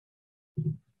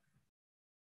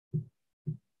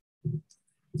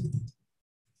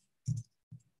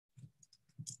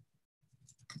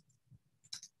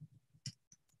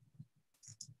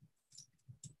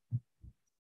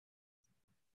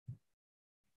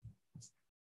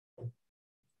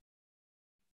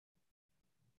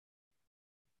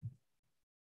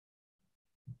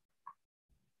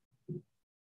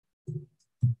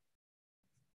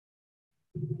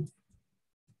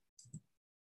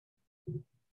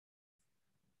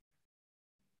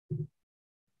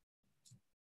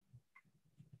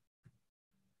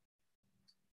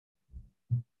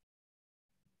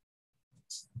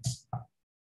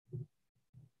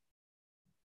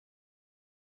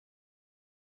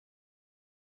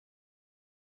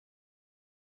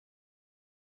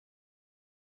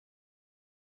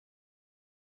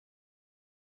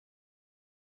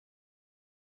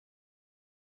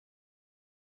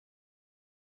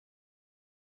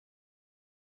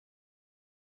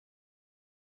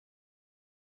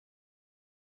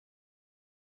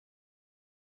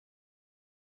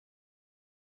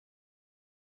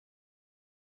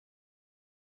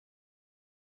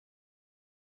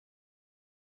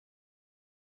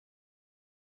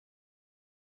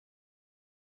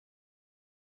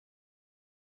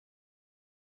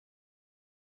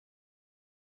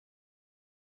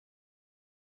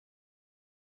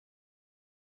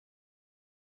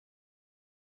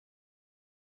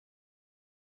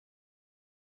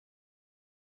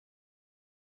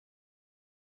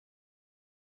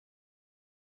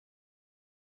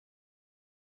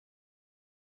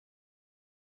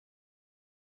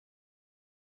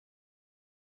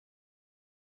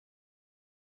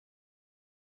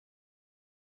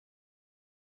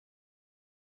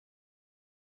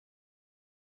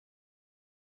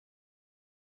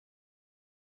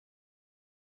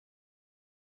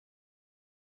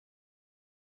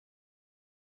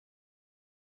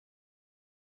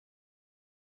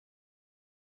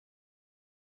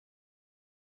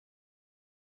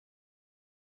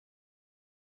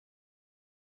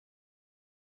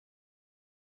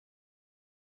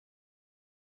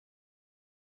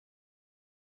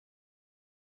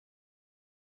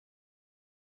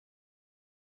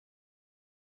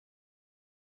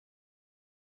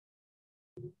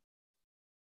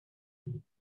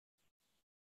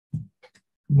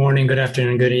Morning, good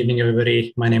afternoon, good evening,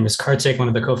 everybody. My name is Kartik, one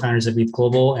of the co-founders of ETH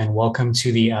Global, and welcome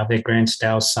to the Aave Grants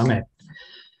DAO Summit.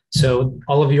 So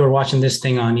all of you are watching this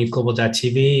thing on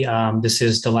ethglobal.tv. This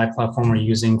is the live platform we're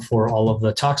using for all of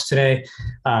the talks today.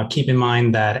 Keep in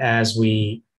mind that as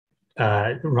we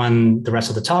run the rest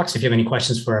of the talks, if you have any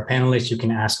questions for our panelists, you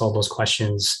can ask all those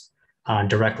questions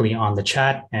directly on the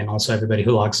chat. And also everybody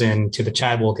who logs in to the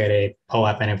chat will get a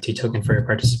POAP NFT token for your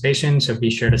participation. So be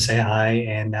sure to say hi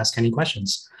and ask any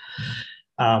questions.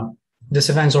 This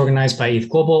event is organized by ETH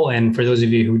Global. And for those of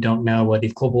you who don't know what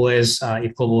ETH Global is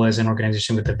an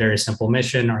organization with a very simple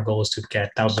mission. Our goal is to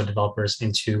get thousands of developers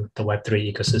into the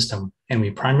Web3 ecosystem. And we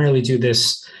primarily do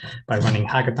this by running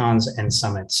hackathons and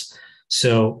summits.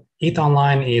 So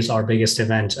ETHOnline is our biggest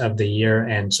event of the year.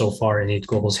 And so far in ETH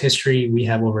Global's history, we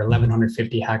have over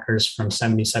 1,150 hackers from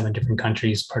 77 different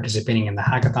countries participating in the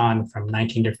hackathon from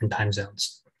 19 different time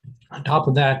zones. On top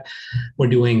of that, we're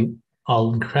doing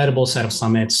an incredible set of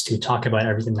summits to talk about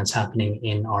everything that's happening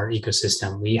in our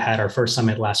ecosystem. We had our first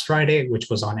summit last Friday, which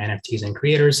was on NFTs and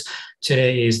creators.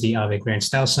 Today is the Aave Grants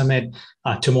DAO Summit.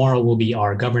 Tomorrow will be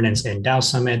our Governance and DAO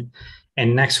Summit.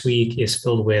 And next week is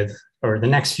filled with, or the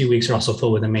next few weeks are also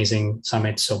filled with amazing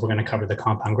summits. So we're going to cover the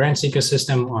compound grants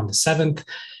ecosystem on the 7th.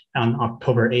 On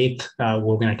October 8th,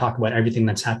 we're going to talk about everything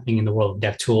that's happening in the world of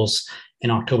dev tools.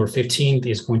 And October 15th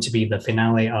is going to be the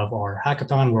finale of our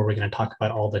hackathon, where we're going to talk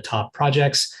about all the top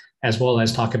projects, as well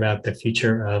as talk about the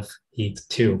future of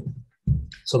ETH2.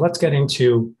 So let's get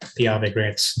into the Aave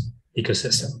Grants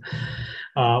ecosystem.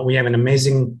 We have an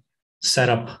amazing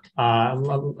setup,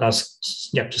 just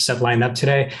set lined up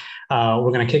today.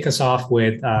 We're going to kick us off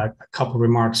with a couple of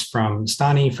remarks from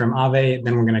Stani from Aave.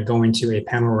 Then we're going to go into a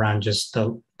panel around just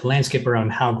the landscape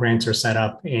around how grants are set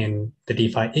up in the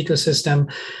DeFi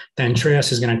ecosystem. Then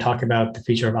Shreyas is going to talk about the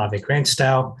future of Aave Grants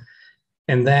DAO.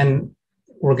 And then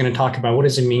we're going to talk about what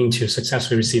does it mean to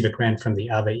successfully receive a grant from the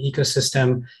Aave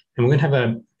ecosystem. And we're going to have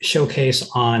a showcase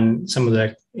on some of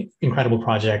the incredible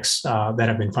projects that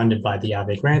have been funded by the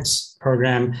Aave Grants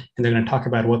program. And they're going to talk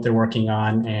about what they're working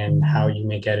on and how you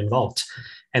may get involved.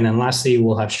 And then lastly,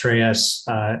 we'll have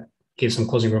Shreyas give some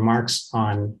closing remarks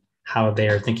on how they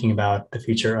are thinking about the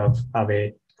future of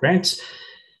Aave Grants.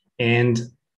 And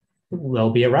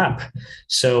there'll be a wrap.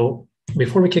 So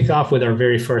before we kick off with our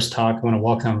very first talk, I want to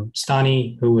welcome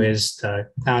Stani, who is the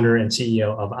founder and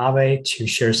CEO of Aave, to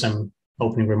share some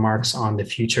opening remarks on the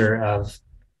future of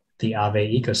the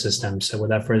Aave ecosystem. So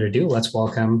without further ado, let's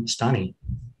welcome Stani.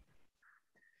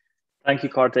 Thank you,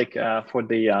 Kartik, for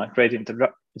the great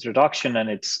introduction. And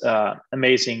it's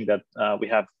amazing that we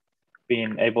have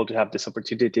been able to have this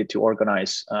opportunity to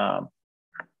organize the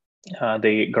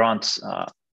Aave Grants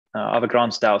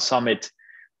DAO Summit.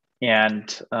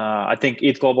 And I think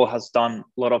ETH Global has done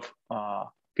a lot of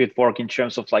good work in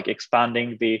terms of like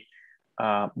expanding the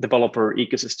developer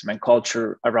ecosystem and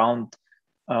culture around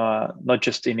not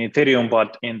just in Ethereum,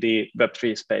 but in the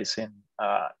Web3 space in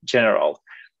general.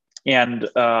 And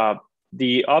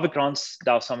the Aave Grants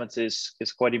DAO Summit is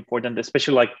quite important,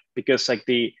 especially like because like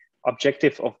the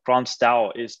objective of Grants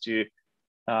DAO is to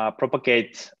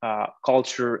propagate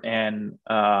culture and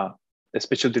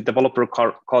especially the developer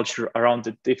culture around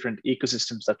the different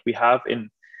ecosystems that we have in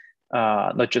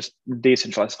not just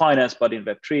decentralized finance, but in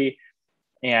Web3.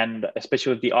 And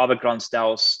especially the Aave Grants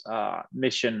DAO's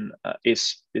mission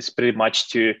is pretty much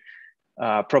to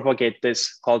propagate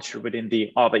this culture within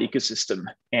the Aave ecosystem.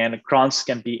 And grants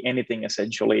can be anything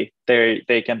essentially.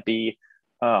 They can be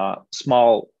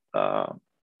small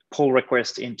pull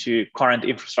requests into current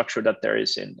infrastructure that there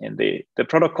is in the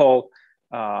protocol,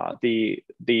 the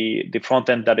front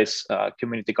end that is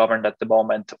community governed at the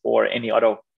moment, or any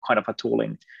other kind of a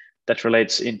tooling that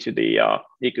relates into the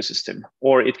ecosystem.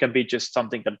 Or it can be just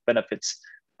something that benefits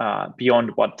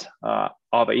beyond what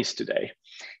Aave is today.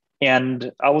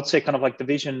 And I would say kind of like the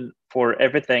vision for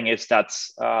everything is that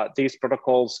these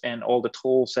protocols and all the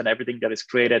tools and everything that is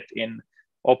created in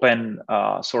open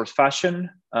source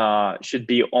fashion should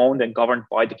be owned and governed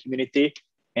by the community,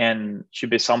 and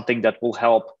should be something that will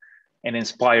help and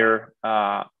inspire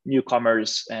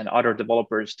newcomers and other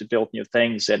developers to build new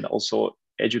things, and also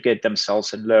educate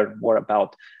themselves and learn more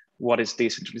about what is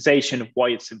decentralization, why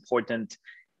it's important,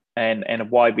 and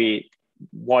why we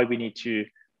need to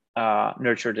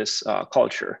nurture this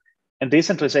culture. And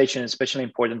decentralization is especially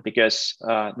important because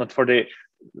not for the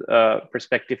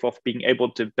perspective of being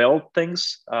able to build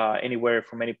things anywhere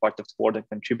from any part of the world and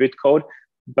contribute code,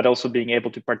 but also being able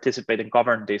to participate and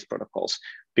govern these protocols.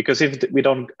 Because if we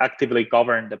don't actively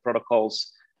govern the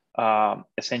protocols,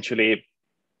 essentially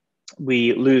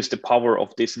we lose the power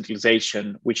of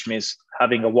decentralization, which means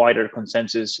having a wider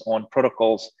consensus on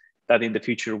protocols that in the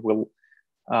future will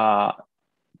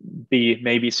be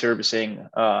maybe servicing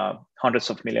hundreds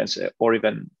of millions or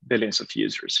even billions of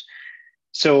users.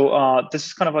 So this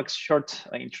is kind of like a short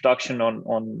introduction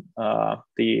on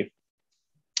the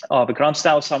Aave Grants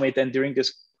DAO Summit. And during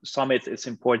this summit, it's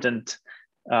important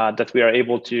that we are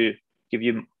able to give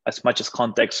you as much as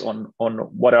context on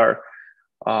what are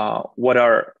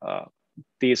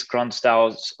these grants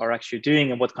DAOs are actually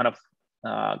doing, and what kind of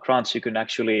grants you can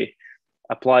actually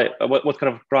apply, what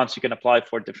kind of grants you can apply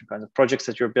for different kinds of projects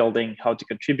that you're building, how to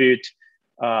contribute,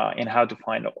 and how to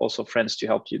find also friends to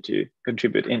help you to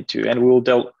contribute into. And we will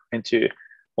delve into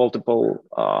multiple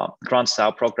grants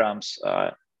DAO programs.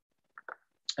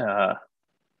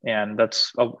 And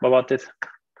that's about it.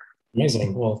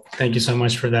 Amazing. Well, thank you so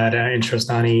much for that intro,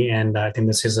 Stani. And I think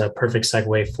this is a perfect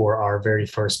segue for our very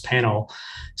first panel.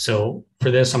 So for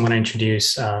this, I'm going to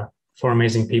introduce four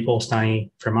amazing people.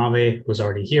 Stani from Aave, who's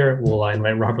already here. We'll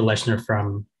invite Robert Leshner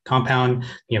from Compound,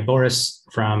 Boris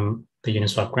from the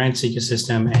Uniswap Grants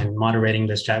ecosystem, and moderating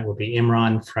this chat will be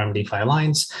Imran from DeFi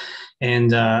Alliance.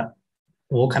 And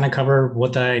we'll kind of cover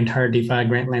what the entire DeFi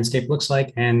grant landscape looks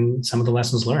like and some of the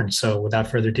lessons learned. So without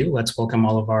further ado, let's welcome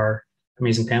all of our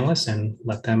amazing panelists and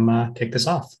let them kick this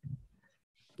off.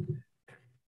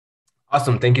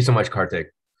 Awesome. Thank you so much,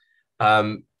 Kartik.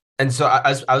 And so I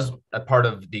was a part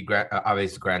of the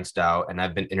Aave's Grants DAO, and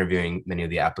I've been interviewing many of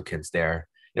the applicants there.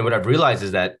 And what I've realized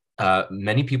is that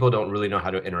many people don't really know how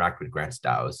to interact with Grants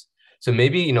DAOs. So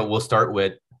maybe, we'll start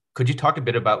with, could you talk a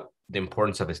bit about the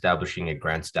importance of establishing a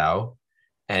Grants DAO,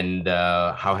 and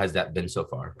how has that been so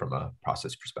far from a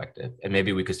process perspective? And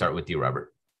maybe we could start with you,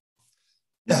 Robert.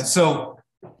 Yeah, so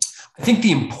I think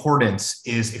the importance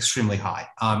is extremely high.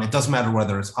 It doesn't matter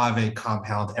whether it's Aave,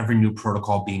 Compound, every new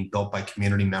protocol being built by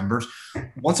community members.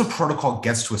 Once a protocol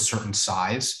gets to a certain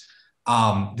size,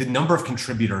 the number of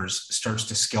contributors starts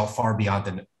to scale far beyond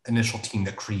the initial team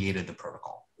that created the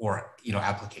protocol or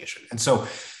application. And so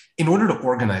in order to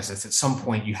organize this, at some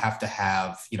point you have to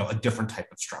have a different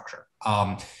type of structure.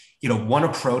 One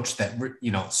approach that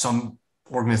some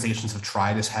organizations have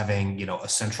tried is having a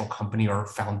central company or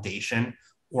foundation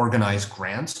organize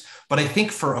grants. But I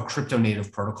think for a crypto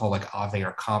native protocol like Aave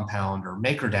or Compound or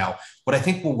MakerDAO, what I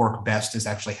think will work best is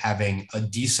actually having a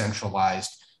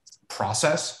decentralized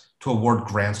process to award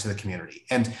grants to the community.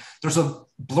 And there's a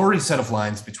blurry set of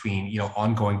lines between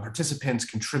ongoing participants,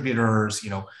 contributors,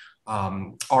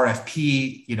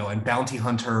 RFP, and bounty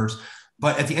hunters.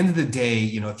 But at the end of the day,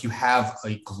 if you have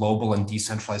a global and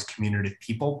decentralized community of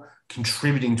people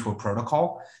contributing to a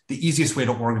protocol, the easiest way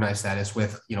to organize that is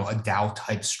with, a DAO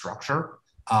type structure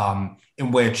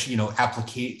in which,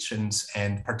 applications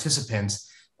and participants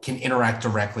can interact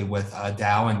directly with a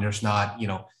DAO, and there's not,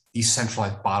 these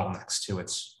centralized bottlenecks to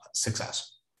its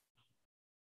success.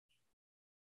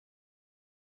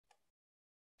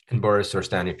 And Boris or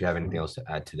Stan, if you have anything else to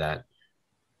add to that.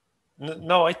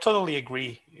 No, I totally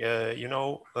agree.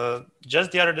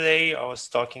 Just the other day, I was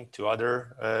talking to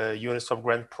other Uniswap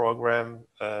Grant Program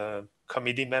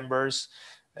committee members,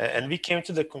 and we came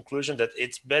to the conclusion that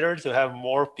it's better to have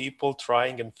more people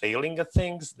trying and failing at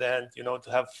things than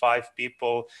to have 5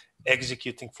 people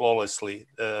executing flawlessly.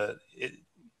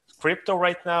 Crypto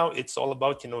right now, it's all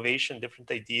about innovation,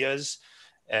 different ideas,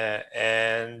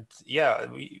 and yeah,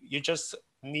 you just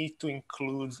need to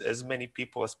include as many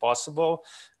people as possible,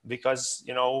 because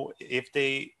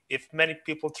if many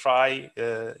people try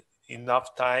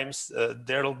enough times,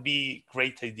 there'll be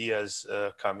great ideas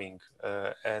coming,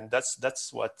 and that's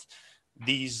what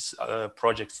these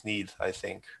projects need, I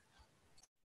think.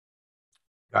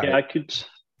 Yeah, I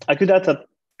could add that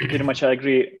pretty much. I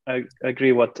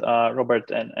agree what Robert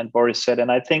and Boris said,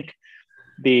 and I think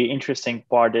the interesting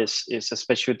part is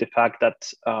especially the fact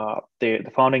that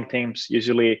the founding teams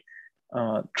usually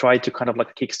try to kind of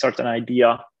like kickstart an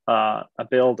idea,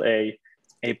 build a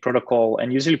protocol,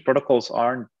 and usually protocols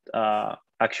aren't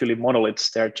actually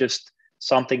monoliths. They're just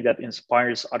something that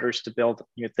inspires others to build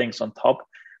new things on top,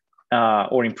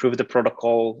 or improve the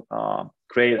protocol,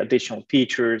 create additional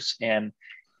features, and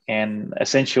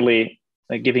essentially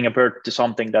giving a birth to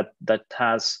something that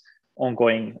has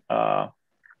ongoing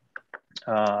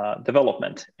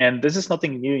development. And this is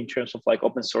nothing new in terms of like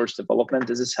open source development.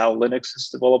 This is how Linux is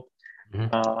developed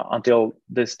until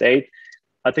this date.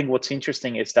 I think what's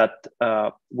interesting is that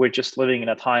we're just living in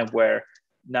a time where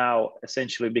now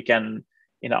essentially we can,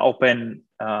 open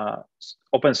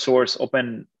source,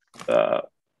 open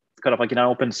kind of like in an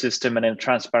open system and in a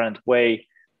transparent way,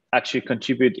 actually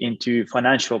contribute into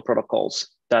financial protocols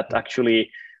that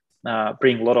actually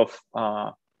bring a lot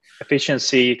of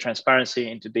efficiency,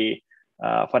 transparency into the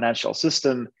financial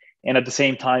system. And at the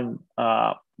same time,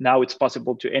 now it's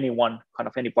possible to anyone, kind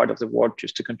of any part of the world,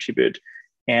 just to contribute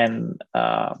and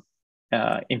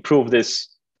improve this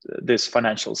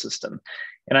financial system.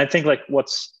 And I think like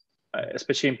what's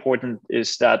especially important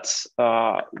is that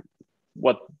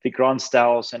what the grants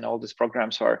DAOs and all these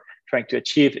programs are trying to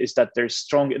achieve is that there's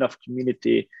strong enough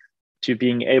community to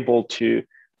being able to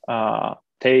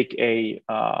take a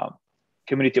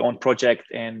community-owned project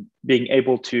and being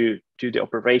able to do the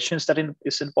operations that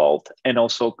is involved and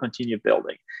also continue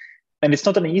building. And it's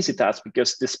not an easy task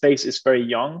because the space is very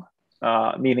young,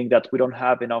 meaning that we don't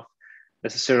have enough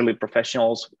necessarily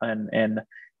professionals and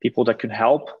people that can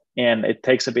help. And it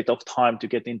takes a bit of time to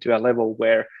get into a level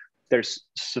where there's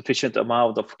sufficient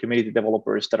amount of community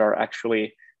developers that are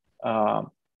actually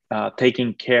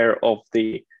taking care of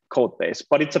the code base.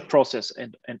 But it's a process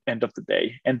and end of the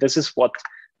day. And this is what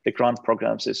the grant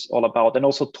programs is all about. And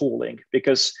also tooling,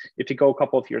 because if you go a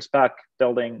couple of years back,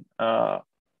 building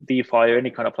DeFi or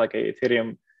any kind of like a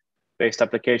Ethereum based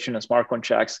application and smart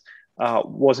contracts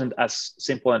wasn't as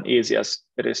simple and easy as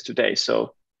it is today.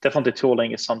 So definitely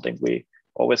tooling is something we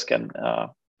always can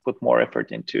put more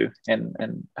effort into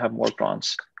and have more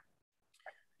grants.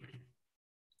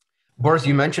 Boris,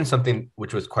 you mentioned something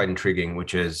which was quite intriguing,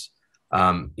 which is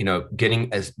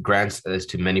getting as grants as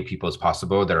to many people as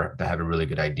possible that have a really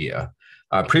good idea.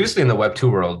 Previously in the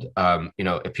Web2 world,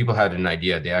 if people had an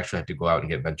idea, they actually had to go out and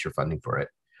get venture funding for it.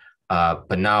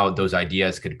 But now those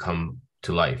ideas could come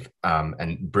to life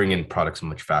and bring in products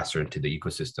much faster into the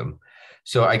ecosystem.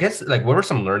 So I guess like what were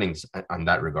some learnings on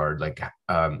that regard? Like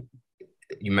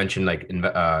you mentioned like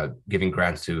giving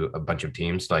grants to a bunch of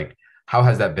teams. Like how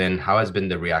has that been? How has been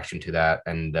the reaction to that?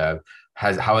 And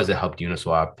how has it helped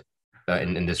Uniswap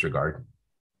in this regard?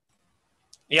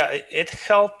 Yeah, it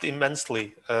helped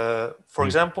immensely. For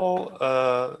example,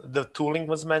 the tooling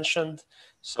was mentioned.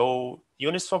 So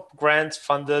Uniswap grants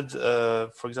funded,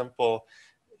 for example,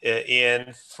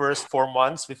 in first 4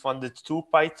 months, we funded 2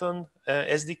 Python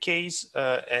SDKs.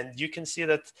 And you can see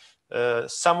that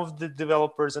some of the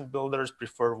developers and builders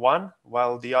prefer one,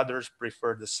 while the others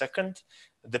prefer the second,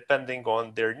 depending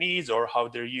on their needs or how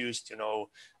they're used,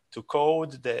 to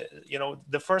code.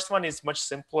 The first one is much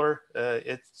simpler.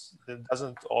 It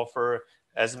doesn't offer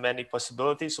as many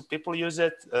possibilities, so people use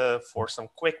it for some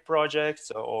quick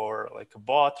projects or like a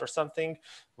bot or something,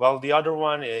 while the other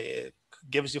one it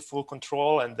gives you full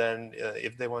control, and then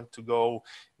if they want to go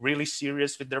really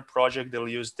serious with their project, they'll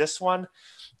use this one.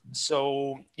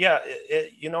 So yeah,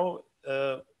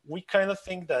 we kind of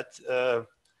think that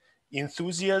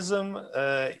enthusiasm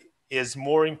is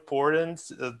more important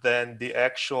than the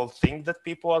actual thing that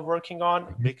people are working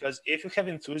on, because if you have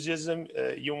enthusiasm,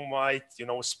 you might,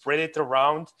 spread it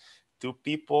around to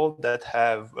people that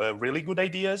have really good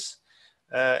ideas.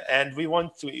 And we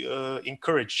want to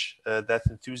encourage that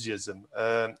enthusiasm.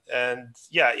 And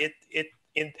yeah,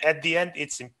 at the end,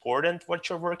 it's important what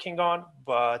you're working on,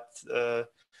 but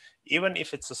even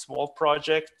if it's a small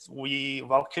project, we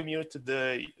welcome you to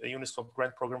the Uniswap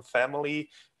Grant Program family.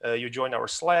 You join our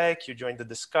Slack, you join the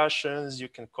discussions, you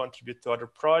can contribute to other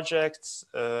projects.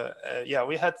 Yeah,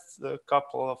 we had a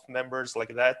couple of members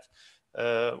like that.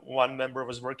 One member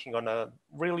was working on a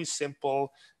really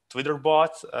simple Twitter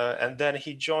bot, and then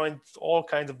he joined all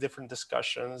kinds of different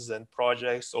discussions and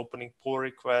projects, opening pull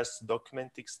requests,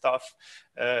 documenting stuff.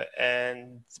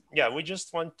 And yeah, we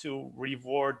just want to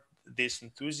reward this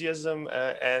enthusiasm,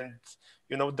 and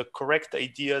the correct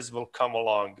ideas will come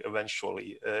along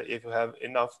eventually if you have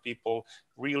enough people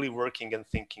really working and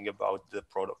thinking about the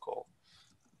protocol.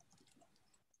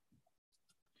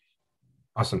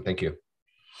 Awesome, thank you.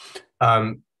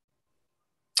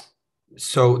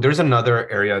 So there's another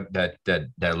area that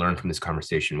I learned from this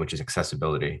conversation, which is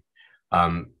accessibility.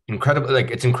 Incredible,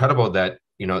 like it's incredible that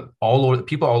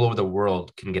people all over the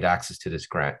world can get access to this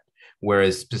grant.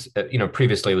 Whereas,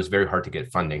 previously it was very hard to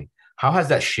get funding. How has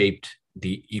that shaped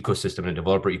the ecosystem and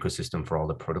developer ecosystem for all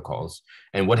the protocols?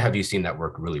 And what have you seen that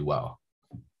work really well?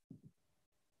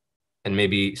 And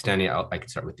maybe Stanley, I can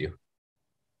start with you.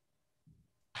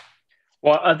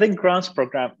 Well, I think grants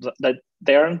programs that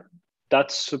they aren't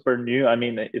that super new. I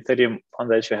mean, Ethereum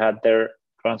Foundation had their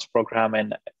grants program,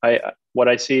 and what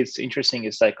I see is interesting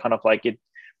is like kind of like it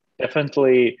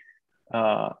definitely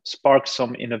sparks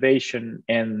some innovation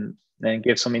and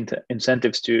give some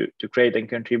incentives to create and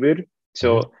contribute.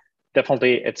 So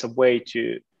definitely it's a way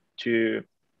to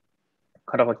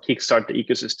kind of like kickstart the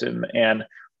ecosystem. And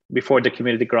before the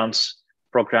community grants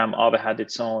program, Aave had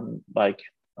its own like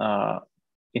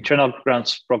internal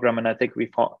grants program, and I think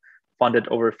we funded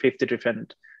over 50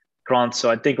 different grants. So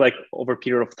I think like over a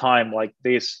period of time, like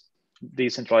these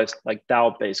decentralized like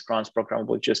DAO-based grants program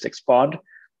will just expand,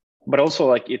 but also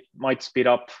like it might speed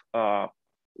up a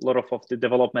lot of the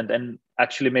development, and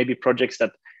actually maybe projects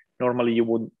that normally you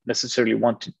wouldn't necessarily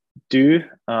want to do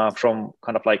from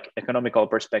kind of like economical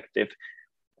perspective.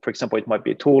 For example, it might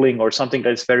be tooling or something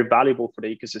that is very valuable for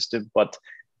the ecosystem, but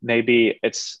maybe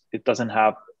it doesn't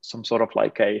have some sort of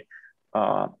like a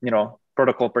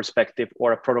protocol perspective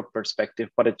or a product perspective,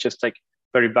 but it's just like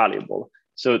very valuable.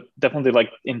 So definitely,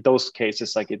 like in those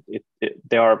cases, like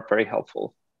they are very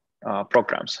helpful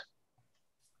programs.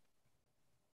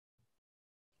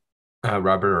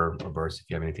 Robert or Boris, if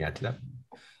you have anything to add to that.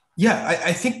 Yeah,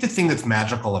 I think the thing that's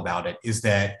magical about it is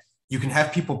that you can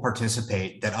have people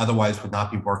participate that otherwise would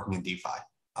not be working in DeFi.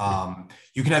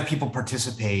 You can have people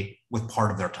participate with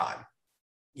part of their time.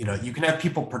 You can have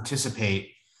people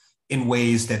participate in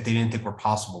ways that they didn't think were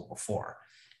possible before.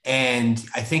 And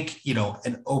I think,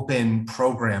 an open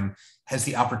program has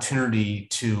the opportunity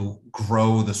to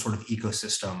grow the sort of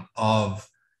ecosystem of,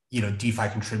 DeFi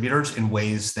contributors in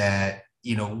ways that,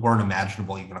 weren't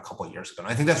imaginable even a couple of years ago.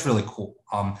 And I think that's really cool.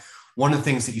 One of the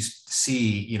things that you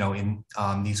see, in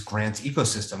these grants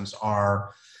ecosystems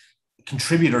are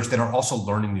contributors that are also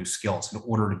learning new skills in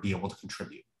order to be able to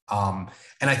contribute. And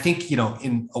I think,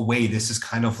 in a way, this is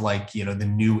kind of like, the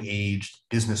new age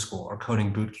business school or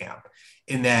coding boot camp,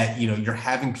 in that, you're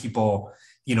having people,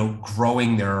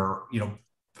 growing their,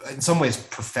 in some ways,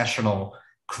 professional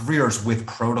careers with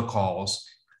protocols.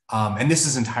 And this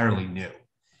is entirely new.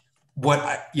 What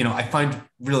I find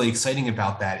really exciting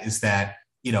about that is that,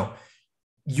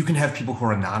 you can have people who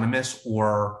are anonymous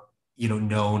or,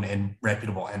 known and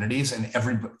reputable entities, and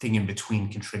everything in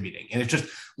between contributing. And it just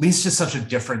leads to such a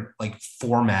different like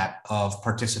format of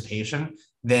participation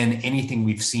than anything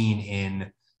we've seen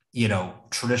in,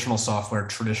 traditional software,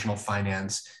 traditional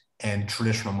finance, and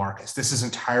traditional markets. This is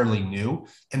entirely new,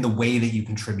 and the way that you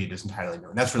contribute is entirely new.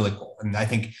 And that's really cool. And I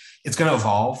think it's going to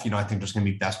evolve. I think there's going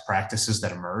to be best practices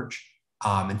that emerge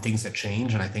and things that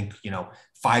change. And I think,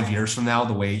 5 years from now,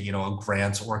 the way, a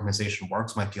grants organization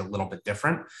works might be a little bit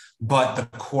different, but the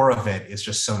core of it is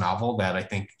just so novel that I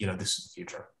think, this is the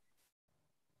future.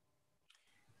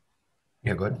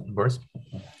 Yeah, go ahead, Boris.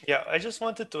 Yeah, I just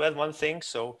wanted to add one thing.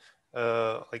 So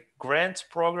like grants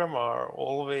program are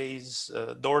always,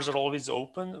 doors are always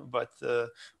open, but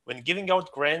when giving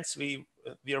out grants, we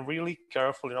are really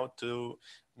careful, to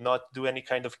not do any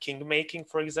kind of king making,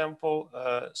 for example.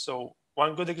 So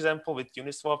one good example with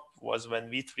Uniswap was when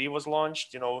V3 was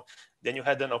launched, then you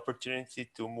had an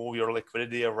opportunity to move your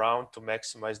liquidity around to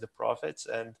maximize the profits.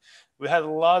 And we had a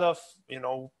lot of,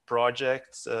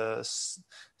 projects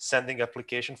sending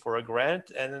application for a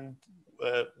grant. And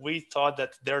we thought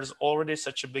that there's already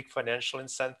such a big financial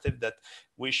incentive that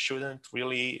we shouldn't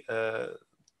really,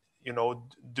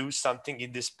 do something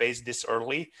in this space this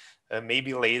early.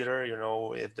 Maybe later,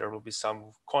 if there will be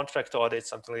some contract audit,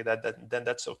 something like that, then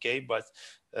that's okay. But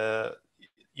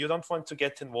you don't want to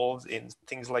get involved in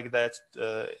things like that,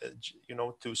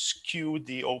 to skew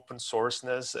the open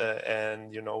sourceness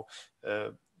and,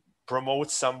 promote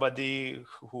somebody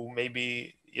who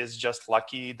maybe is just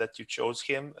lucky that you chose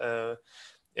him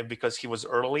because he was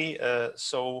early.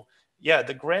 So yeah,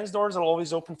 the grants doors are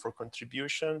always open for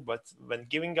contribution, but when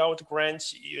giving out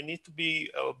grants, you need to be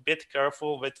a bit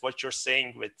careful with what you're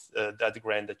saying with that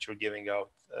grant that you're giving out.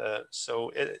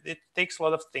 So it takes a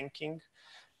lot of thinking.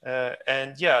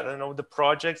 And yeah, the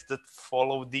projects that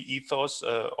follow the ethos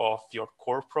of your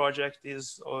core project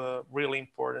is really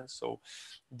important. So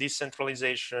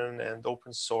decentralization and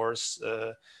open source.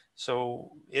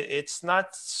 So it's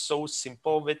not so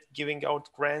simple with giving out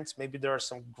grants. Maybe there are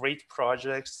some great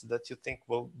projects that you think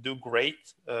will do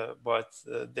great, but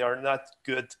they are not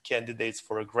good candidates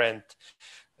for a grant.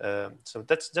 So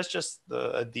that's just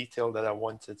a detail that I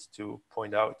wanted to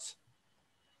point out.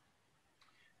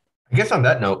 I guess on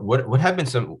that note, what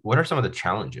are some of the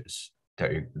challenges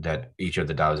that each of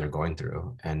the DAOs are going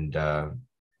through, and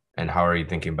how are you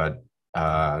thinking about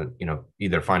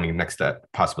either finding next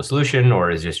possible solution, or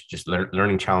is just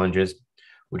learning challenges?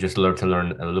 We'd just love to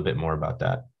learn a little bit more about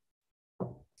that.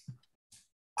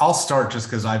 I'll start just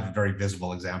because I have a very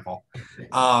visible example.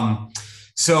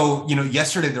 So,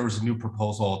 yesterday there was a new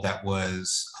proposal that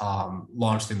was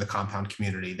launched in the Compound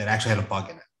community that actually had a bug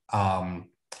in it.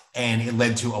 And it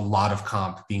led to a lot of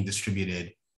comp being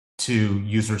distributed to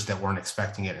users that weren't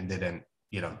expecting it and didn't,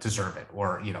 deserve it.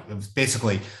 Or, it was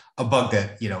basically a bug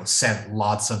that, sent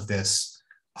lots of this,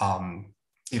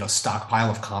 stockpile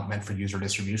of comp meant for user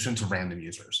distribution to random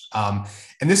users. And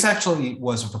this actually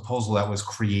was a proposal that was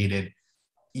created,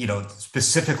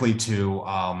 specifically to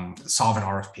solve an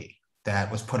RFP.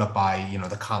 that was put up by,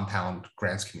 the compound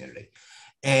grants community.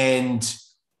 And,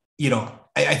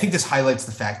 I think this highlights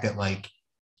the fact that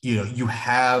you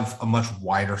have a much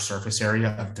wider surface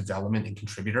area of development and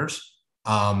contributors,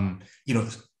 and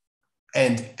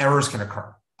errors can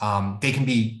occur. They can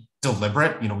be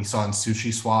deliberate. We saw in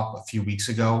Sushi Swap a few weeks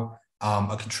ago,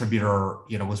 a contributor,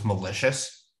 was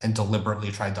malicious and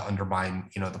deliberately tried to undermine,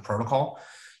 the protocol.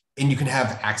 And you can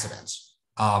have accidents.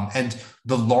 And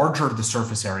the larger the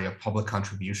surface area of public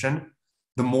contribution,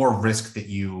 the more risk that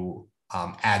you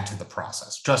add to the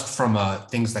process, just from a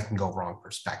things that can go wrong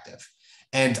perspective.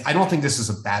 And I don't think this is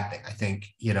a bad thing. I think,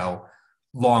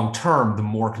 long term, the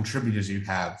more contributors you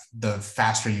have, the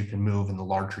faster you can move and the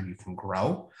larger you can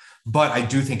grow. But I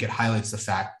do think it highlights the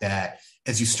fact that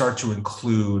as you start to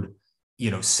include,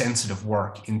 sensitive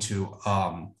work into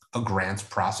a grants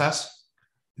process,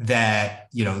 that,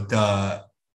 the,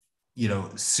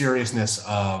 seriousness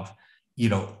of,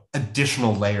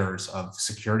 additional layers of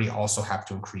security also have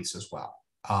to increase as well.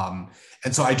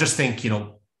 And so I just think,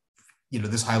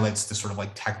 this highlights the sort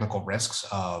of technical risks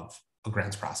of a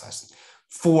grants process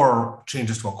for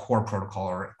changes to a core protocol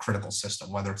or a critical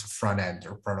system, whether it's a front end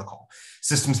or protocol.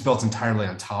 Systems built entirely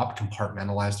on top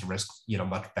compartmentalize the risk,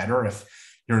 much better. If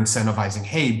you're incentivizing,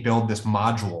 hey, build this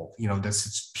module, this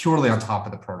is purely on top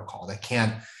of the protocol that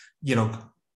can't,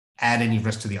 add any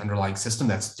risk to the underlying system,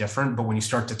 that's different. But when you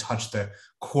start to touch the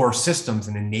core systems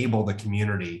and enable the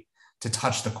community to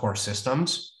touch the core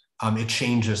systems, it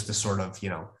changes the sort of,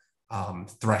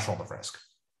 threshold of risk.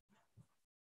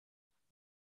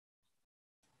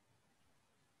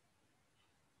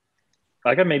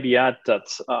 I can maybe add that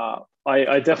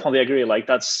I definitely agree.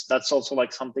 That's also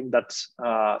something that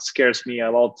scares me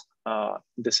a lot,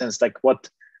 in the sense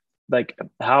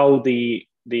how the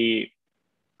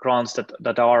grants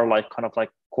that are kind of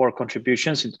core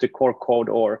contributions into the core code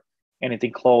or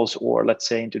anything close, or let's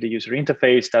say into the user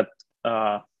interface that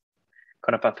kind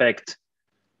of affect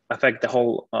the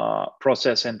whole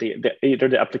process and either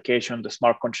the application, the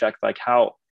smart contract,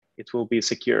 how it will be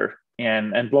secure.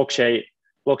 And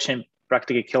blockchain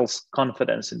practically kills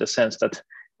confidence in the sense that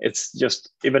it's just,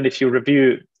 even if you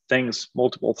review things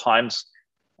multiple times,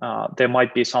 there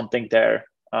might be something there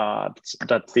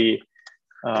that the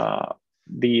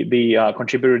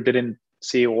contributor didn't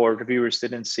see or reviewers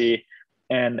didn't see,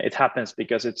 and it happens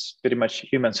because it's pretty much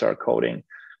humans are coding.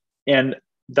 And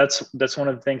that's one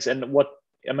of the things. And what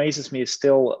amazes me is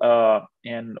still,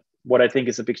 and what I think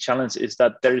is a big challenge, is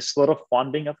that there is a lot of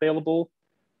funding available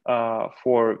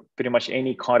for pretty much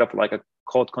any kind of a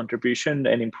code contribution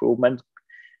and improvement.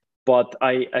 But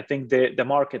I think the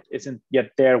market isn't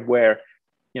yet there where,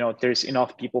 there's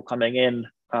enough people coming in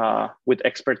with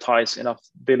expertise, enough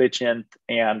diligent,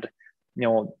 and,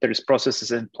 there's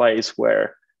processes in place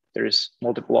where there's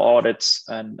multiple audits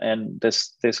and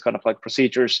this kind of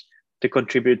procedures to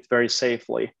contribute very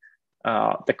safely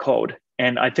the code.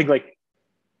 And I think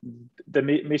the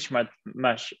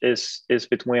mishmash is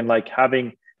between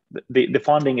having the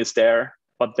funding is there,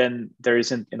 but then there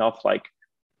isn't enough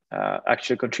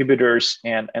actual contributors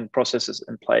and processes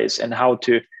in place, and how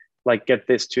to get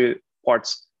these two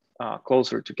parts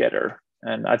closer together.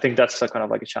 And I think that's a kind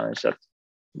of a challenge that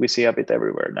we see a bit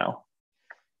everywhere now.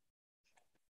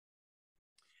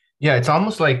 Yeah, it's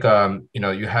almost like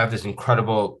you have this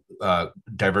incredible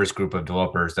diverse group of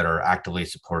developers that are actively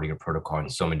supporting your protocol in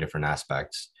so many different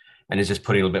aspects, and it's just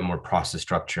putting a little bit more process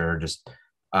structure, just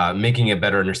making a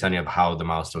better understanding of how the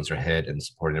milestones are hit and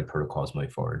supporting the protocols moving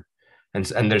forward. And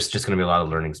there's just going to be a lot of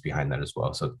learnings behind that as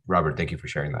well. So Robert, thank you for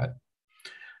sharing that.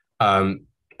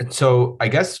 So I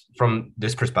guess from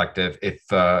this perspective, if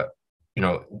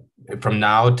from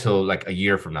now till a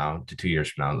year from now to 2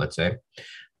 years from now, let's say,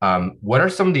 what are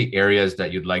some of the areas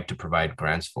that you'd like to provide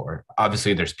grants for?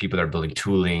 Obviously, there's people that are building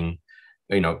tooling,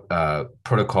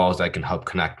 protocols that can help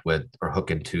connect with or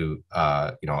hook into,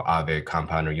 Aave,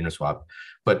 Compound, or Uniswap.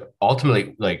 But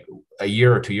ultimately, a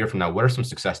year or 2 years from now, what are some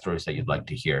success stories that you'd like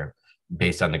to hear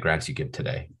based on the grants you give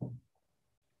today?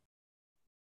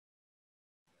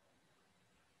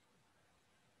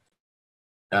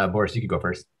 Boris, you could go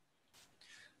first.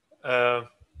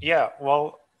 Yeah,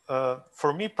 well,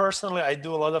 for me personally, I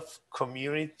do a lot of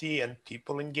community and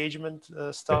people engagement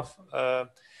stuff.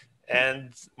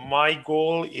 And my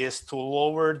goal is to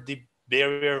lower the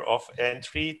barrier of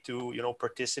entry to,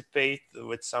 participate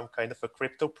with some kind of a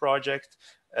crypto project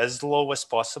as low as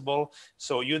possible.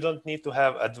 So you don't need to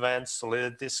have advanced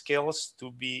Solidity skills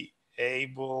to be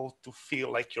able to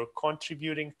feel like you're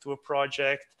contributing to a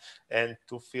project and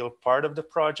to feel part of the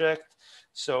project.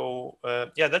 So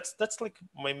yeah, that's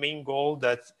my main goal,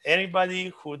 that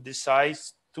anybody who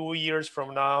decides 2 years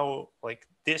from now, like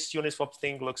this Uniswap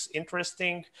thing looks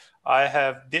interesting. I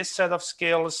have this set of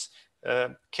skills.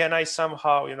 Can I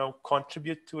somehow,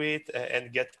 contribute to it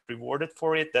and get rewarded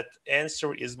for it? That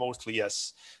answer is mostly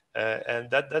yes, and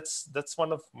that's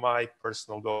one of my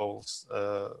personal goals,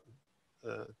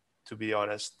 to be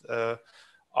honest.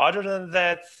 Other than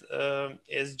that,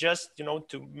 is just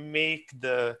to make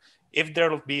if there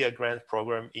will be a grant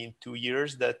program in 2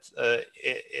 years, that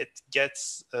it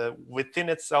gets within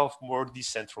itself more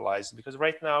decentralized. Because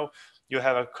right now you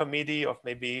have a committee of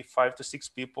maybe 5 to 6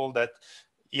 people that,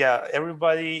 yeah,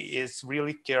 everybody is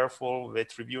really careful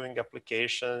with reviewing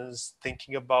applications,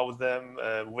 thinking about them,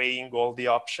 weighing all the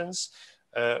options.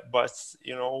 But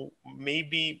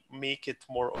maybe make it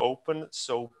more open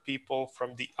so people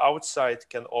from the outside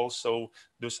can also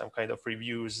do some kind of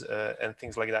reviews and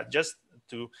things like that, just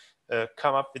to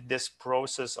come up with this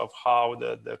process of how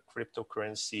the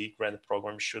cryptocurrency grant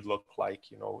program should look like,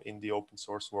 in the open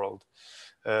source world.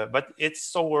 But it's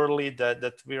so early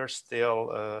that we are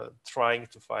still trying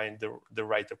to find the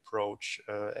right approach.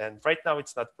 And right now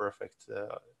it's not perfect.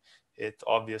 It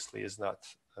obviously is not.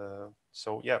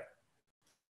 So yeah.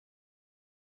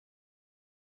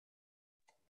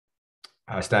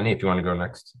 Stanley, if you want to go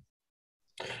next.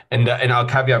 And I'll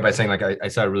caveat by saying, like, I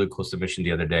saw a really cool submission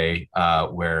the other day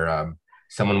where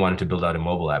someone wanted to build out a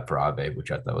mobile app for Aave, which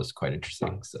I thought was quite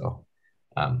interesting. So,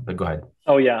 but go ahead.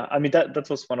 Oh yeah, I mean that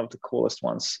was one of the coolest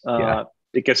ones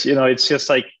because it's just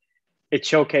like it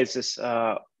showcases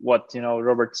what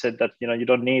Robert said, that you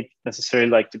don't need necessarily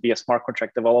like to be a smart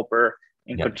contract developer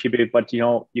and contribute, but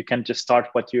you can just start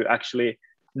what you actually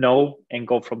know and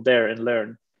go from there and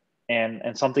learn.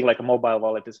 And something like a mobile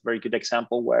wallet is a very good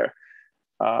example where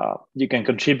you can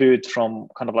contribute from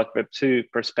kind of like Web2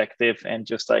 perspective and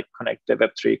just like connect the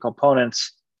Web3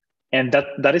 components. And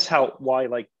that is why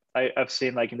like I've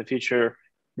seen like in the future,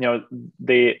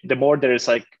 the more there is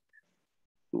like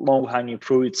low hanging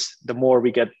fruits, the more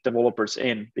we get developers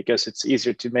in, because it's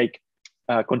easier to make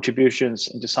contributions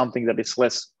into something that is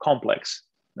less complex.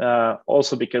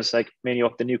 Also because like many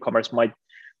of the newcomers might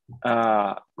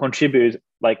contribute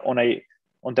like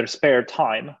on their spare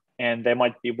time, and they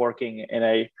might be working in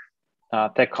a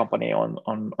tech company on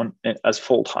as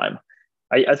full time.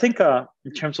 I think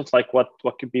in terms of like what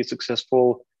could be a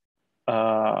successful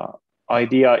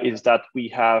idea is that we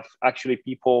have actually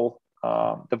people,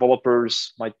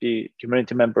 developers, might be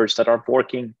community members that are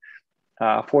working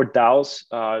for DAOs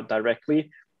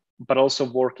directly, but also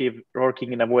working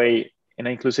in an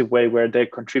inclusive way where they're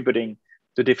contributing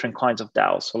to different kinds of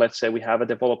DAOs. So let's say we have a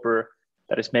developer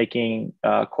that is making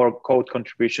code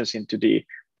contributions into the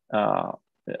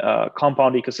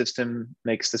Compound ecosystem,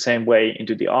 makes the same way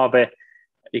into the Aave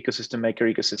ecosystem, Maker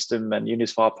ecosystem, and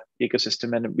Uniswap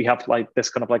ecosystem. And we have like this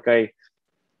kind of like a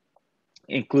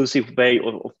inclusive way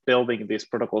of building these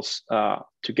protocols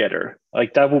together.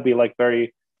 Like that will be like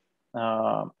very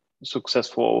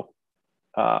successful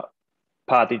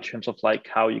path in terms of like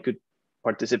how you could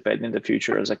participate in the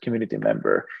future as a community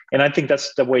member. And I think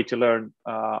that's the way to learn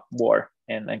more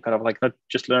and kind of like not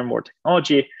just learn more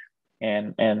technology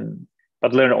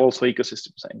but learn also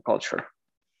ecosystems and culture.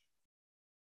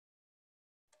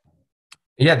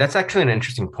 Yeah, that's actually an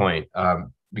interesting point,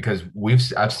 because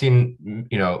I've seen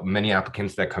many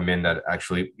applicants that come in that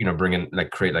actually bring in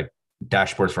like create like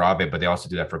dashboards for Aave, but they also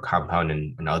do that for Compound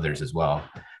and others as well.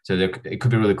 So it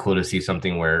could be really cool to see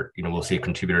something where we'll see a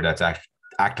contributor that's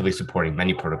actively supporting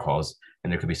many protocols,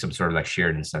 and there could be some sort of like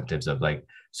shared incentives of like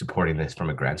supporting this from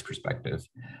a grants perspective.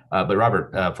 But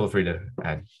Robert, feel free to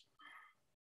add.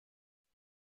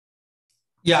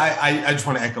 Yeah, I just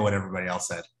want to echo what everybody else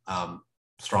said.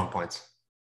 Strong points.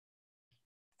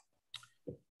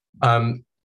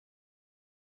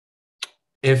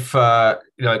 If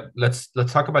let's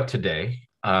talk about today.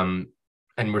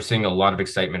 And we're seeing a lot of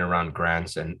excitement around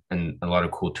grants and a lot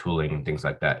of cool tooling and things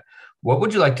like that. What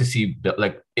would you like to see,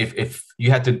 like if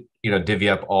you had to divvy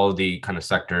up all the kind of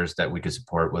sectors that we could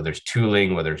support, whether it's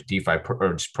tooling, whether it's DeFi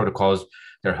or just protocols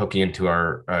that are hooking into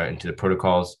into the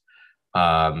protocols,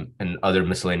 and other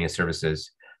miscellaneous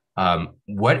services,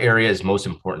 what area is most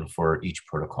important for each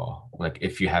protocol? Like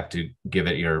if you have to give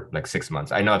it your like 6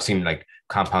 months. I know I've seen like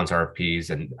Compound's RFPs,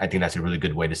 and I think that's a really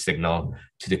good way to signal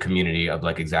to the community of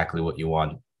like exactly what you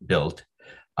want built.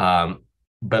 But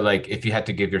like if you had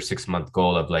to give your 6-month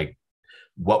goal of like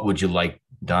what would you like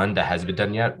done that hasn't been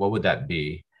done yet, what would that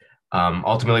be?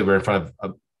 Ultimately, we're in front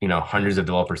of hundreds of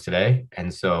developers today,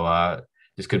 and so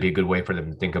this could be a good way for them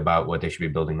to think about what they should be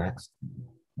building next.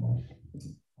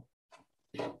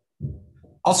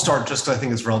 I'll start just because I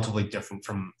think it's relatively different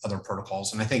from other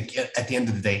protocols. And I think at the end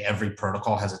of the day, every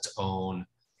protocol has its own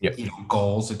Yep.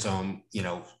 goals, its own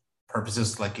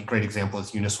purposes. Like a great example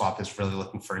is Uniswap is really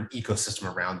looking for an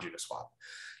ecosystem around Uniswap.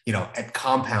 At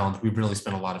Compound, we really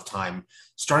spent a lot of time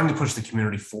starting to push the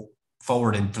community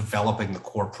forward in developing the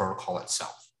core protocol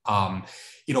itself.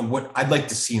 What I'd like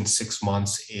to see in 6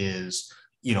 months is,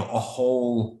 a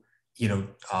whole,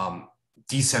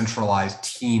 decentralized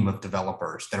team of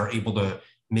developers that are able to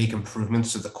make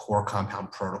improvements to the core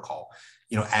Compound protocol,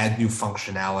 add new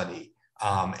functionality,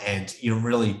 and,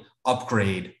 really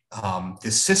upgrade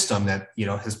this system that,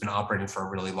 has been operating for a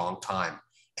really long time.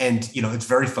 And, it's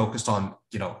very focused on,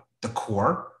 the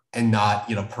core and not,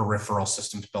 peripheral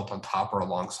systems built on top or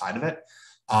alongside of it.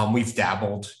 We've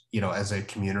dabbled, as a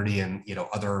community and,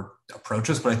 other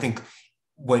approaches, but I think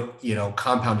what,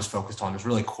 Compound is focused on is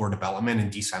really core development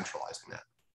and decentralizing that.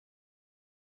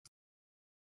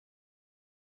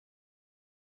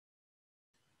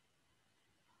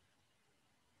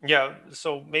 Yeah,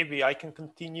 so maybe I can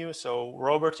continue. So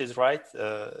Robert is right.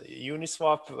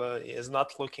 Uniswap is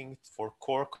not looking for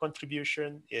core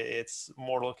contribution. It's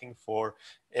more looking for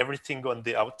everything on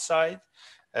the outside.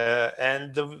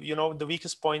 And the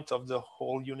weakest point of the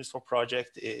whole Uniswap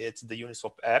project, it's the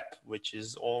Uniswap app, which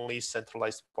is only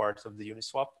centralized part of the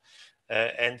Uniswap.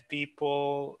 And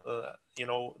people,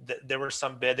 there were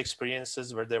some bad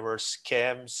experiences where there were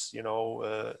scams,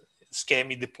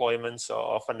 scammy deployments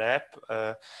of an app.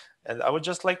 And I would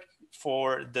just like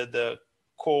for the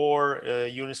core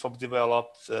Uniswap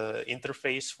developed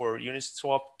interface for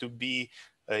Uniswap to be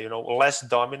less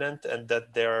dominant, and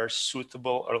that there are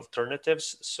suitable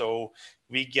alternatives. So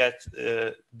we get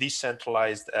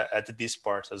decentralized at this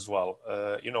part as well.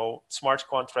 Smart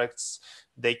contracts,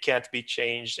 they can't be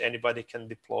changed. Anybody can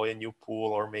deploy a new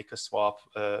pool or make a swap.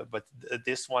 But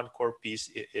this one core piece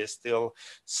is still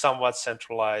somewhat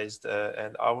centralized.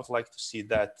 And I would like to see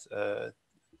that,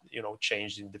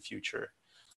 changed in the future.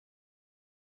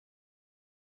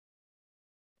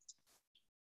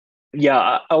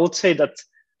 Yeah, I would say that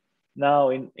now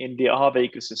in the Aave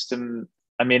ecosystem,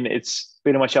 I mean, it's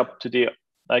pretty much up to the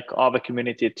Aave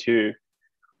community to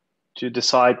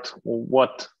decide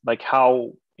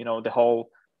how the whole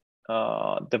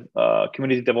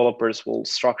community developers will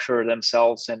structure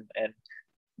themselves, and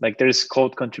there's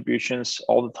code contributions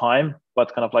all the time,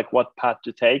 but kind of what path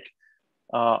to take.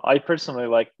 I personally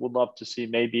would love to see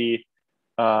maybe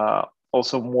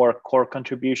also more core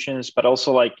contributions, but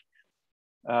also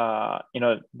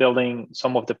building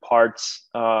some of the parts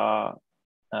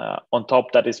on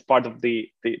top that is part of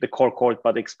the core code,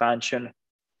 but expansion,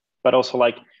 but also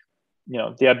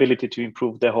the ability to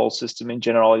improve the whole system in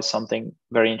general is something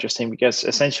very interesting, because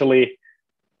essentially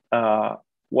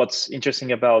what's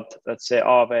interesting about, let's say,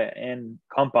 Aave and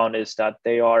Compound is that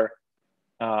they are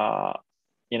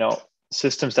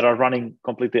systems that are running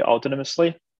completely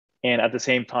autonomously, and at the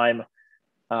same time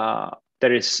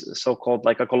there is so-called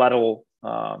a collateral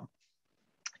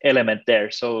element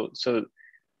there. So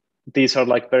these are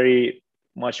very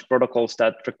much protocols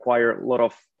that require a lot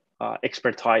of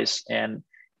expertise and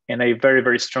a very,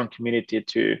 very strong community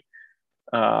to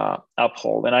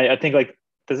uphold. And I think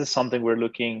this is something we're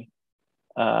looking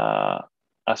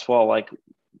as well,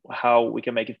 how we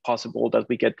can make it possible that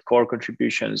we get core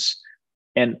contributions,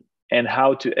 and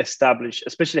how to establish,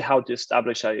 especially how to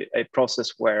establish a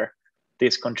process where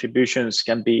these contributions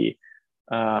can be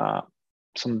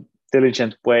some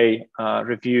diligent way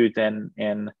reviewed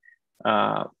and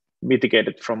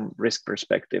mitigated from risk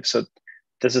perspective. So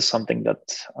this is something that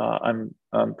I'm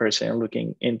personally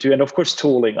looking into. And of course,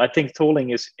 tooling. I think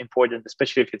tooling is important,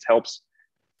 especially if it helps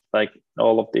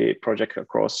all of the project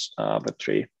across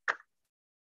Web3.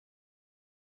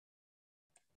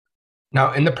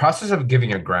 Now, in the process of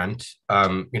giving a grant,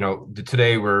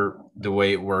 today the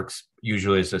way it works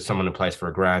usually is that someone applies for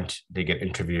a grant, they get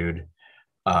interviewed,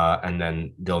 and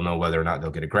then they'll know whether or not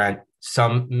they'll get a grant.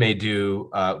 Some may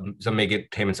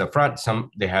get payments up front.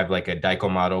 Some they have a DICO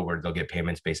model where they'll get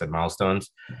payments based on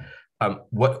milestones.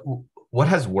 What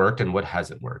has worked and what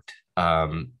hasn't worked?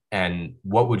 And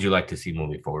what would you like to see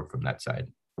moving forward from that side?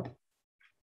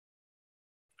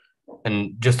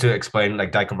 And just to explain,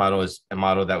 DICO model is a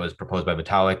model that was proposed by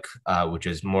Vitalik, which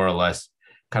is more or less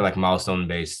kind of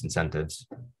milestone-based incentives.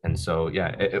 And so,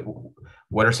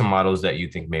 what are some models that you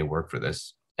think may work for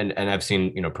this? And I've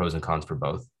seen, pros and cons for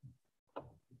both.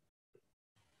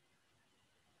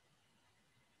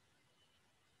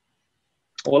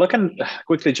 Well, I can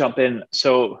quickly jump in.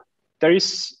 So there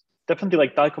is definitely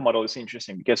DICO model is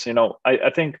interesting because,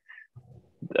 I think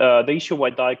the issue why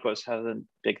DICOs hasn't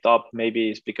picked up maybe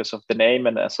is because of the name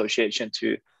and the association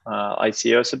to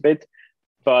ICOs a bit.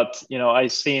 But,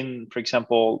 I've seen, for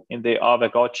example, in the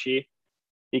Aave Gotchi,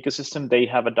 ecosystem, they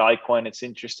have a DAI coin. It's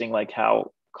interesting, like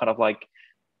how kind of like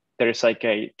there's like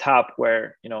a tab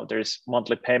where there's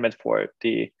monthly payment for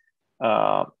the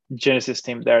Genesis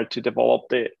team there to develop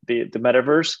the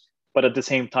metaverse, but at the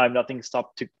same time, nothing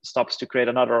stops to create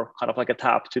another kind of like a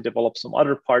tab to develop some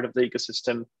other part of the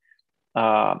ecosystem.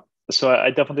 So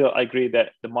I definitely agree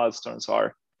that the milestones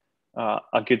are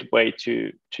a good way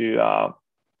to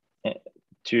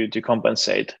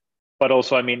compensate. But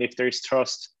also, I mean, if there is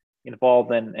trust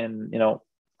involved and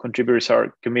contributors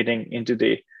are committing into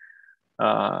the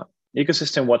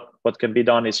ecosystem, what can be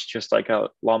done is just like a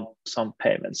lump sum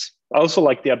payments. I also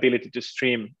like the ability to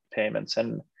stream payments,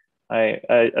 and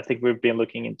I think we've been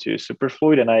looking into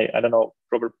Superfluid, and I don't know,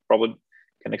 Robert probably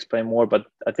can explain more, but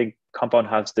I think Compound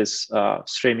has this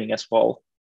streaming as well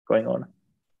going on.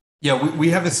 Yeah, we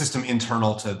have a system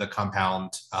internal to the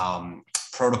Compound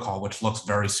protocol, which looks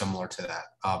very similar to that,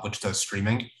 which does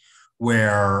streaming,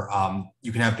 where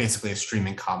you can have basically a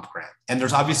streaming comp grant. And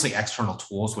there's obviously external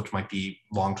tools, which might be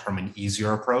long-term an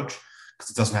easier approach because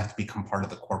it doesn't have to become part of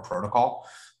the core protocol.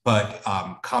 But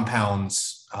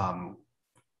Compound's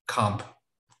comp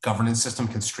governance system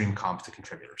can stream comp to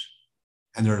contributors.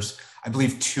 And there's, I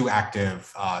believe, 2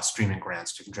 active streaming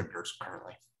grants to contributors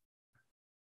currently.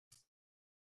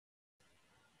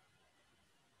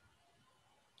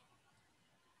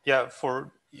 Yeah,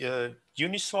 for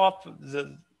Uniswap,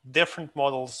 the different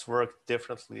models work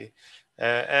differently,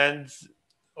 and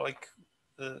like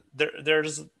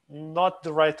there's not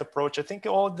the right approach. I think it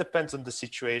all depends on the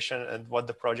situation and what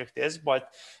the project is.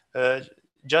 But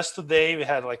just today we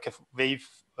had like a wave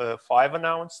 5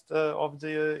 announced of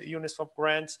the Uniswap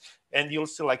grants, and you'll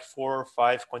see like 4 or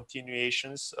 5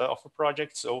 continuations of a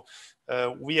project. So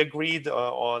we agreed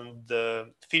on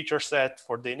the feature set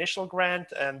for the initial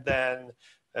grant, and then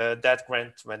that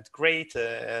grant went great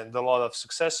and a lot of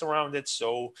success around it.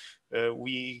 So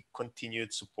we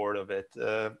continued support of it.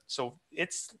 So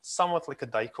it's somewhat like a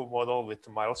DAICO model with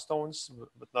milestones,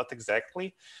 but not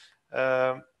exactly.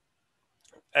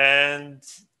 And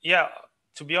yeah,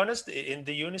 to be honest, in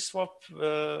the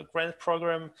Uniswap grant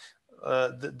program,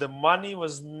 the money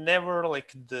was never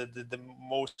like the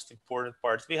most important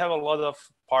part. We have a lot of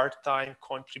part-time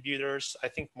contributors, I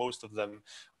think most of them,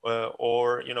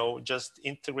 or just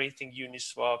integrating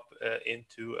Uniswap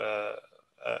into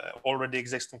already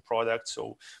existing product.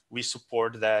 So we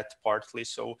support that partly.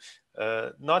 So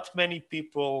not many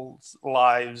people's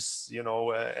lives,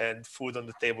 and food on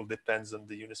the table depends on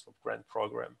the Uniswap grant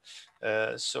program.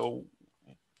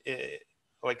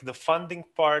 Like the funding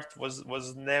part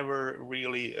was never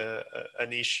really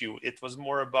an issue. It was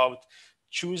more about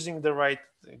choosing the right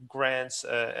grants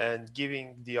and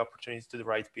giving the opportunity to the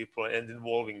right people and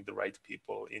involving the right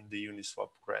people in the Uniswap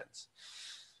grants.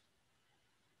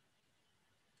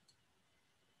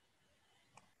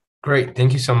 Great,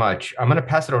 thank you so much. I'm going to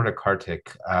pass it over to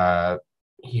Kartik.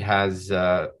 He has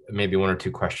maybe 1 or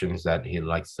 2 questions that he'd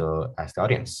like to ask the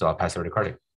audience. So I'll pass it over to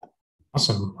Kartik.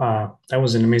 Awesome. That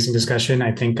was an amazing discussion.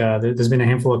 I think there's been a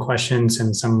handful of questions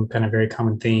and some kind of very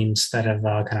common themes that have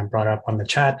kind of brought up on the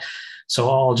chat. So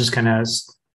I'll just kind of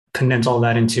condense all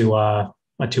that into a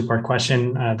 2-part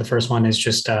question. The first one is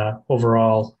just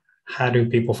overall, how do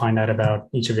people find out about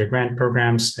each of your grant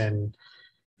programs, and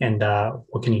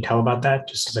what can you tell about that,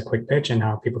 just as a quick pitch, and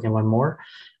how people can learn more?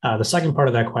 The second part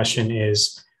of that question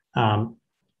is,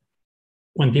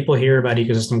 when people hear about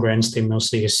ecosystem grants, they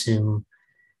mostly assume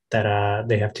that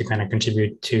they have to kind of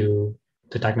contribute to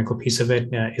the technical piece of it.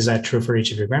 Is that true for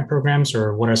each of your grant programs,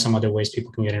 or what are some other ways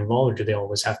people can get involved, or do they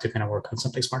always have to kind of work on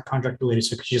something smart contract related?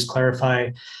 So could you just clarify,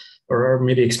 or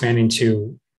maybe expand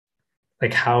into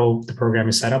like how the program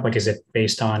is set up? Like, is it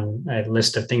based on a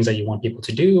list of things that you want people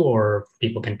to do, or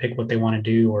people can pick what they want to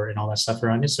do, or and all that stuff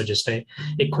around it? So just a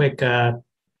quick,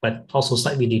 but also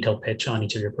slightly detailed pitch on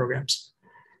each of your programs.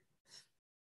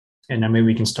 And then maybe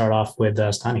we can start off with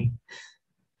Stani.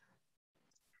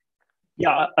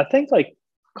 Yeah, I think like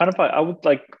kind of I would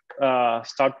like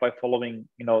start by following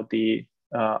the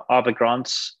Aave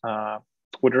Grants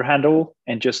Twitter handle,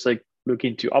 and just like look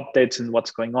into updates and what's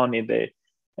going on in the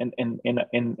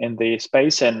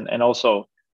space, and also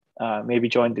maybe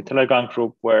join the Telegram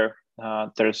group where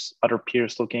there's other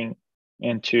peers looking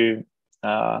into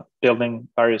building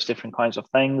various different kinds of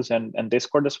things, and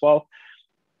Discord as well.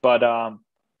 But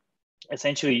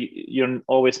essentially, you don't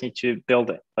always need to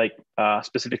build like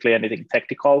specifically anything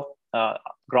technical.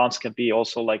 Grants can be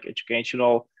also like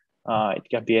educational. It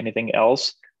can be anything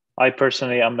else. I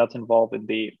personally am not involved in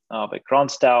the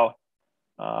Grants DAO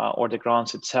or the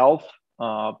grants itself,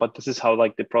 but this is how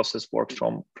like the process works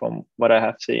from what I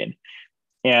have seen.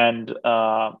 And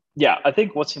yeah, I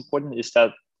think what's important is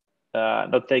that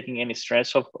not taking any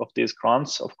stress of these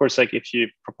grants. Of course, like if you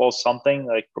propose something,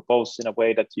 like propose in a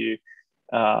way that you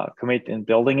commit in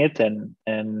building it and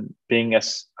being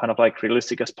as kind of like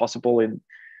realistic as possible in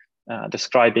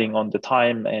describing on the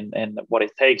time and what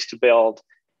it takes to build.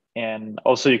 And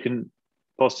also you can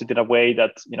post it in a way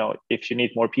that, you know, if you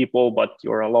need more people but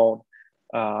you're alone,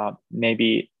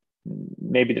 maybe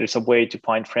there's a way to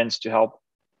find friends to help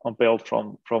on build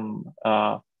from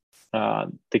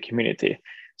the community.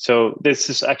 So this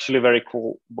is actually a very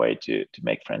cool way to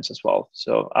make friends as well.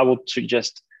 So I would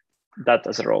suggest that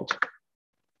as a road.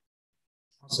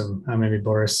 Awesome. Maybe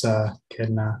Boris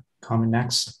can comment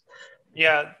next.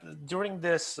 Yeah, during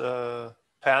this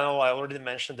panel, I already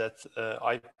mentioned that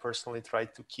I personally try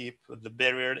to keep the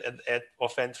barrier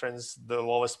of entrance the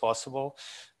lowest possible.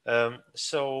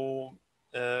 So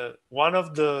one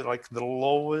of the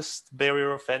lowest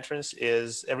barrier of entrance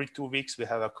is every 2 weeks we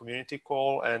have a community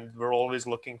call, and we're always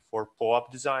looking for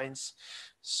POAP designs.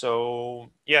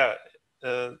 So yeah,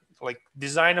 like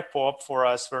design a POAP for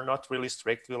us. We're not really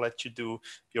strict. We let you do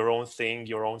your own thing,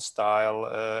 your own style,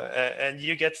 and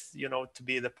you get, you know, to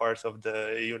be the part of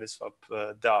the Uniswap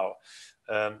DAO.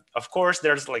 Of course,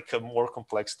 there's like a more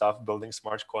complex stuff, building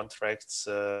smart contracts,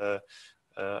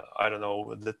 I don't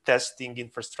know, the testing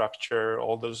infrastructure,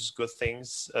 all those good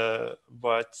things.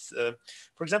 But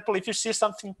for example, if you see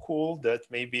something cool that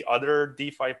maybe other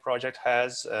DeFi project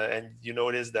has, and you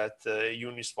notice that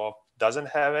Uniswap doesn't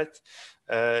have it,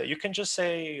 you can just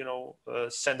say, you know,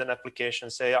 send an application,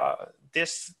 say,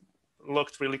 this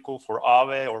looked really cool for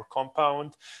Aave or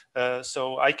Compound.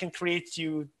 So I can create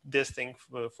you this thing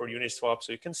for Uniswap.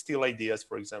 So you can steal ideas,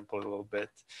 for example, a little bit.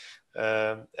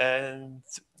 And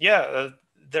yeah,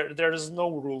 there's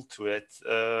no rule to it.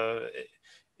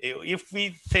 If we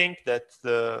think that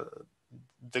the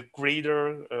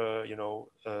greater, you know,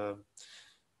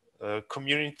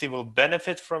 community will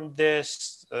benefit from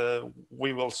this,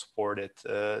 we will support it.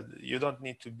 You don't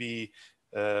need to be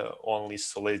only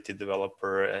Solidity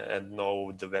developer and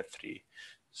know the Web3.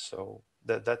 So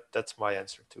that's my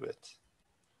answer to it.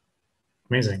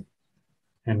 Amazing.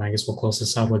 And I guess we'll close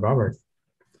this out with Robert.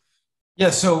 Yeah,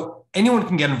 so anyone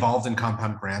can get involved in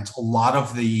compound grants. A lot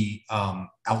of the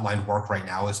outlined work right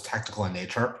now is technical in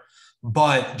nature,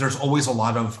 but there's always a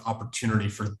lot of opportunity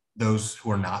for those who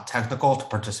are not technical to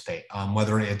participate,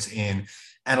 whether it's in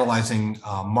analyzing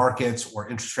markets or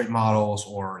interest rate models,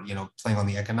 or, you know, playing on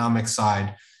the economic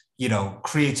side. You know,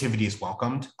 creativity is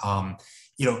welcomed.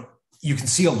 You know, you can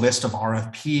see a list of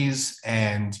RFPs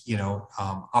and, you know,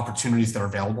 opportunities that are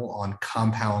available on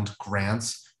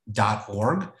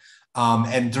compoundgrants.org.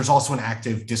 And there's also an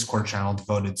active Discord channel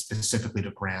devoted specifically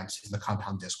to grants in the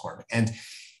Compound Discord. And,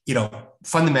 you know,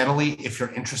 fundamentally, if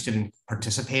you're interested in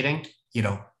participating, you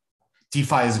know,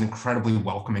 DeFi is an incredibly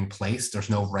welcoming place. There's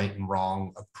no right and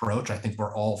wrong approach. I think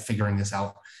we're all figuring this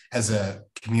out as a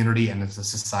community and as a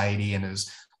society and as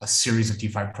a series of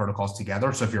DeFi protocols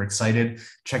together. So if you're excited,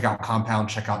 check out Compound,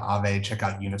 check out Aave, check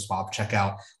out Uniswap, check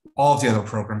out all of the other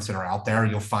programs that are out there.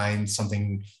 You'll find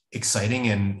something exciting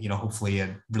and, you know, hopefully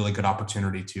a really good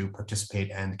opportunity to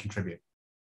participate and contribute.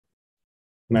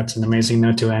 That's an amazing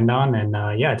note to end on. And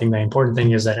yeah, I think the important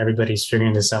thing is that everybody's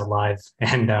figuring this out live,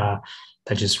 and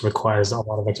that just requires a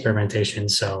lot of experimentation.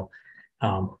 So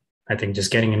I think just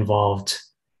getting involved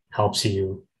helps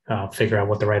you figure out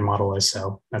what the right model is.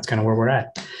 So that's kind of where we're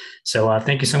at. So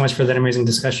thank you so much for that amazing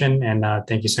discussion. And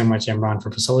thank you so much, Imran,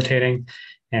 for facilitating.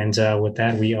 And with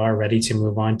that, we are ready to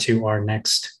move on to our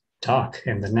next talk.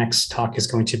 And the next talk is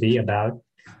going to be about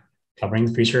covering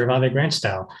the future of Aave Grants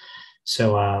DAO.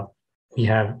 So we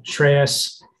have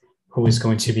Shreyas, who is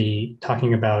going to be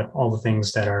talking about all the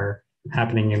things that are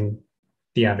happening in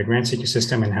the Aave Grants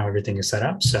ecosystem and how everything is set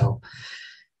up. So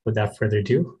without further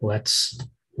ado, let's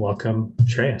welcome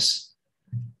Shreyas.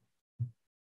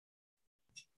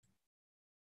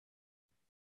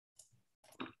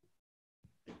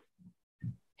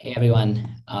 Hey,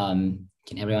 everyone. Can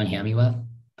everyone hear me well?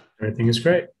 Everything is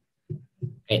great.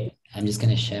 Great. I'm just going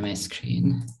to share my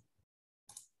screen.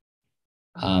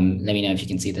 Let me know if you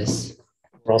can see this.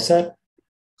 We're all set.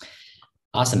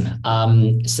 Awesome.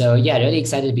 So yeah, really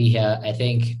excited to be here. I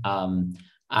think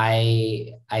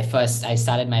I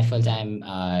started my full-time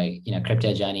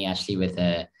crypto journey actually with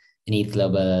an ETH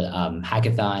Global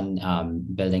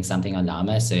hackathon, building something on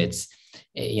Llama. So it's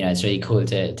really cool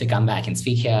to come back and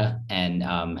speak here. And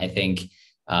I think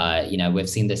we've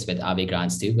seen this with Aave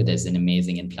Grants too, but there's an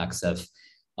amazing influx of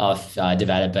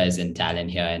developers and talent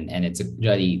here, and it's a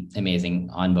really amazing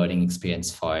onboarding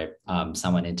experience for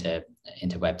someone into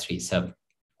Web3. So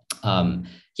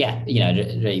Yeah,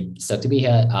 really stoked to be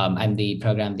here. I'm the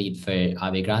program lead for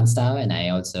Aave Grants DAO, and I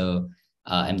also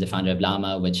am the founder of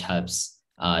Llama, which helps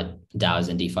DAOs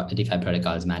and DeFi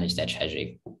protocols manage their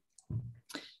treasury.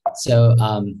 So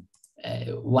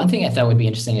one thing I thought would be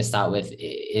interesting to start with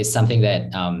is something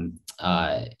that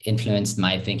influenced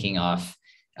my thinking of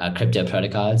crypto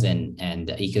protocols and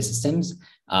ecosystems.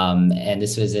 And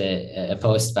this was a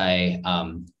post by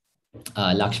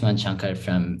Lakshman Shankar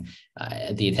from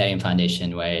the Ethereum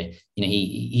Foundation, where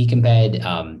he compared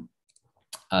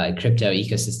crypto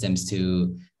ecosystems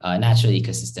to natural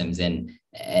ecosystems,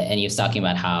 and he was talking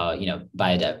about how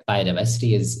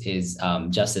biodiversity is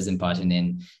just as important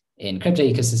in crypto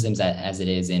ecosystems as it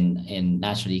is in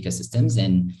natural ecosystems,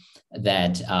 and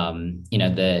that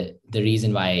the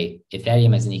reason why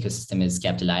Ethereum as an ecosystem is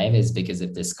kept alive is because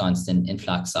of this constant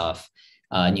influx of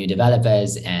new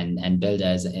developers and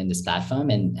builders in this platform,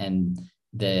 and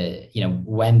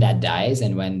when that dies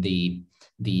and when the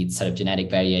sort of genetic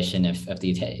variation of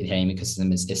the Ethereum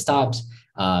ecosystem is stopped,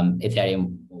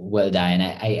 Ethereum will die. And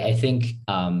I think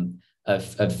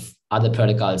of other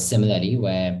protocols similarly,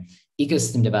 where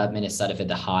ecosystem development is sort of at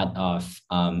the heart of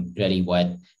really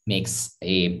what makes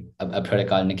a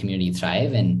protocol and a community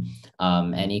thrive. And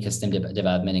ecosystem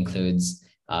development includes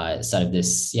sort of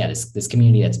this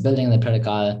community that's building the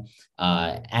protocol,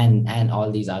 and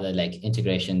all these other like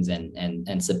integrations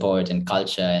and support and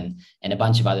culture and a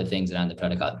bunch of other things around the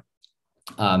protocol.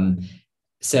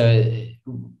 So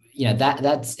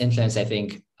that's influenced, I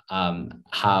think,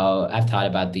 how I've thought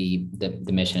about the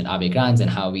mission at Aave Grants and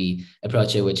how we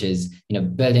approach it, which is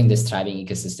building this thriving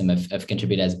ecosystem of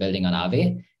contributors building on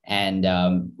Aave. And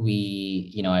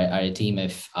we are a team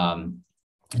of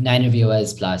 9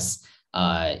 reviewers plus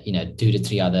 2 to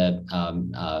 3 other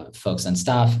folks on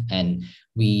staff, and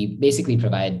we basically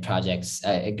provide projects,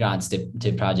 grants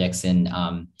to projects and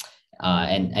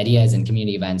ideas and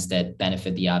community events that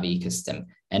benefit the Aave ecosystem.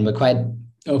 And we're quite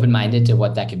open-minded to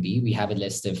what that could be. We have a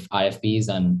list of RFPs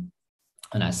on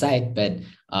our site, but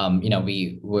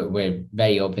we're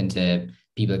very open to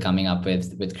people coming up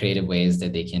with creative ways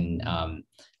that they can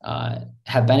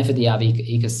have benefit the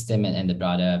Aave ecosystem and the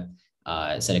broader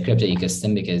sort of crypto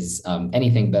ecosystem, because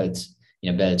anything built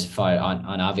for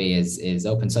on Aave is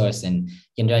open source and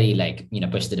can really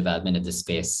push the development of the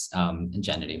space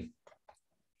generally.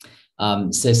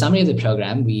 So summary of the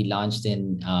program, we launched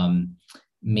in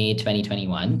May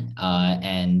 2021,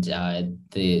 and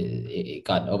it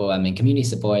got overwhelming community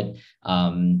support.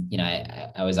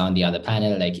 I was on the other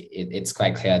panel. It's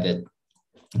quite clear that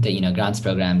grants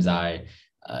programs are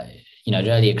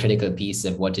really a critical piece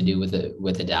of what to do with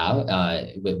the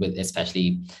DAO, with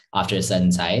especially after a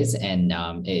certain size. And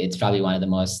it's probably one of the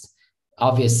most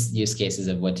obvious use cases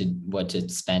of what to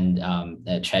spend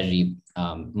treasury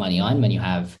money on. When you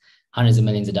have hundreds of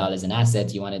millions of dollars in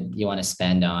assets, you want to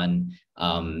spend on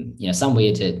some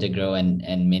way to grow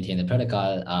and maintain the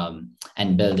protocol,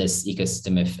 and build this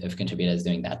ecosystem of contributors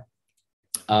doing that.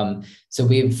 So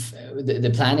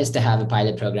the plan is to have a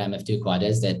pilot program of 2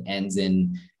 quarters that ends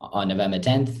on November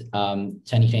 10th,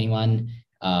 2021.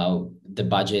 The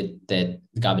budget that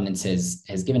governance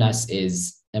has given us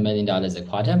is $1 million a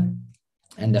quarter.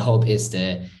 And the hope is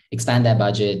to expand that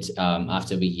budget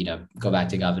after we go back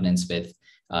to governance with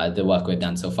the work we've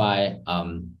done so far.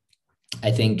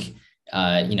 I think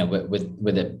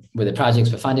with the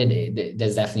projects we're funded,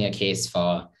 there's definitely a case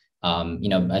for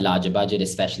a larger budget,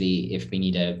 especially if we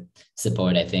need to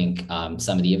support, I think,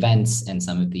 some of the events and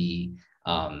some of the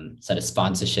sort of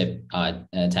sponsorship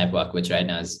type work, which right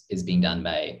now is being done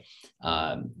by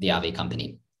the Aave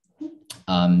company.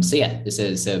 So yeah,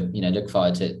 look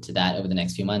forward to that over the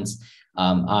next few months.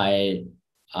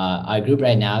 Our group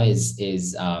right now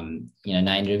is 9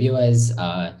 reviewers,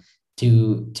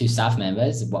 2 staff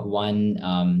members,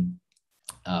 one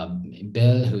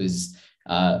Bill, who's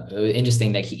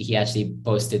interesting that he actually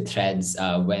posted threads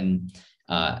when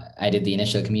I did the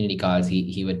initial community calls.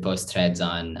 He would post threads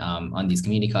on these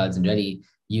community calls, and really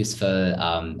useful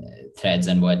threads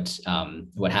on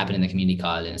what happened in the community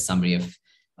call, and a summary of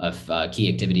key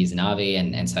activities in Aave.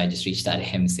 And so I just reached out to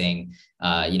him saying,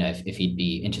 if he'd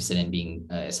be interested in being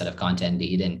a sort of content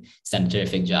lead, and he's done a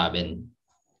terrific job in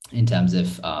terms of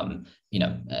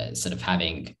sort of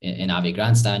having an Aave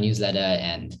Grants DAO newsletter,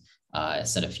 and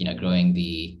sort of growing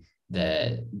the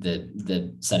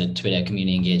sort of Twitter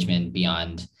community engagement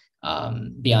beyond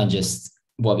just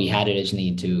what we had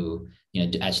originally to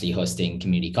actually hosting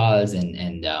community calls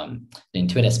and doing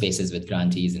Twitter spaces with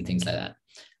grantees and things like that.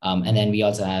 And then we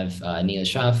also have Neil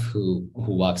Shroff, who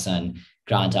works on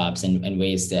grant ops and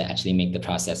ways to actually make the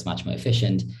process much more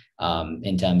efficient.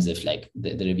 in terms of like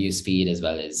the review speed as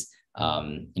well as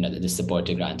the support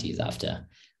to grantees after.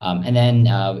 And then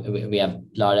we have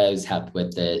Laura's help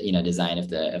with the design of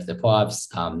the POAPs.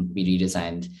 We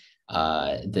redesigned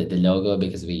the logo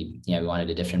because we wanted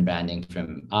a different branding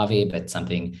from Aave, but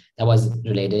something that was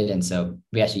related. And so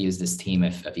we actually used this team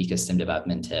of ecosystem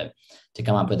development to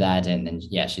come up with that. And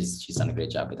yeah, she's done a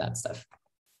great job with that stuff.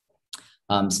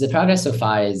 So the progress so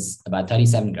far is about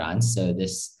 37 grants. So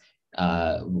this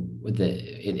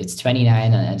it's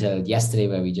 29 until yesterday,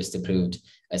 where we just approved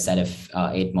a set of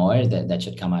 8 more that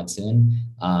should come out soon.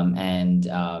 And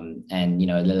a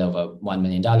little over $1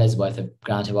 million worth of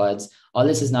grant awards. All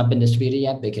this has not been distributed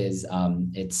yet because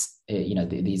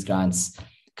these grants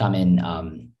come in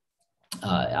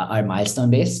are milestone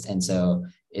based, and so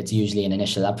it's usually an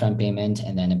initial upfront payment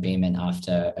and then a payment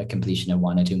after a completion of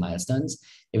 1 or 2 milestones.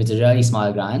 If it's a really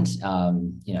small grant,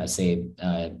 say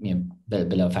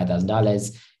below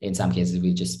 $5,000, in some cases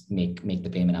we just make the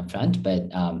payment upfront. But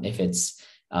if it's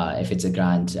a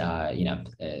grant,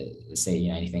 say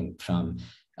anything from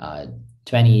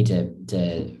 20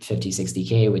 to 50,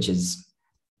 60K, which is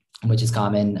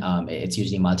common, it's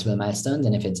usually multiple milestones.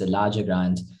 And if it's a larger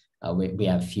grant, we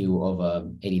have few over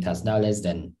 $80,000,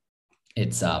 then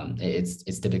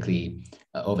it's typically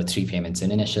over 3 payments: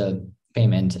 an initial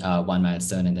payment, 1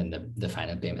 milestone, and then the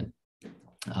final payment.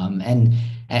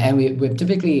 And we've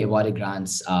typically awarded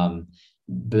grants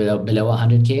below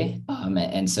 100K,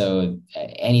 and so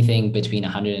anything between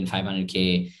 100 and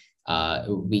 500K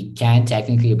we can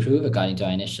technically approve according to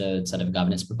our initial sort of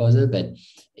governance proposal, but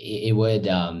it would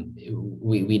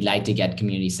we'd like to get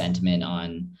community sentiment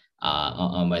on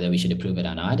whether we should approve it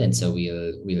or not. And so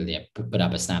we'll put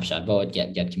up a snapshot vote,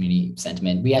 get community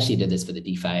sentiment. We actually did this for the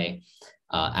DeFi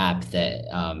app that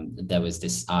there was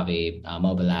this Aave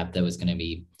mobile app that was going to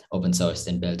be open sourced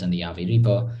and built on the Aave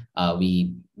repo.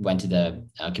 We went to the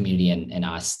community and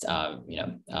asked,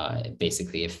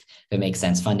 basically if it makes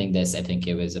sense funding this. I think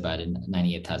it was about a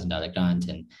 $98,000 grant,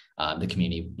 and the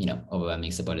community,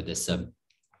 overwhelmingly supported this.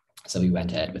 So we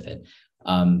went ahead with it.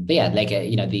 But yeah,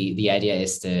 the idea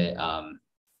is to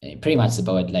pretty much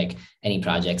support like any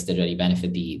projects that really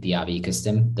benefit the Aave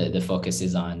ecosystem. The focus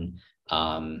is on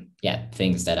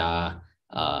things that are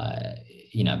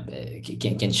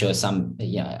can show some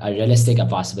are realistic, are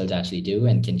possible to actually do,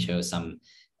 and can show some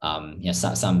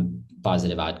some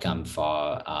positive outcome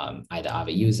for either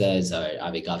Aave users or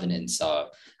Aave governance or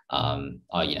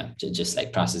just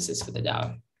like processes for the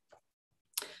DAO.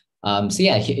 So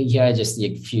yeah, here are just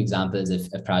a few examples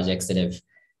of projects that have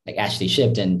like actually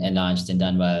shipped and launched and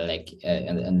done well. Like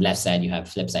on the left side, you have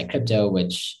Flipside Crypto,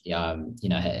 which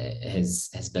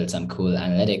has built some cool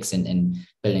analytics and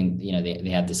building. They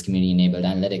have this community enabled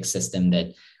analytics system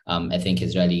that I think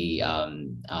has really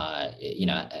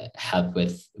helped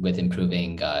with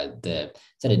improving the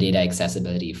sort of data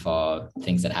accessibility for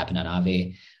things that happen on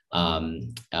Aave.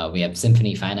 We have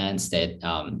Symphony Finance that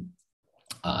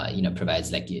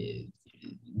provides like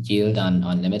yield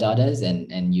on limit orders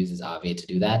and uses Aave to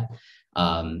do that.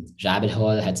 Rabbit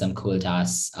Hole had some cool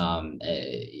tasks,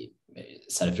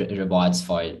 sort of rewards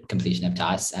for completion of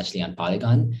tasks actually on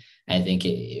Polygon. I think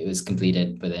it was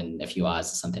completed within a few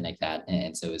hours or something like that.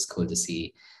 And so it was cool to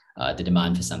see the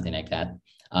demand for something like that.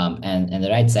 And on the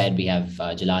right side, we have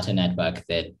Gelato Network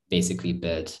that basically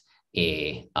built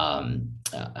a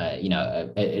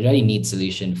really neat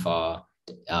solution for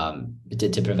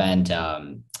to prevent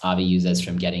Aave users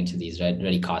from getting to these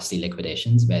really costly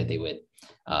liquidations, where they would,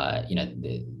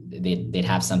 they'd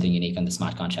have something unique on the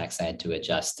smart contract side to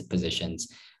adjust the positions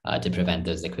to prevent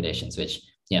those liquidations, which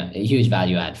a huge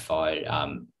value add for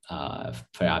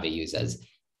Aave users.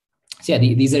 So yeah,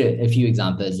 these are a few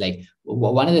examples. Like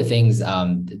one of the things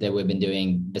that we've been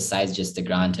doing besides just the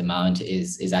grant amount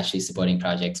is actually supporting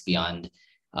projects beyond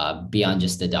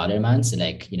just the dollar amount. So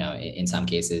like, in some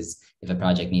cases, if a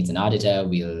project needs an auditor,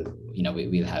 we'll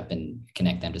help and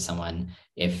connect them to someone.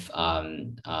 If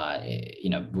we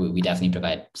definitely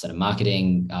provide sort of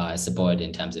marketing support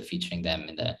in terms of featuring them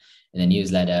in the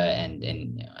newsletter and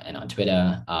on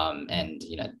Twitter, and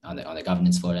on the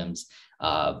governance forums.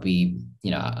 If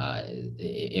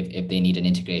they need an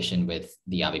integration with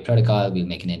the Aave protocol, we'll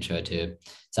make an intro to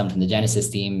someone from the Genesis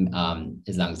team,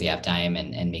 as long as they have time,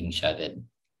 and making sure that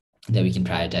we can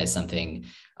prioritize something,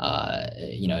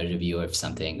 a review of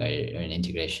something or an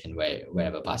integration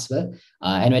wherever possible.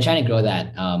 And we're trying to grow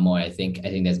that more. I think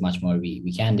there's much more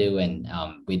we can do, and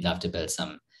we'd love to build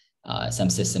some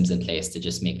systems in place to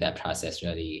just make that process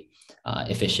really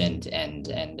efficient and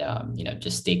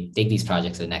just take these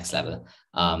projects to the next level.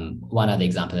 One other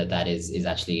example of that is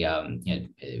actually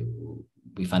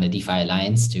we found a DeFi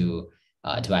Alliance to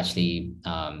to actually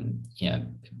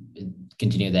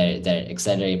continue their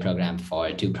accelerator program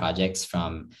for 2 projects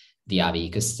from the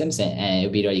Aave ecosystems, and it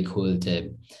would be really cool to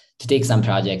take some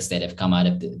projects that have come out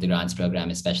of the grants program,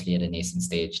 especially at a nascent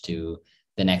stage, to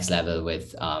the next level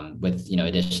with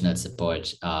additional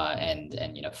support and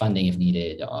funding if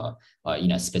needed, or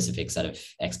specific sort of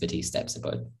expertise type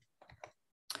support.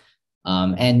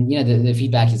 And the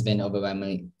feedback has been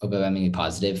overwhelmingly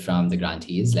positive from the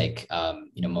grantees. Like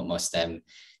most of them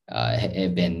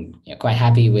have been quite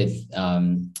happy with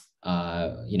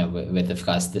with of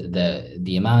course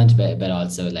the amount, but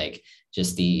also like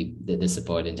just the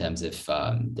support in terms of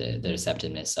the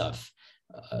receptiveness of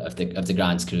the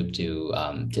grants group to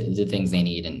the things they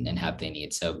need and help they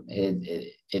need. So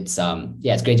it's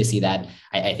great to see that.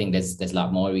 I think there's a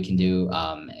lot more we can do,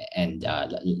 and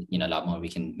a lot more we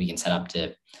can set up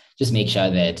to just make sure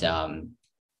that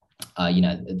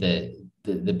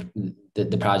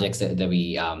the projects that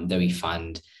we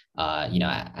fund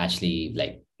actually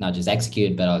like not just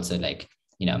execute, but also like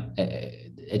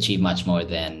achieve much more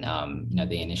than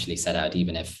they initially set out,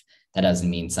 even if that doesn't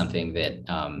mean something that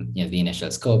the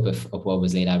initial scope of what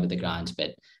was laid out with the grant,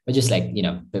 but just like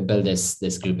build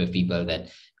this group of people that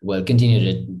will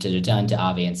continue to return to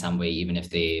Aave in some way, even if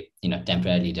they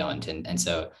temporarily don't. And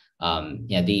so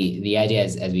the idea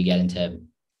is, as we get into,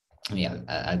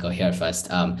 I'll go here first.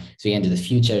 So we get into the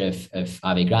future of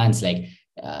Aave grants. Like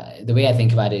the way I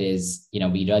think about it is,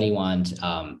 we really want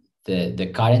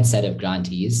the current set of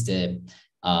grantees to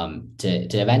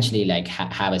eventually like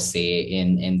have a say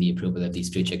in the approval of these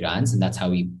future grants. And that's how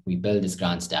we build this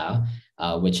grants DAO,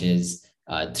 which is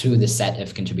through the set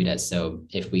of contributors. So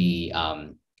if we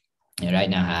right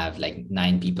now have like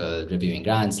 9 people reviewing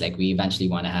grants, like we eventually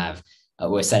want to have,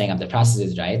 we're setting up the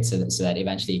processes, right? So that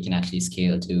eventually it can actually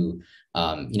scale to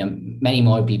many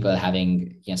more people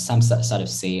having some sort of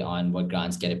say on what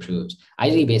grants get approved,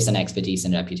 ideally based on expertise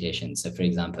and reputation. So for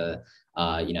example,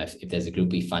 if there's a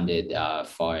group we funded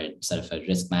for sort of a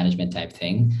risk management type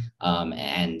thing,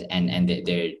 and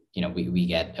we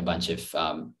get a bunch of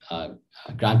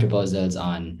grant proposals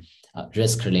on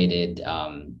risk related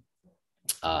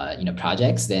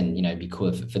projects, then it'd be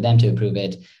cool for them to approve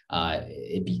it.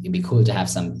 It'd be cool to have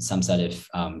some sort of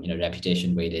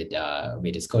reputation weighted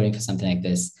scoring for something like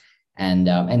this,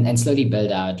 and slowly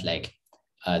build out like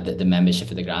the membership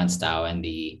for the grants DAO, and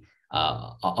the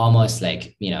almost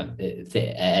like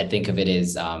I think of it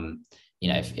as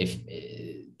if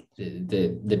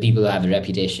the people who have a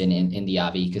reputation in the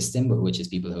Aave ecosystem, which is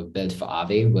people who have built for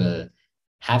Aave, will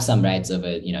have some rights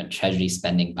over treasury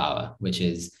spending power, which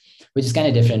is kind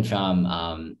of different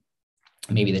from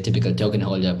maybe the typical token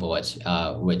holder vote,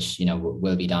 which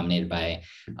will be dominated by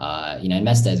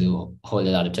investors who hold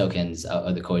a lot of tokens,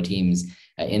 or the core teams.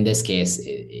 In this case,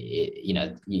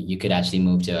 you could actually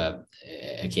move to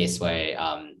a case where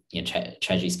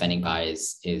treasury spending power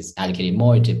is allocated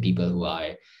more to people who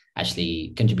are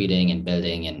actually contributing and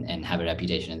building and have a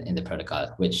reputation in the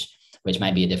protocol, which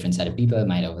might be a different set of people,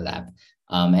 might overlap.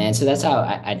 And so that's how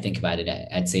I'd think about it.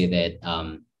 I'd say that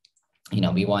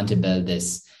we want to build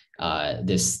this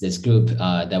group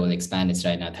that will expand. It's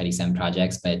right now 37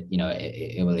 projects, but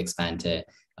it will expand to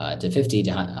 50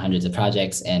 to hundreds of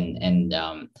projects, and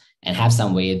have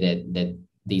some way that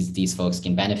these folks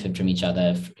can benefit from each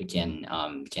other,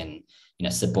 can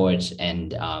support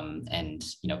and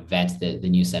vet the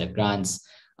new set of grants,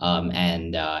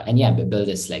 and build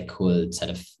this like cool sort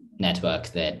of network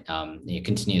that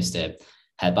continues to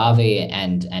help Aave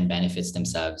and benefits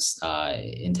themselves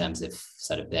in terms of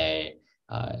sort of their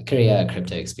career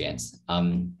crypto experience.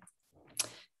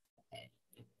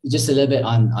 Just a little bit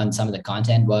on some of the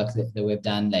content work that we've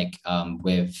done. Like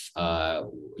we've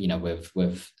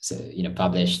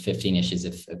published 15 issues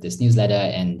of this newsletter,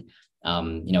 and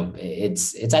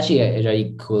it's actually a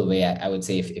really cool way. I would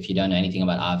say if you don't know anything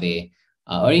about Aave,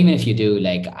 or even if you do,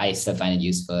 like I still find it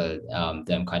useful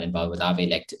that I'm quite involved with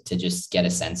Aave, like to just get a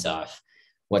sense of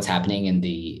what's happening in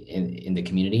the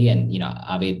community. And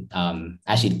Aave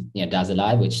actually does a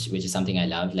lot, which is something I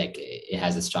love. Like it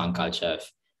has a strong culture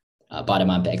of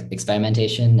bottom-up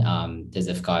experimentation. There's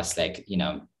of course like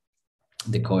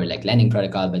the core like lending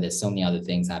protocol, but there's so many other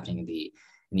things happening in the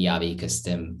Aave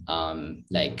ecosystem,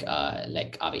 like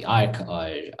Aave Arc, or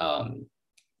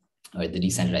the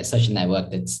decentralized social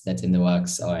network that's in the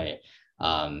works, or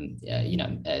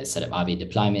sort of Aave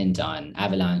deployment on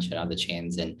Avalanche or other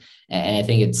chains, and I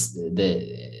think it's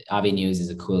the Aave News is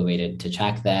a cool way to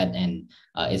track that, and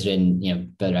is written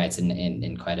Bill writes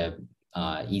in quite a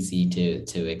easy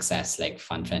to access, like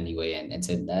fun friendly way, and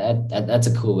so that's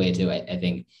a cool way to I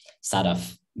think start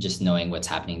off just knowing what's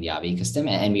happening in the Aave ecosystem.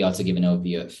 And we also give an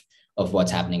overview of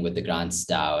what's happening with the grants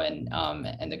DAO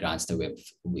and the grants that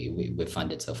we've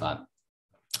funded so far.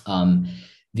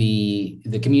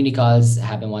 The community calls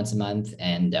happen once a month,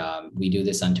 and we do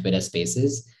this on Twitter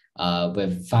Spaces.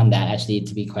 We've found that actually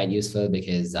to be quite useful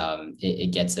because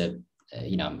it gets a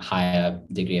higher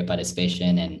degree of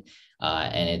participation, and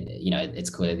it's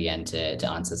cool at the end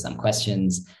to answer some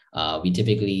questions. We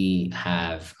typically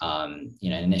have an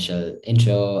initial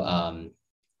intro,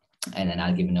 and then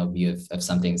I'll give an overview of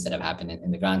some things that have happened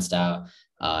in the grants DAO.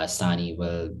 Stani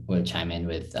will chime in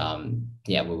with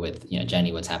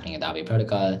Jenny, what's happening at the Aave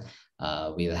protocol.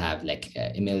 We'll have like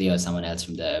Emilio or someone else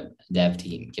from the dev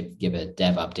team give a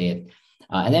dev update.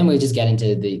 And then we'll just get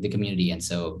into the community. And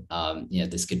so,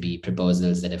 this could be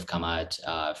proposals that have come out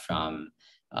from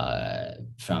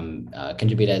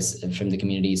contributors from the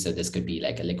community. So this could be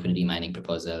like a liquidity mining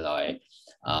proposal, or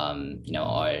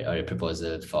a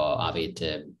proposal for Aave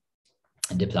to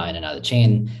deploy in another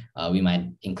chain. We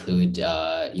might include,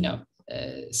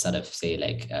 sort of say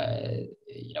like,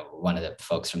 one of the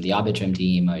folks from the Arbitrum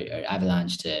team or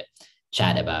Avalanche to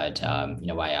chat about,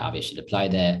 why Aave should deploy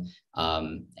there.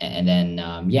 And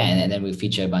then we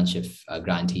feature a bunch of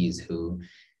grantees who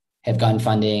have gotten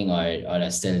funding or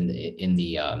are still in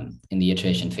the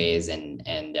iteration phase,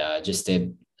 and just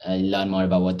to learn more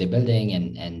about what they're building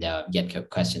and get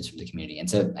questions from the community. And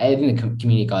so I think the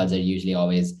community calls are usually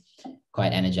always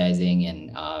quite energizing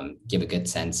and give a good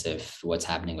sense of what's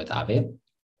happening with Aave.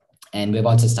 And we've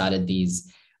also started these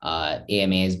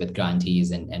AMAs with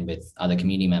grantees and with other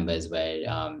community members, where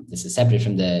this is separate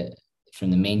from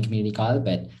the main community call,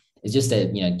 but it's just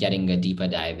getting a deeper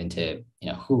dive into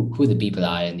who the people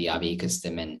are in the Aave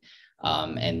ecosystem, and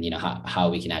how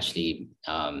we can actually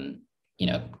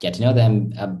get to know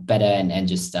them better, and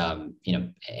just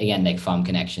again, like form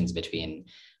connections between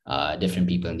different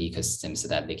people in the ecosystem, so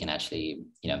that they can actually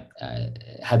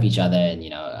help each other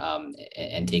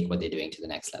and take what they're doing to the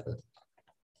next level.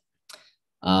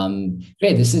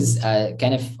 Great. This is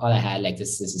kind of all I had. Like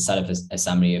this is sort of a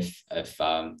summary of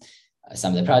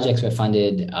some of the projects were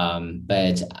funded,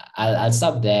 but I'll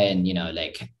stop there, and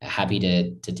happy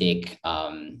to take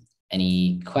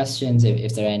any questions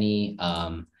if there are any.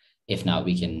 If not,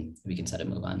 we can sort of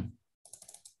move on.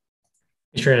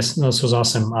 Sure. This was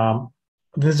awesome.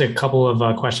 There's a couple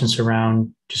of questions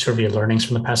around just sort of your learnings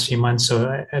from the past few months. So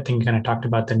I think you kind of talked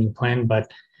about the new plan,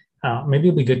 but maybe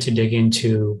it'd be good to dig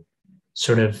into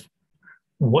sort of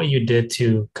what you did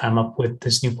to come up with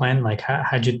this new plan. Like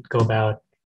how'd you go about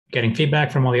getting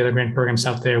feedback from all the other grant programs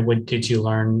out there? What did you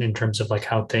learn in terms of like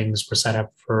how things were set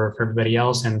up for everybody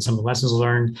else, and some of the lessons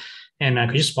learned? And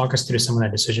could you just walk us through some of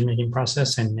that decision-making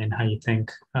process and how you think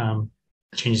the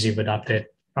changes you've adopted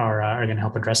are going to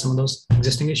help address some of those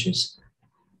existing issues?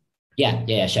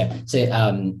 Yeah, sure.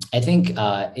 So I think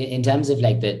in terms of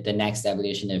like the next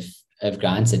evolution of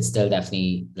grants, it's still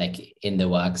definitely like in the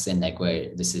works, and like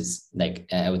where this is like,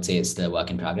 I would say it's still a work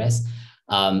in progress.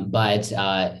 But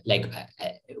like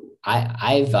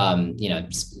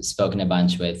I've spoken a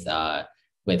bunch with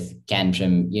Ken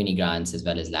from Unigrants, as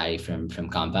well as Larry from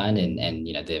Compound, and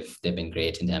they've been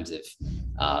great in terms of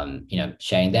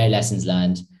sharing their lessons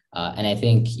learned. And I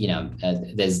think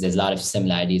there's a lot of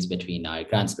similarities between our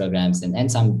grants programs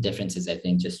and some differences, I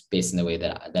think, just based on the way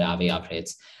that Aave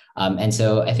operates. And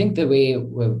so I think the way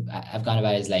I've gone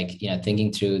about it is like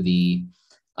thinking through the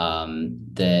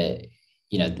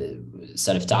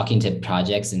sort of talking to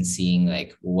projects and seeing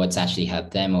like what's actually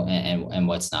helped them and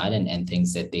what's not, and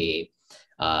things that they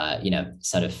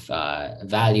sort of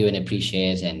value and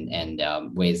appreciate,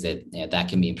 and ways that that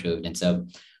can be improved. And so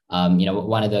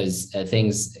one of those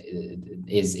things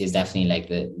is definitely like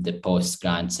the post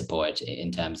grant support,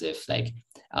 in terms of like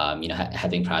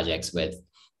having projects with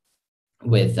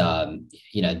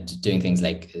doing things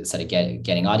like sort of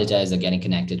getting auditors, or getting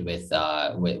connected with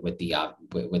the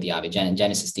Aave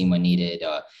Genesis team when needed,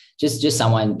 or just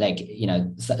someone like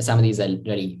some of these are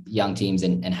really young teams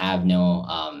and have no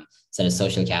sort of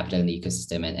social capital in the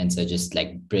ecosystem, and so just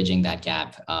like bridging that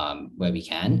gap where we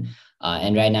can.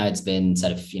 And right now it's been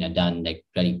sort of done like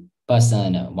really personal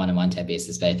on a one-on-one type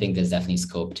basis, but I think there's definitely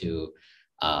scope to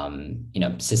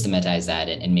systematize that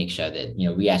and make sure that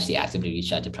we actually actively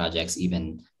reach out to projects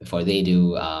even before they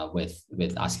do, with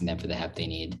asking them for the help they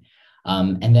need.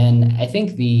 And then I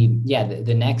think the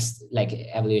next like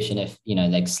evolution of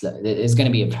it's going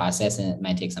to be a process, and it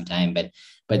might take some time,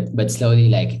 but slowly,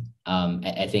 like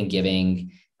I think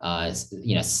giving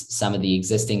some of the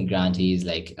existing grantees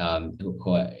like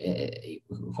who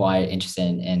are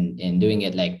interested in doing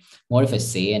it like more of a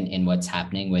say in what's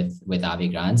happening with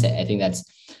Aave grants. I think that's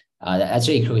that's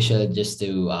really crucial, just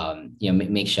to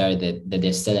make sure that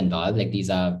they're still involved. Like these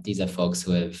are folks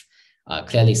who have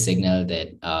clearly signaled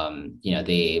that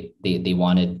they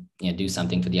want to do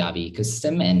something for the Aave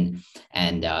ecosystem,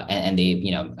 and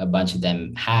they a bunch of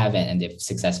them have, and they've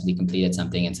successfully completed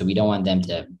something, and so we don't want them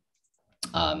to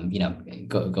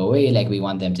go away. Like we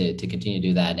want them to continue to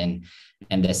do that, and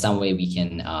there's some way we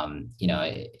can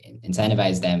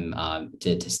incentivize them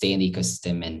to stay in the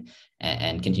ecosystem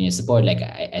and continue to support. Like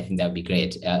I think that would be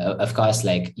great. Of course,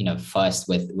 like first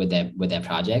with their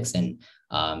projects, and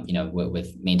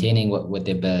with maintaining what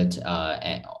they built,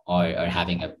 or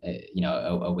having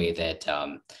a way that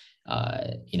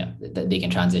that they can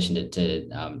transition to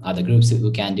other groups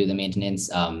who can do the maintenance.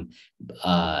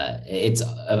 It's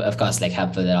of course like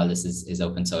helpful that all this is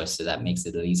open source, so that makes it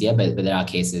a little easier. But there are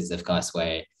cases, of course,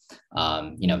 where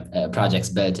a project's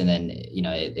built and then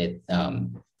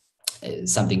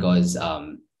something goes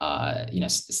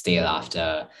stale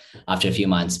after a few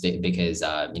months because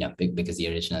the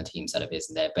original team sort of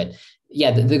isn't there. But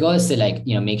yeah, the goal is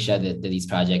to make sure that these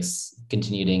projects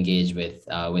continue to engage with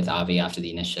Aave after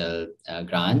the initial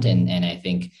grant, and I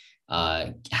think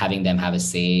having them have a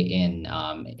say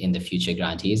in the future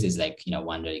grantees is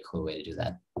one really cool way to do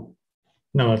that.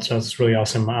 No, that's really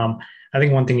awesome. I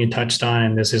think one thing you touched on,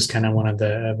 and this is kind of one of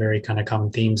the very kind of common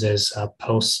themes, is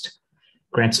post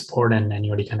grant support, and you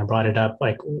already kind of brought it up.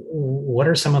 Like, what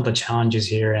are some of the challenges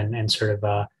here, and sort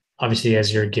of obviously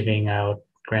as you're giving out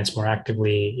grants more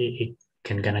actively, it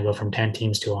can kind of go from 10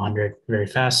 teams to 100 very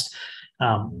fast.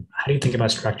 How do you think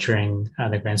about structuring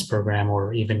the grants program,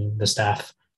 or even the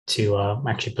staff, to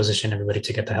actually position everybody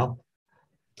to get the help?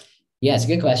 Yeah, it's a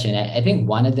good question. I think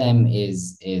one of them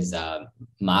is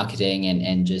marketing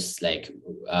and just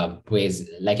ways,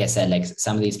 like I said, like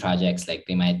some of these projects, like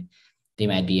they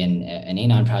might be an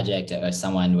anon project, or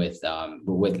someone with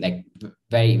like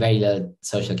very, very little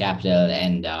social capital,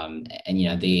 and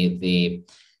they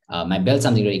might build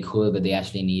something really cool, but they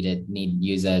actually need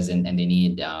users, and they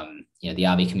need the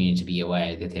Aave community to be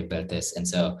aware that they built this. And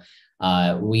so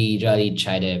we really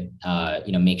try to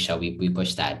make sure we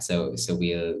push that. So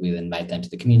we'll invite them to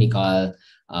the community call.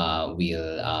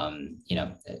 We'll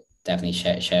definitely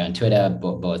share on Twitter,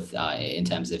 both in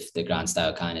terms of the Grants DAO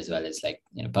account, as well as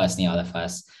personally, all of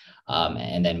us.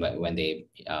 And then when they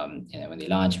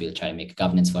launch, we'll try to make a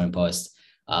governance forum post.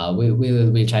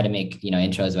 We'll try to make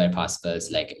intros where possible.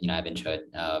 So I've introed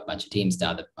a bunch of teams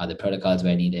to other protocols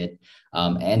where needed.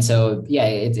 And so yeah,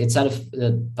 it's sort of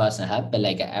the personal help, but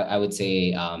I would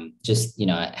say just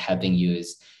helping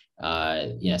use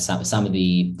some of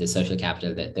the social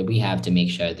capital that we have to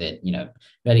make sure that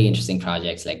really interesting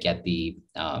projects get the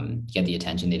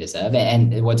attention they deserve.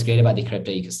 And what's great about the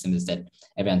crypto ecosystem is that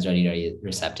everyone's really, really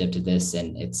receptive to this,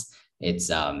 and it's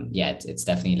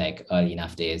definitely early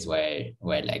enough days where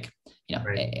right.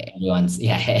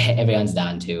 everyone's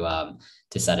down to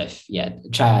sort of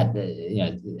try out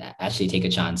actually take a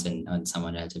chance on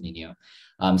someone relatively new.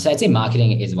 So I'd say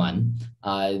marketing is one.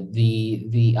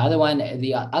 The other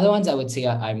ones I would say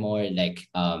are more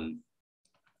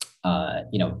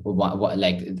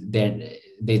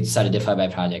they sort of differ by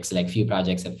projects. Like few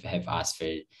projects have asked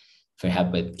for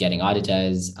help with getting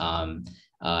auditors.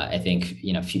 I think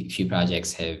few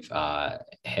projects have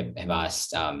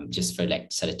asked just for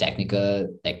sort of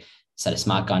technical sort of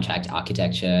smart contract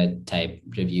architecture type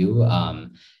review,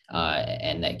 and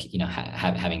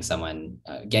having someone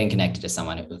getting connected to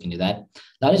someone who can do that.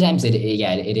 A lot of times it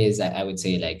is, I would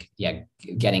say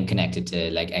getting connected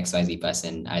to XYZ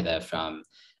person, either from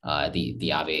the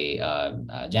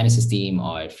Aave Genesis team,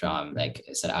 or from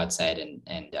sort of outside,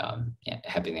 and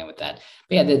helping them with that.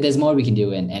 But yeah, there's more we can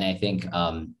do, and I think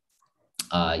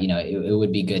it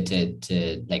would be good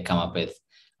to come up with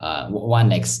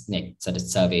one sort of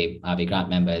survey Aave grant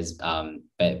members,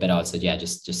 but also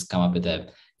just come up with a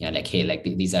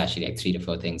these are actually 3 to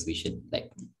 4 things we should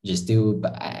just do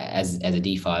as a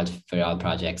default for all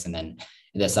projects, and then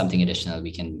if there's something additional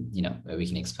we can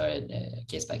explore it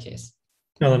case by case.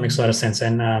 No, that makes a lot of sense.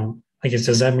 And I guess,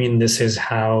 does that mean this is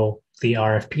how the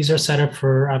RFPs are set up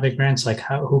for Aave Grants?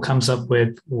 Who comes up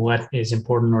with what is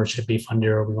important or should be funded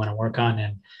or we want to work on,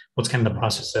 and what's kind of the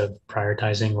process of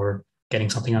prioritizing or getting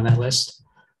something on that list?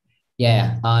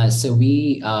 Yeah, so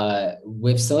we've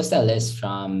sourced that list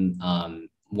from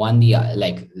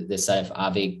the sort of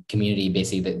Aave community,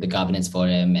 basically the governance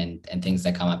forum and things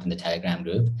that come up in the Telegram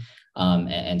group.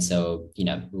 And so,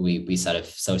 we sort of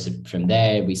source it from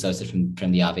there. We source it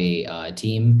from the Aave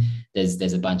team.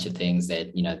 There's a bunch of things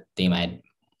that, they might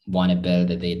want to build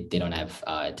that they don't have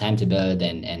time to build.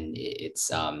 And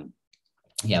it's,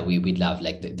 we'd love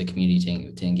the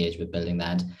community to engage with building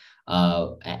that.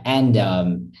 As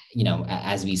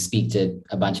we speak to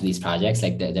a bunch of these projects,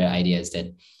 like there are ideas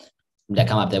that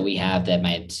come up that we have that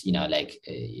might,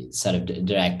 sort of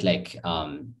direct,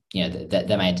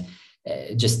 that might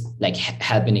just like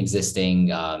help an existing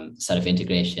sort of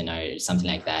integration or something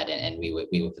like that, and we would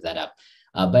put that up.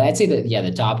 But I'd say that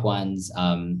the top ones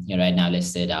right now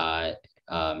listed are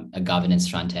a governance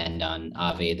front end on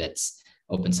Aave that's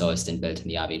open sourced and built in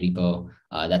the Aave repo.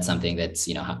 That's something that's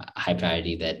high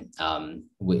priority that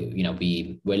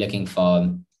we're looking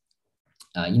for.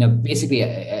 Basically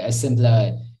a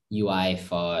simpler UI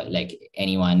for like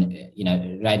anyone.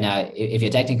 Right now, if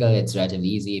you're technical, it's relatively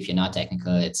easy. If you're not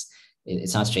technical,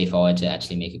 it's not straightforward to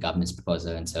actually make a governance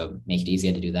proposal, and so make it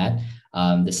easier to do that.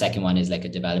 The second one is like a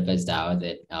developers DAO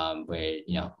that we're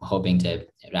hoping to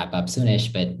wrap up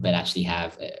soonish, but actually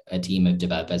have a team of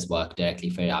developers work directly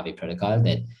for Aave protocol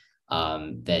that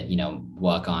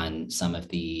work on some of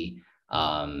the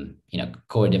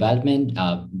core development,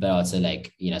 but also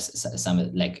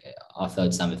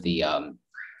offload some of the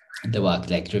work,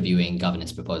 like reviewing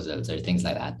governance proposals or things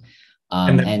like that.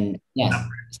 From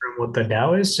what the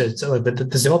DAO is, so the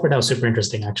developer DAO is super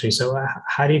interesting, actually. So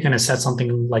how do you kind of set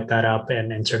something like that up,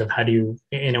 and sort of how do you,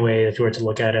 in a way, if you were to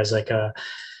look at it as like a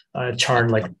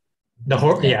chart, like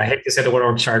I hate to say the word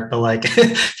org chart, but like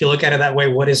if you look at it that way,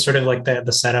 what is sort of like the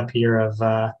setup here of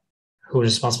who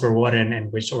is responsible for what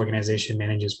and which organization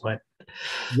manages what?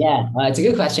 Yeah, it's a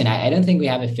good question. I don't think we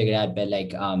have it figured out, but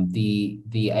like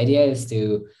the idea is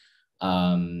to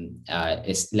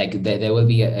it's like there will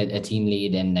be a team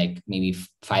lead and like maybe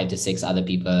 5 to 6 other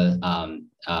people.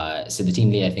 So the team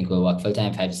lead, I think, will work full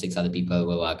time. 5 to 6 other people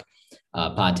will work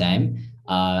part time.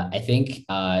 I think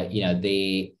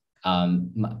they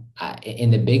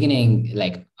in the beginning,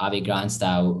 like Aave Grants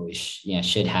DAO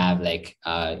should have like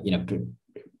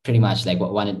pretty much like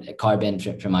what one Corbin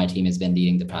from our team has been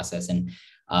leading the process, and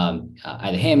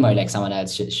either him or like someone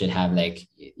else should have like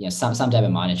some type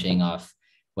of monitoring of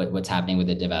what's happening with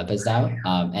the developers DAO.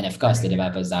 And of course, the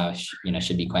developers DAO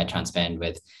should be quite transparent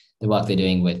with the work they're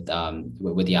doing with the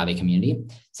Aave community.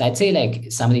 So I'd say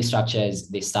like some of these structures,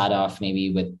 they start off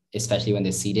maybe with, especially when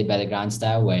they're seeded by the Grants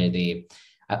DAO, where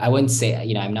I wouldn't say,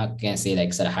 I'm not going to say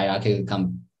like sort of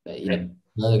hierarchical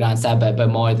the Grants DAO, but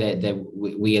more that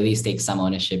we at least take some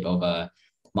ownership over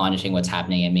monitoring what's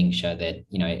happening and making sure that,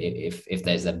 if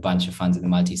there's a bunch of funds in the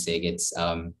multi-sig, it's,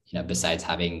 besides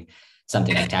having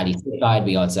something like Tally certified,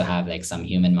 we also have like some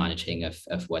human monitoring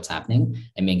of what's happening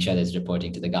and make sure there's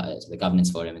reporting to the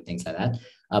governance forum and things like that.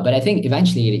 But I think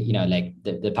eventually, like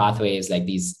the pathway is like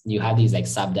you have these like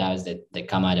sub DAOs that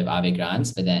come out of Aave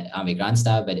Grants, but then Aave Grants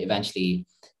DAO, but eventually,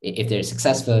 if they're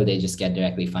successful, they just get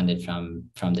directly funded from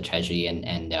the treasury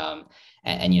and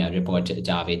report to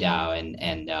Aave DAO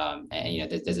and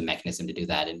there's a mechanism to do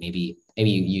that. And maybe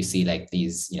you see like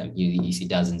these, you see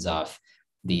dozens of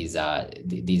these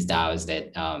DAOs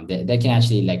that can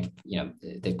actually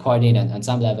that coordinate on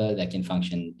some level, that can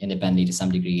function independently to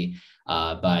some degree,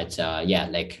 but are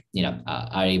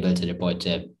able to report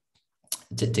to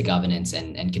governance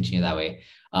and continue that way.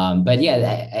 But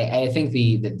yeah, I think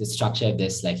the structure of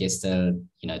this is still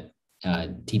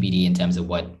TBD in terms of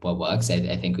what works.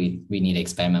 I think we need to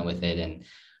experiment with it, and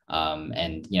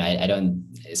I don't,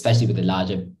 especially with the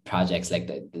larger projects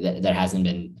there hasn't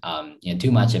been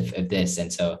too much of this,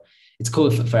 and so it's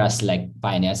cool for us to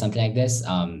pioneer something like this.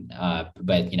 But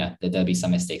there'll be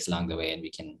some mistakes along the way, and we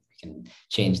can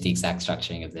change the exact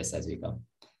structuring of this as we go.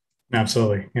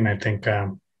 Absolutely, and I think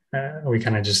we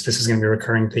kind of this is going to be a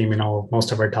recurring theme in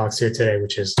most of our talks here today,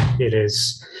 which is it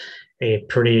is a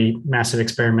pretty massive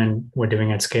experiment we're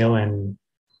doing at scale, and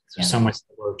there's so much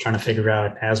that we're trying to figure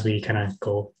out as we kind of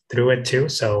go through it too.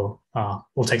 So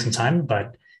we'll take some time,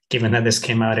 but given that this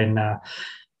came out in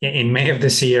May of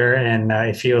this year, and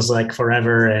it feels like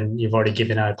forever, and you've already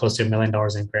given out close to $1 million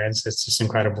in grants, it's just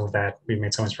incredible that we've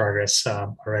made so much progress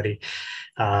already.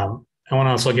 I want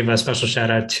to also give a special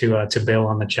shout out to Bill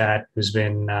on the chat, who's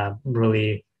been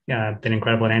really been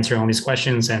incredible at answering all these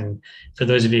questions. And for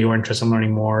those of you who are interested in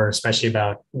learning more, especially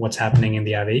about what's happening in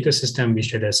the Aave ecosystem, be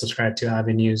sure to subscribe to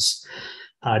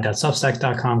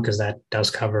aavenews.substack.com, because that does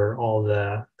cover all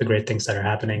the great things that are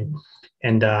happening.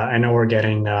 And I know we're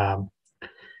getting, I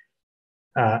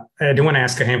do want to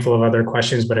ask a handful of other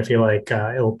questions, but I feel like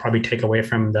it'll probably take away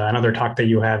from another talk that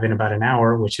you have in about an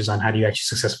hour, which is on how do you actually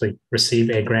successfully receive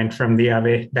a grant from the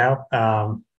Aave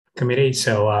DAO committee.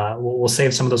 So we'll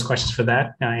save some of those questions for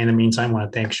that. In the meantime, I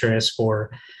want to thank Shreyas for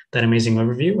that amazing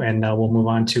overview, and we'll move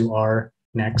on to our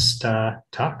next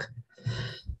talk.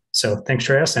 So thanks,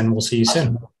 Shreyas, and we'll see you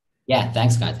soon. Yeah,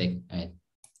 thanks, Karthik. All right.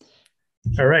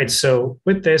 All right. So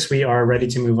with this, we are ready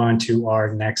to move on to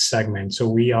our next segment. So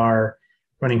we are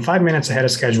running 5 minutes ahead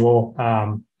of schedule.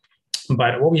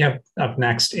 But what we have up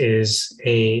next is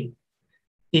a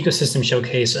ecosystem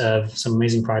showcase of some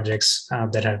amazing projects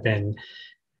that have been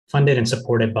funded and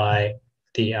supported by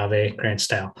the Aave Grants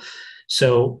DAO.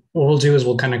 So what we'll do is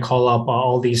we'll kind of call up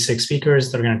all these 6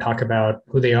 speakers that are going to talk about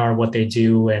who they are, what they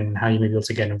do, and how you may be able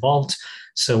to get involved.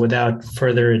 So without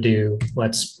further ado,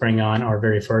 let's bring on our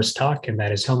very first talk, and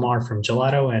that is Hilmar from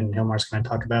Gelato. And Hilmar's going to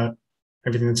talk about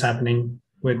everything that's happening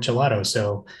with Gelato.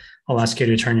 So I'll ask you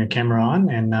to turn your camera on,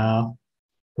 and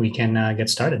we can get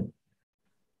started.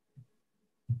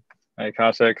 Hey,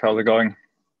 Kartik, how's it going?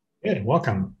 Good,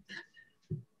 welcome.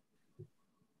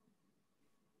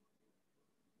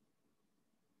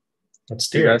 Let's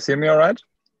do it. You guys hear me all right?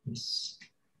 Yes.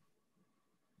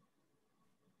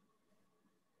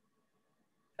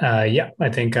 Yeah, I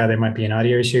think there might be an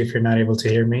audio issue if you're not able to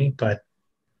hear me, but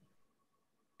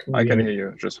I can hear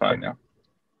you just fine, yeah.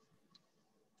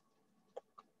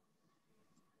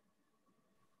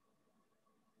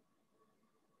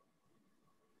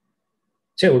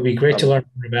 So it would be great to learn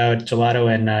more about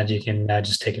Gelato, and you can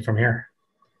just take it from here.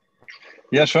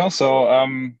 Yeah, sure. So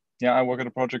yeah, I work at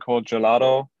a project called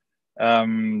Gelato.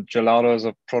 Gelato is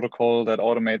a protocol that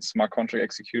automates smart contract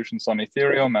executions on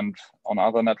Ethereum and on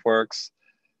other networks.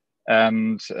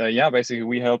 And yeah, basically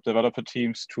we help developer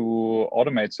teams to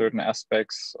automate certain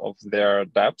aspects of their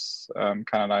dApps,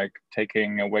 kind of like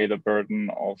taking away the burden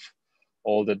of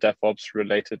all the DevOps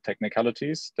related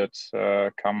technicalities that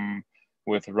come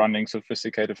with running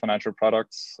sophisticated financial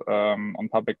products on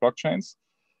public blockchains.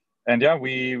 And yeah,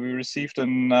 we received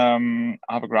an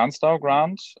Aave Grants DAO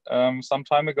grant some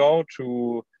time ago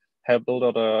to help build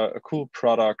out a cool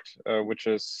product, which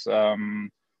is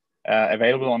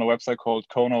available on a website called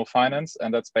Kono Finance.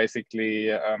 And that's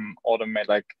basically automate,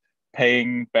 like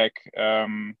paying back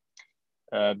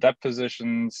debt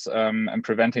positions and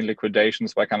preventing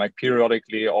liquidations by kind of like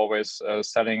periodically always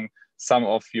selling some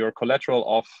of your collateral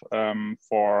off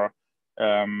for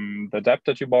the debt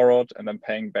that you borrowed, and then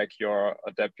paying back your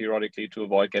debt periodically to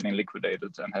avoid getting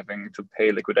liquidated and having to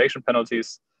pay liquidation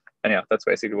penalties. And yeah, that's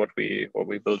basically what we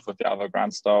built with the Aave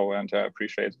Grants DAO, and I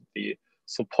appreciate the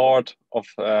support of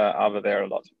Aave there a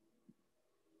lot.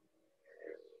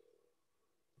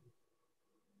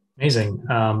 Amazing.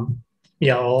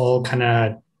 Yeah, I'll kind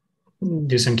of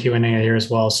do some Q&A here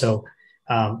as well. So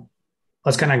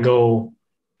let's kind of go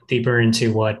deeper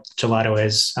into what Gelato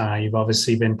is. You've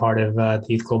obviously been part of the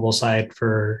ETH Global side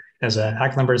as a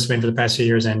hackathon participant for the past few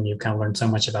years, and you've kind of learned so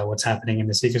much about what's happening in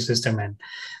this ecosystem. And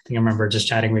I think I remember just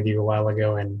chatting with you a while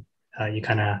ago, and you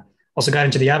kind of also got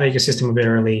into the Aave ecosystem a bit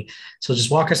early. So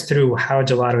just walk us through how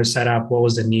Gelato is set up. What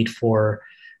was the need for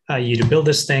you to build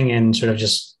this thing, and sort of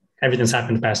just everything that's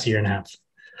happened the past year and a half?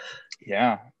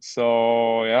 Yeah,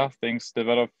 so yeah, things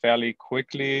developed fairly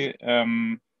quickly.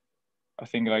 I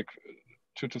think like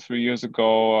 2 to 3 years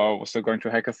ago, I was still going to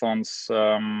hackathons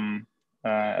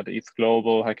at ETH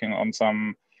Global, hacking on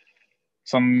some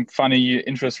funny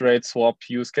interest rate swap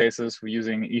use cases. We're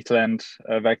using ETHLend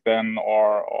back then,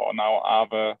 or now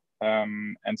Aave.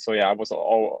 And so yeah, I was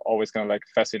always kind of like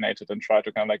fascinated and try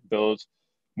to kind of like build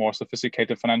more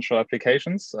sophisticated financial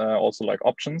applications, also like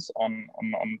options on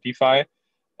DeFi.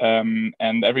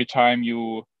 And every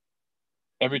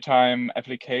time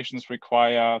applications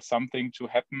require something to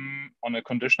happen on a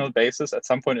conditional basis, at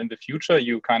some point in the future,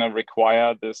 you kind of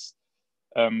require this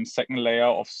second layer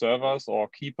of servers or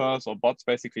keepers or bots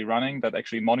basically running that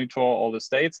actually monitor all the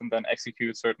states and then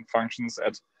execute certain functions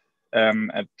at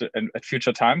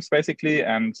future times basically.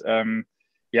 And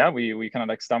yeah, we kind of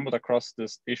like stumbled across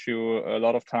this issue a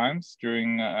lot of times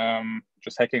during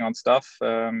just hacking on stuff.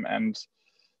 And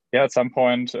yeah, at some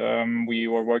point we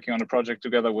were working on a project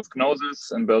together with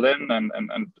Gnosis in Berlin, and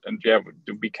yeah,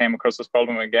 we came across this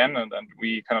problem again, and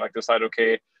we kind of like decided,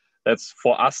 okay, that's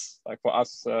for us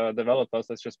developers,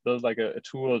 let's just build like a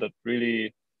tool that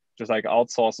really just like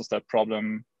outsources that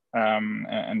problem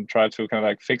and try to kind of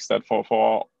like fix that for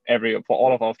all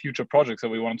of our future projects that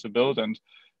we wanted to build. And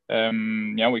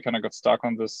yeah, we kind of got stuck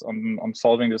on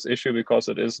solving this issue because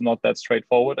it is not that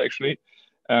straightforward actually.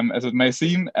 As it may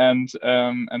seem, and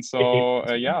so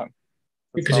yeah,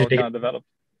 that's how it kind of developed.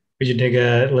 Could you dig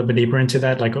a little bit deeper into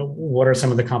that? Like, what are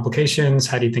some of the complications?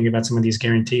 How do you think about some of these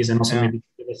guarantees, and also maybe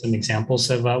give us some examples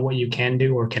of what you can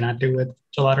do or cannot do with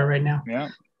Gelato right now? Yeah.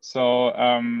 So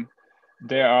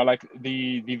there are like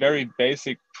the very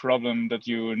basic problem that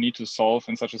you need to solve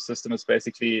in such a system is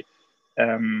basically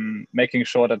making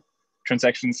sure that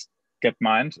transactions get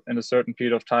mined in a certain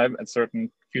period of time at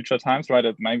certain future times, right?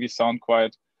 It maybe sound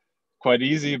quite quite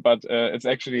easy, but it's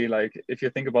actually like, if you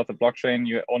think about the blockchain,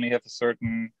 you only have a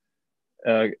certain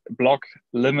block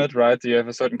limit, right? You have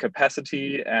a certain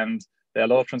capacity, and there are a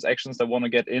lot of transactions that want to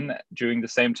get in during the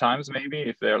same times, maybe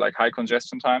if they're like high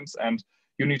congestion times, and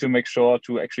you need to make sure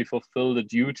to actually fulfill the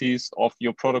duties of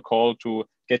your protocol to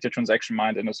get your transaction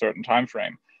mined in a certain time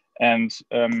frame. And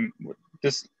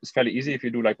this is fairly easy if you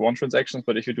do like one transaction,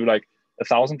 but if you do like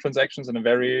 1,000 transactions in a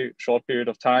very short period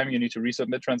of time, you need to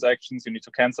resubmit transactions, you need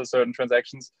to cancel certain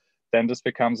transactions, then this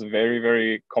becomes very,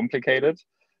 very complicated.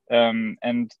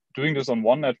 And doing this on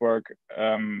one network,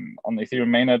 on the Ethereum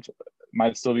mainnet,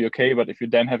 might still be okay, but if you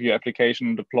then have your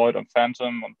application deployed on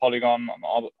Phantom, on Polygon,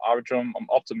 on Arbitrum, on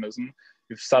Optimism,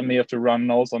 you suddenly have to run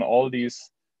nodes on all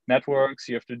these networks.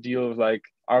 You have to deal with like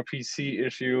RPC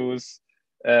issues.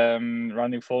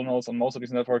 Running full nodes on most of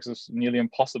these networks is nearly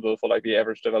impossible for like the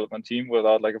average development team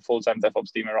without like a full-time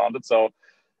DevOps team around it. So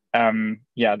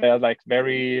yeah, they're like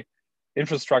very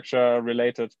infrastructure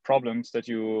related problems that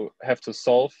you have to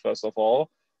solve first of all.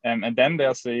 And then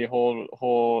there's the whole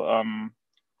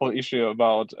issue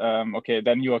about, okay,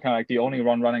 then you are kind of like the only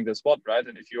one running this bot, right?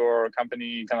 And if your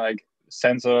company kind of like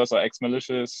censors or acts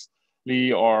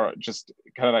maliciously or just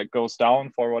kind of like goes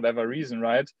down for whatever reason,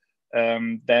 right?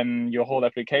 Then your whole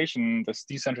application, this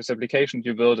decentralized application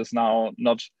you build, is now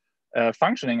not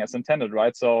functioning as intended,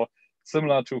 right? So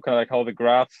similar to kind of like how the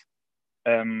graph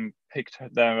picked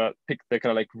the kind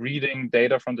of like reading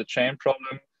data from the chain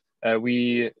problem,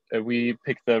 we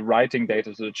picked the writing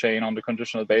data to the chain on the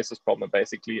conditional basis problem,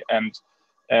 basically. And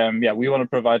yeah, we want to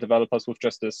provide developers with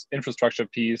just this infrastructure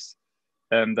piece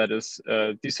that is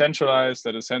decentralized,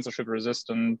 that is censorship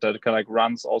resistant, that kind of like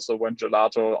runs also when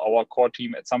Gelato, our core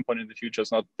team, at some point in the future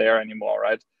is not there anymore,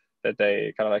 right? That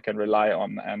they kind of like can rely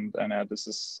on. And this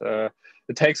is,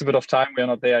 it takes a bit of time. We are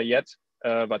not there yet,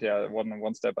 but yeah,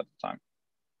 one step at a time.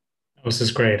 This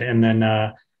is great. And then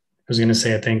I was going to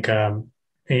say, I think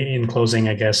in closing,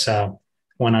 I guess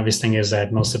one obvious thing is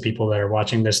that most of the people that are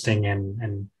watching this thing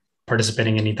and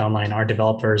participating in ETHOnline are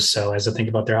developers. So as they think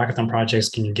about their hackathon projects,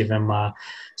 can you give them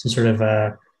some sort of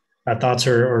thoughts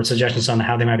or suggestions on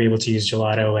how they might be able to use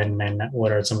Gelato, and then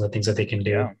what are some of the things that they can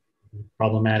do? Yeah.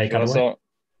 Problematic. Sure.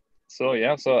 So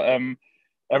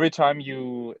every time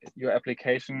your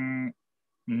application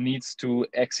needs to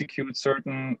execute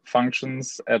certain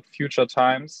functions at future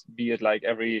times, be it like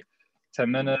every 10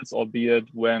 minutes, or be it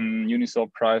when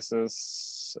Uniswap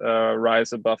prices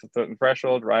rise above a certain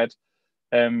threshold, right?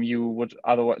 You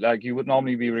would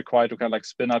normally be required to kind of like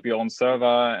spin up your own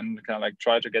server and kind of like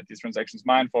try to get these transactions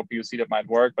mined. For POC that might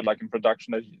work, but like in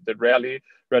production that rarely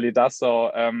does.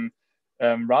 So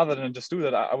rather than just do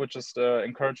that, I would just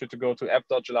encourage you to go to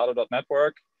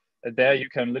app.gelato.network. There you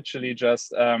can literally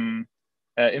just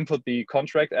input the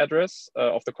contract address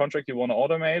of the contract you want to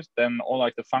automate. Then all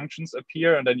like the functions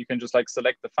appear, and then you can just like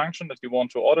select the function that you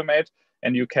want to automate,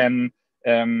 and you can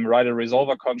write a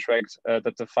resolver contract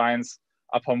that defines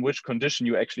upon which condition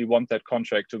you actually want that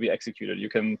contract to be executed. You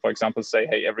can, for example, say,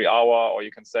 hey, every hour, or you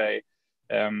can say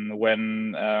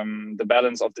when the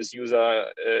balance of this user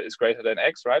is greater than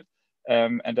X, right?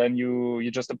 And then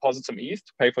you just deposit some ETH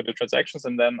to pay for the transactions,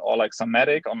 and then, or like some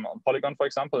Matic on Polygon, for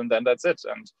example, and then that's it.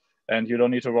 And you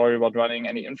don't need to worry about running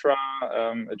any infra.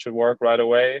 It should work right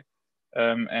away.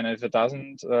 And if it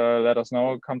doesn't, let us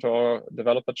know. Come to our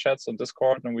developer chats on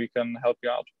Discord, and we can help you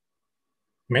out.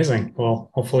 Amazing.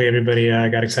 Well, hopefully everybody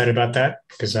got excited about that,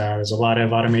 because there's a lot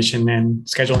of automation and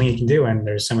scheduling you can do, and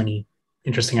there's so many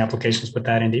interesting applications with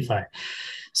that in DeFi.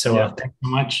 So thanks so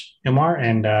much, Ilmar.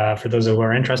 And for those who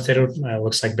are interested, it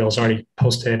looks like Bill's already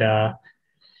posted a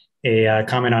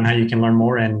comment on how you can learn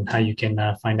more and how you can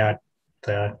find out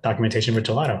the documentation for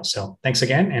Gelato. So thanks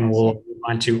again, and we'll move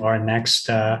on to our next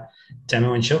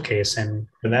demo and showcase. And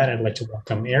for that, I'd like to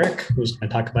welcome Eric, who's going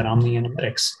to talk about Omni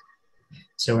Analytics.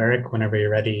 So Eric, whenever you're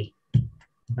ready,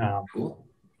 cool.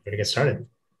 Ready to get started.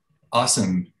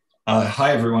 Awesome.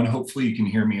 Hi, everyone. Hopefully you can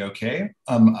hear me okay.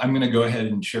 I'm going to go ahead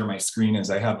and share my screen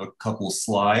as I have a couple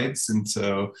slides. And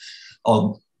so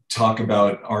I'll talk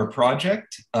about our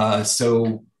project.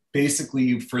 So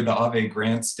basically for the Aave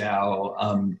Grants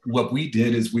DAO, what we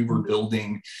did is we were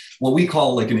building what we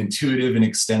call like an intuitive and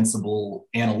extensible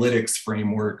analytics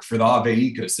framework for the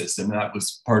Aave ecosystem. That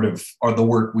was part of the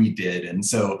work we did. And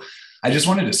so I just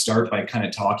wanted to start by kind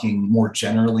of talking more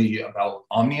generally about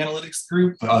Omni Analytics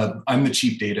Group. I'm the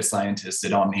chief data scientist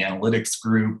at Omni Analytics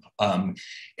Group.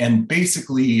 And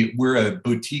basically we're a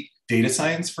boutique data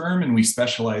science firm, and we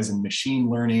specialize in machine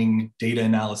learning, data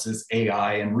analysis,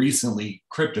 AI, and recently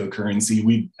cryptocurrency.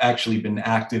 We've actually been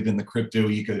active in the crypto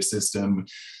ecosystem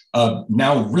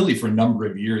now really for a number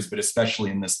of years, but especially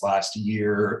in this last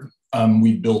year.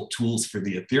 We built tools for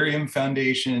the Ethereum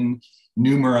Foundation,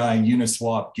 Numerai,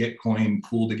 Uniswap, Gitcoin,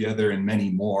 Pool Together, and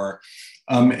many more.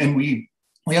 And we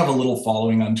have a little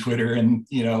following on Twitter, and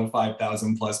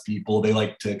 5,000 plus people. They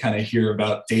like to kind of hear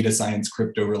about data science,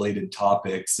 crypto related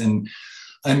topics, and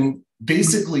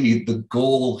basically the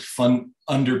goal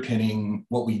underpinning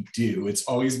what we do. It's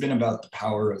always been about the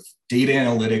power of data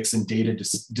analytics and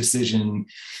data-driven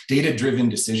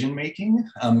decision making.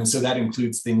 And so that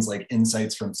includes things like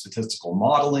insights from statistical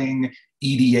modeling,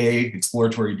 EDA,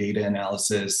 exploratory data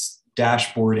analysis,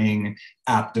 dashboarding,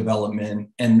 app development.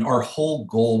 And our whole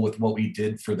goal with what we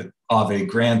did for the Aave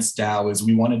Grants DAO is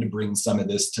we wanted to bring some of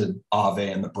this to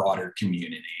Aave and the broader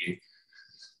community.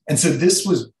 And so this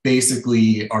was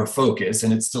basically our focus,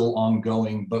 and it's still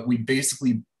ongoing, but we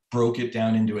basically broke it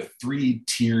down into a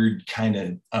 3-tiered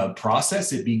kind of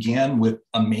process. It began with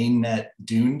a mainnet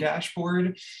Dune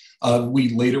dashboard. We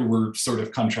later were sort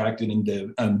of contracted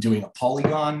into doing a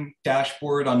Polygon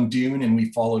dashboard on Dune, and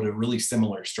we followed a really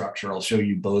similar structure. I'll show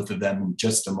you both of them in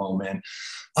just a moment.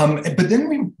 But then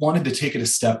we wanted to take it a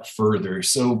step further.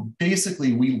 So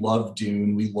basically, we love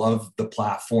Dune. We love the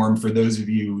platform. For those of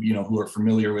you, who are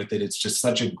familiar with it, it's just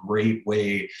such a great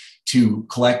way to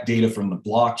collect data from the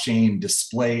blockchain,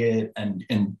 display it, and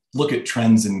look at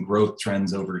trends and growth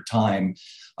trends over time.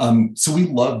 So we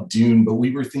love Dune, but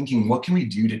we were thinking, what can we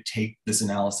do to take this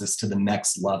analysis to the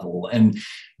next level? And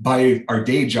by our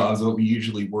day jobs, what we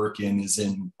usually work in is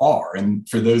in R. And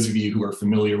for those of you who are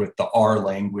familiar with the R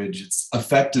language, it's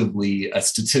effectively a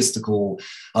statistical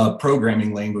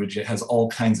programming language. It has all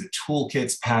kinds of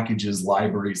toolkits, packages,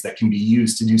 libraries that can be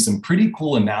used to do some pretty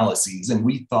cool analyses. And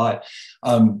we thought,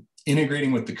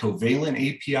 integrating with the Covalent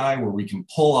API, where we can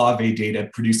pull Aave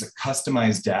data, produce a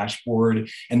customized dashboard,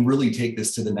 and really take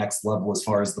this to the next level as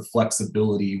far as the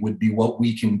flexibility would be what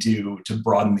we can do to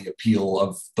broaden the appeal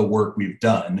of the work we've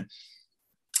done.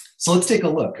 So let's take a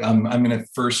look. I'm going to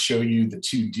first show you the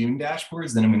 2 Dune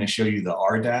dashboards, then I'm going to show you the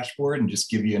R dashboard and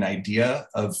just give you an idea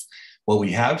of what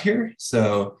we have here.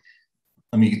 So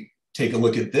let me take a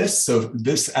look at this. So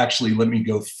this actually, let me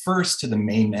go first to the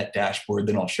mainnet dashboard,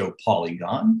 then I'll show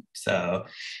Polygon. So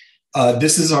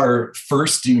this is our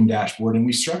first Dune dashboard, and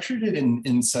we structured it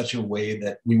in such a way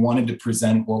that we wanted to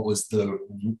present what was the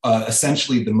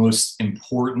essentially the most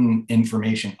important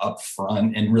information up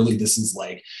front. And really, this is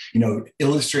like,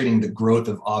 illustrating the growth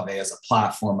of Aave as a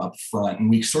platform up front. And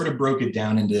we sort of broke it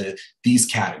down into these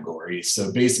categories.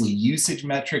 So basically usage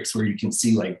metrics, where you can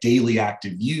see like daily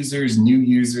active users, new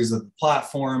users of the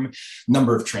platform,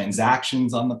 number of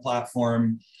transactions on the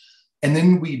platform. And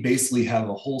then we basically have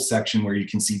a whole section where you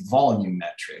can see volume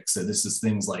metrics. So this is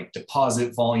things like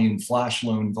deposit volume, flash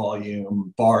loan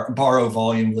volume, borrow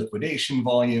volume, liquidation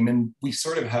volume. And we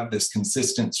sort of have this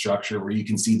consistent structure where you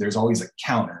can see there's always a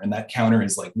counter, and that counter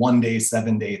is like 1 day,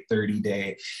 7 day, 30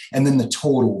 day, and then the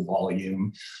total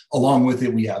volume. Along with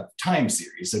it, we have time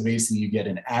series. So basically you get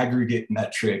an aggregate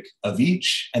metric of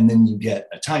each, and then you get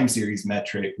a time series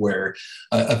metric where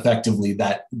effectively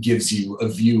that gives you a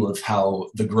view of how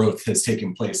the growth has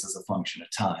taken place as a function of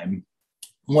time.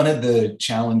 One of the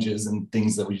challenges and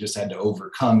things that we just had to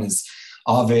overcome is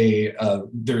Aave,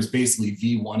 there's basically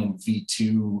V1 and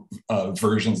V2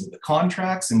 versions of the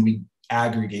contracts, and we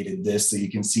aggregated this so you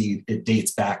can see it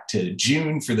dates back to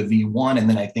June for the V1, and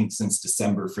then I think since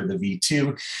December for the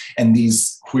V2. And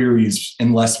these queries,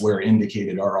 unless where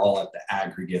indicated, are all at the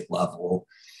aggregate level.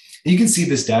 You can see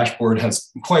this dashboard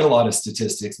has quite a lot of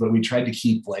statistics, but we tried to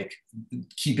keep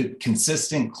it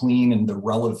consistent, clean, and the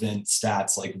relevant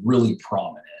stats like really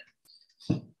prominent.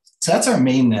 So that's our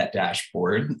mainnet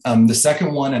dashboard. The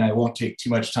second one, and I won't take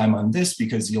too much time on this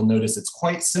because you'll notice it's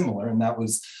quite similar, and that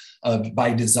was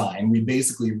by design. We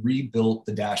basically rebuilt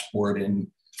the dashboard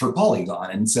for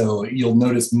Polygon. And so you'll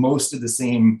notice most of the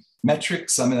same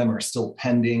metrics. Some of them are still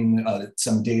pending.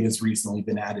 Some data has recently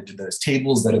been added to those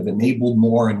tables that have enabled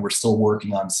more, and we're still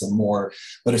working on some more.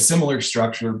 But a similar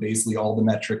structure, basically all the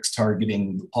metrics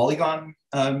targeting the Polygon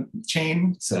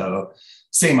chain. So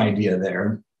same idea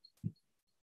there.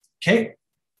 Okay.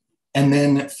 And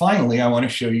then finally, I want to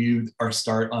show you our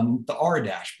start on the R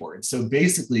dashboard. So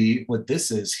basically what this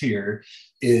is here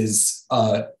is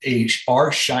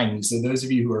R Shiny. So those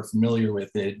of you who are familiar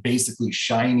with it, basically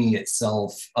Shiny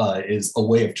itself is a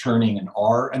way of turning an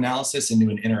R analysis into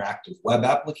an interactive web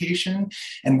application.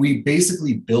 And we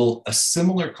basically built a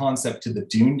similar concept to the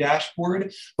Dune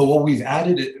dashboard, but what we've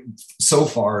added so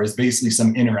far is basically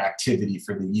some interactivity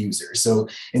for the user. So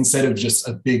instead of just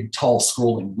a big, tall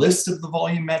scrolling list of the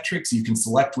volume metrics, you can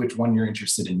select which one you're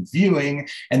interested in viewing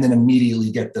and then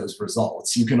immediately get those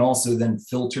results. You can also then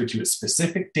filter to a specific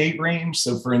specific date range.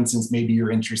 So for instance, maybe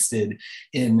you're interested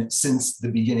in since the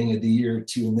beginning of the year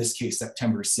to, in this case,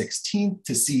 September 16th,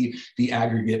 to see the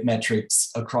aggregate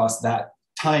metrics across that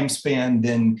time span,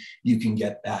 then you can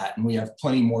get that. And we have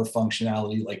plenty more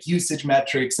functionality like usage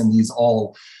metrics, and these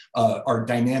all are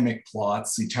dynamic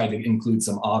plots. We try to include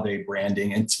some Aave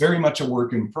branding. It's very much a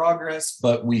work in progress,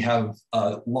 but we have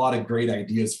a lot of great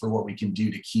ideas for what we can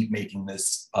do to keep making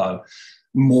this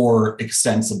more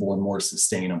extensible and more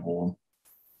sustainable.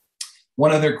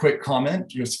 One other quick comment,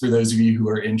 just for those of you who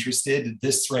are interested,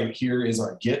 this right here is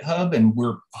our GitHub, and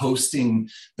we're hosting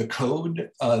the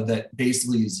code that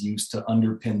basically is used to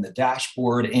underpin the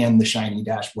dashboard and the Shiny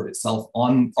dashboard itself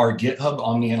on our GitHub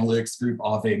Omni Analytics Group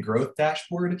Aave Growth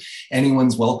Dashboard.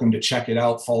 Anyone's welcome to check it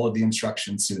out, follow the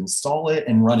instructions to install it,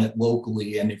 and run it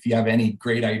locally. And if you have any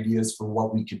great ideas for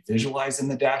what we could visualize in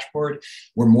the dashboard,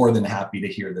 we're more than happy to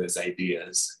hear those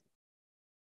ideas.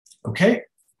 Okay.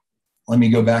 Let me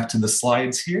go back to the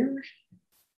slides here,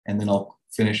 and then I'll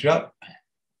finish it up.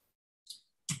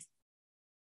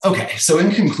 Okay, so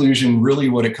in conclusion, really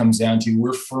what it comes down to,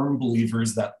 we're firm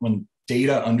believers that when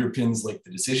data underpins like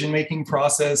the decision-making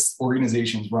process,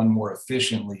 organizations run more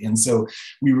efficiently. And so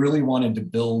we really wanted to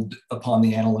build upon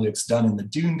the analytics done in the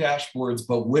Dune dashboards,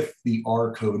 but with the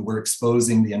R code, we're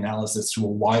exposing the analysis to a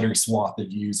wider swath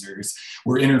of users.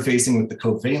 We're interfacing with the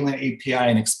Covalent API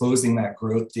and exposing that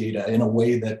growth data in a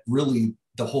way that really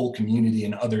the whole community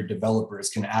and other developers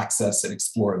can access and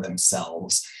explore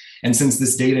themselves. And since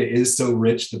this data is so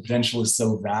rich, the potential is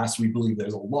so vast, we believe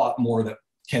there's a lot more that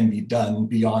can be done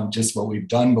beyond just what we've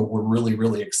done, but we're really,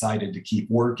 really excited to keep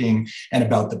working and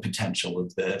about the potential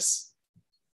of this.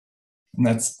 And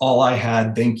that's all I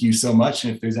had. Thank you so much.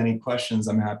 And if there's any questions,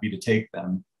 I'm happy to take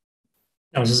them.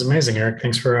 Oh, this is amazing, Eric.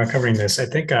 Thanks for covering this. I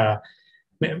think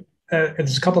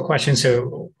there's a couple of questions.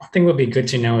 So I think what would be good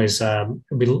to know is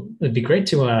it'd be great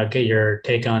to get your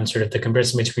take on sort of the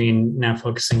comparison between now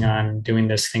focusing on doing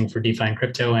this thing for DeFi and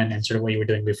crypto and sort of what you were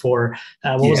doing before.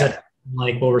 What was that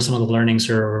like? What were some of the learnings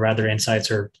or rather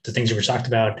insights or the things you were talked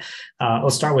about?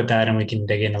 Let's start with that and we can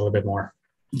dig in a little bit more.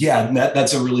 Yeah,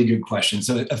 that's a really good question.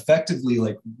 So effectively,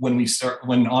 like when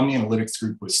Omni Analytics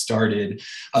Group was started,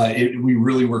 we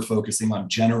really were focusing on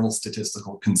general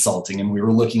statistical consulting, and we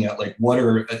were looking at like what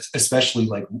are especially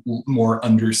like more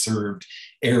underserved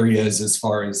areas as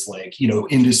far as like, you know,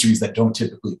 industries that don't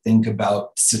typically think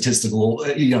about statistical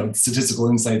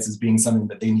insights as being something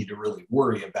that they need to really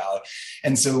worry about.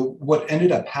 And so what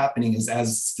ended up happening is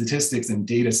as statistics and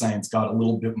data science got a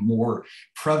little bit more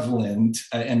prevalent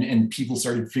and people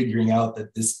started figuring out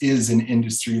that this is an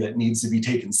industry that needs to be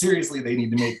taken seriously, they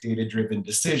need to make data-driven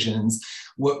decisions.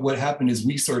 What happened is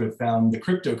we sort of found the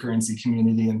cryptocurrency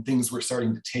community and things were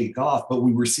starting to take off, but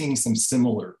we were seeing some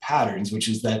similar patterns, which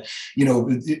is that, you know,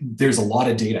 there's a lot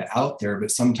of data out there,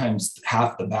 but sometimes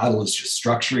half the battle is just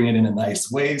structuring it in a nice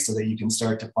way so that you can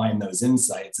start to find those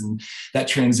insights. And that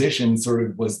transition sort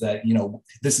of was that, you know,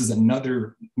 this is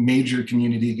another major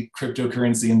community,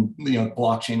 cryptocurrency and, you know,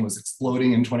 blockchain was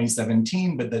exploding in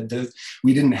 2017, but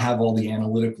we didn't have all the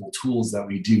analytical tools that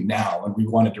we do now. And we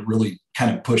wanted to really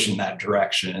kind of push in that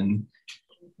direction.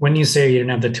 When you say you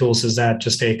didn't have the tools, is that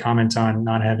just a comment on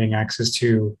not having access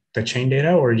to the chain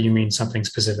data, or do you mean something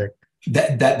specific?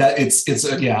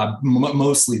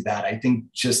 Mostly that. I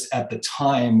think just at the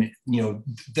time, you know,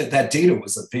 that data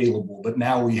was available, but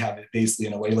now we have it basically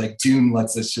in a way like Dune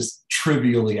lets us just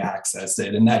trivially access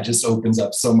it, and that just opens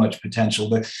up so much potential.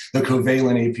 But the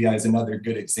Covalent API is another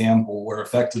good example where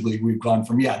effectively we've gone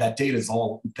from, that data is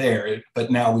all there, but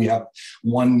now we have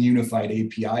one unified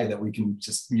API that we can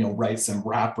just, you know, write some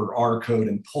wrapper R code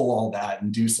and pull all that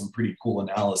and do some pretty cool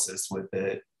analysis with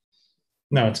it.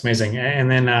 No, it's amazing. And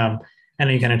then I know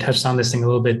you kind of touched on this thing a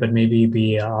little bit, but maybe it'd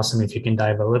be awesome if you can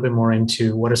dive a little bit more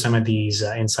into what are some of these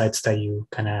insights that you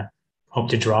kind of hope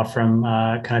to draw from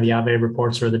kind of the Aave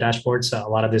reports or the dashboards. A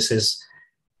lot of this is,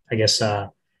 I guess,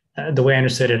 the way I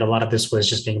understood it, a lot of this was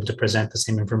just being able to present the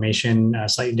same information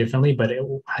slightly differently. But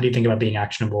how do you think about being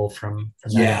actionable from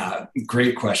that? Yeah,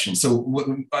 great question.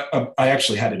 So I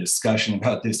actually had a discussion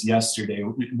about this yesterday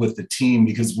with the team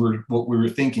because what we were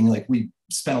thinking, like we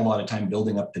spent a lot of time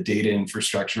building up the data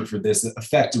infrastructure for this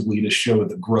effectively to show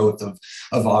the growth of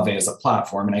Aave as a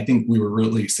platform. And I think we were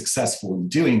really successful in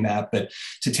doing that. But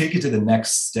to take it to the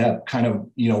next step, kind of,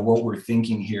 you know, what we're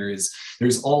thinking here is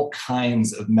there's all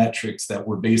kinds of metrics that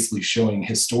we're basically showing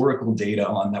historical data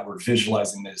on, that we're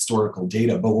visualizing the historical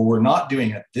data. But what we're not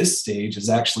doing at this stage is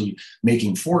actually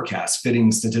making forecasts,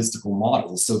 fitting statistical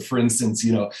models. So for instance,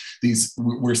 you know,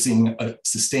 we're seeing a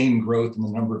sustained growth in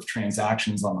the number of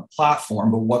transactions on the platform.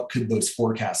 storm, but what could those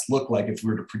forecasts look like if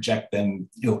we were to project them,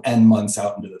 N months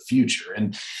out into the future?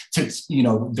 And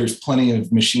there's plenty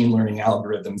of machine learning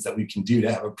algorithms that we can do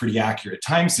to have a pretty accurate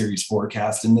time series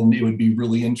forecast. And then it would be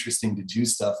really interesting to do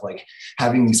stuff like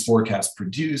having these forecasts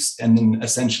produced and then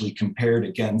essentially compared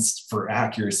against for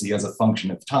accuracy as a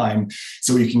function of time,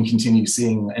 so we can continue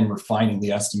seeing and refining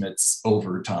the estimates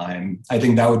over time. I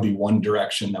think that would be one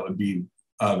direction that would be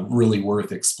really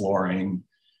worth exploring.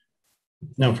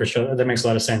 No, for sure. That makes a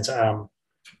lot of sense.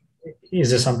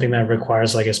 Is this something that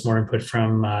requires, I guess, more input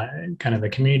from kind of the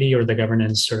community or the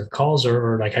governance sort of calls,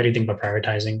 or like how do you think about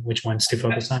prioritizing which ones to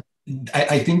focus on?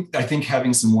 I think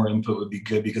having some more input would be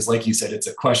good, because like you said, it's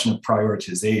a question of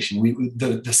prioritization.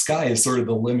 The sky is sort of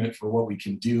the limit for what we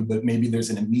can do, but maybe there's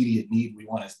an immediate need. We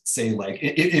want to say, like,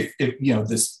 if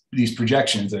these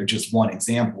projections are just one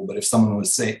example, but if someone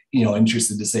was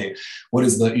interested to say, what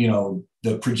is the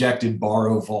projected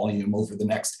borrow volume over the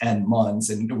next N months,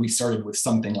 and we started with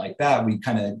something like that, we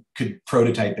kind of could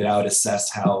prototype it out,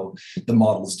 assess how the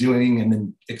model's doing, and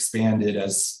then expand it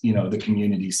as the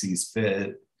community sees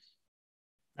fit.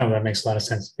 Oh, that makes a lot of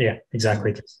sense. Yeah,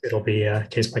 exactly. It'll be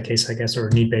case by case, I guess, or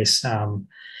need based. And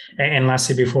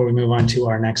lastly, before we move on to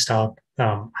our next stop,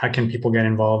 how can people get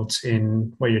involved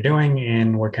in what you're doing,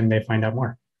 and where can they find out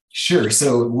more? Sure.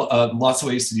 So lots of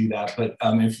ways to do that. But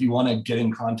if you want to get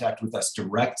in contact with us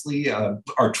directly,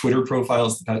 our Twitter profile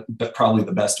is probably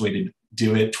the best way to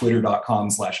do it,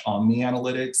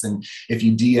 twitter.com/omnianalytics. And if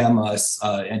you DM us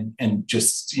and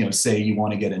just say you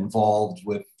want to get involved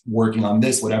with working on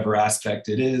this, whatever aspect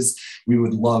it is, we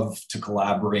would love to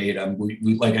collaborate. We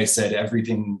like I said,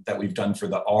 everything that we've done for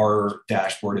the R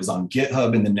dashboard is on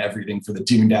GitHub, and then everything for the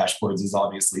Dune dashboards is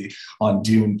obviously on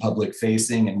Dune public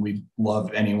facing. And we'd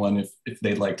love anyone, if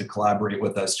they'd like to collaborate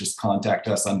with us, just contact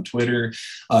us on Twitter.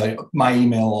 My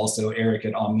email also,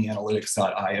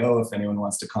 eric@omnianalytics.io. If anyone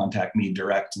wants to contact me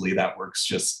directly, that works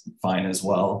just fine as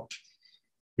well.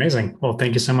 Amazing. Well,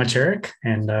 thank you so much, Eric.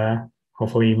 And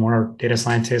hopefully more data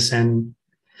scientists and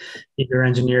eager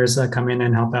engineers come in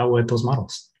and help out with those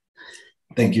models.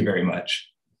 Thank you very much.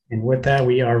 And with that,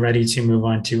 we are ready to move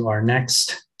on to our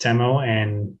next demo,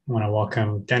 and I want to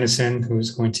welcome Dennison,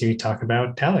 who's going to talk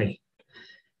about Tally.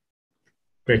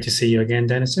 Great to see you again,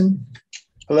 Dennison.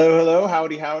 Hello, hello,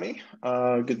 howdy, howdy.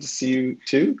 Good to see you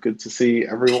too. Good to see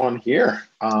everyone here.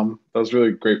 That was really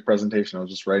a great presentation. I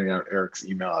was just writing out Eric's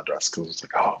email address because I was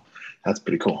like, oh, that's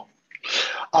pretty cool.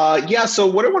 Yeah, so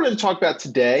what I wanted to talk about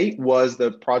today was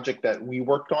the project that we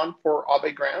worked on for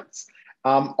Aave Grants.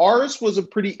 Ours was a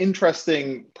pretty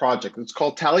interesting project. It's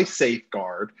called Tally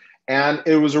Safeguard, and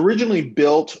it was originally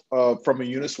built from a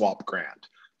Uniswap grant.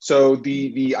 So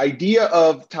the idea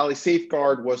of Tally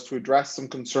Safeguard was to address some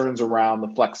concerns around the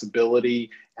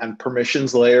flexibility and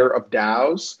permissions layer of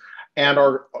DAOs. And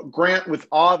our grant with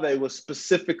Aave was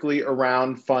specifically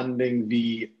around funding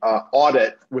the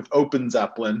audit with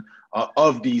OpenZeppelin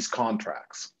of these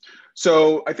contracts.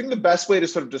 So I think the best way to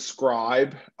sort of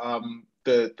describe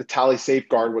the Tally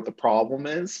Safeguard, what the problem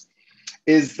is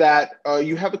that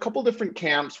you have a couple different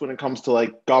camps when it comes to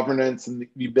like governance and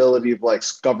the ability of like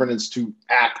governance to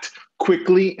act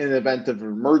quickly in the event of an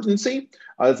emergency.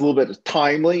 It's a little bit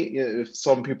timely if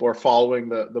some people are following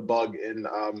the bug in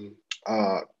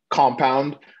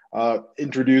Compound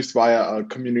introduced via a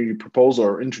community proposal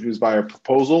or introduced by a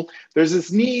proposal. There's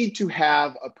this need to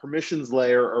have a permissions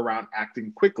layer around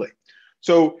acting quickly.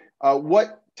 So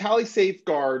what Tally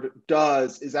Safeguard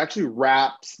does is actually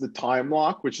wraps the time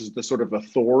lock, which is the sort of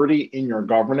authority in your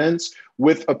governance,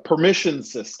 with a permission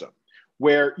system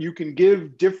where you can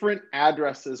give different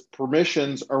addresses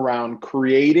permissions around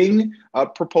creating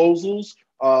proposals,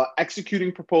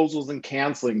 executing proposals, and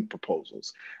canceling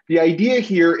proposals. The idea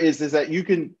here is that you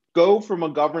can go from a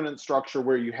governance structure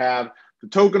where you have the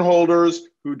token holders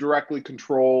who directly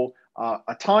control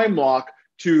a time lock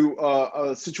to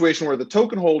a situation where the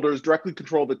token holders directly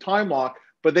control the time lock,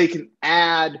 but they can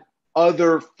add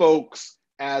other folks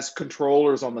as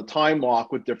controllers on the time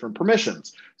lock with different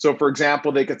permissions. So for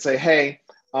example, they could say, hey,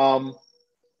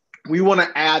 we want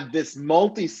to add this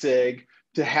multi-sig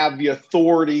to have the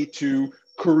authority to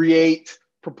create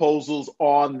proposals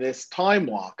on this time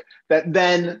lock that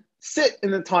then sit in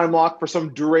the time lock for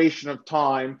some duration of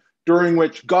time during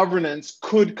which governance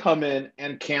could come in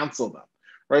and cancel them,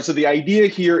 right? So the idea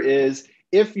here is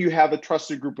if you have a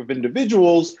trusted group of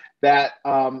individuals that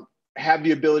have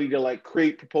the ability to like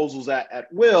create proposals at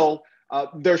will,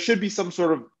 there should be some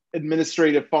sort of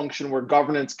administrative function where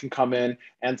governance can come in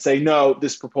and say, no,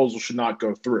 this proposal should not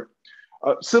go through.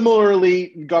 Similarly,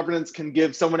 governance can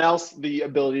give someone else the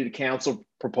ability to cancel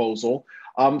proposal.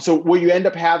 So what you end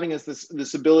up having is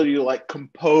this ability to like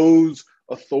compose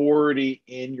authority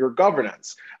in your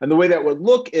governance. And the way that would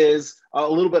look is a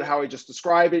little bit how I just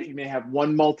described it. You may have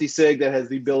one multi-sig that has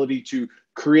the ability to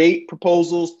create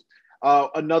proposals,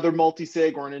 another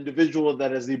multi-sig or an individual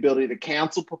that has the ability to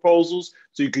cancel proposals.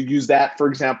 So you could use that, for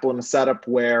example, in a setup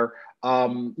where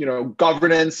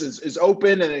governance is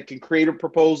open and it can create a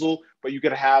proposal, but you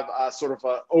could have a sort of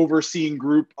an overseeing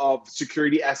group of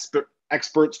security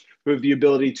experts who have the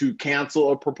ability to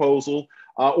cancel a proposal,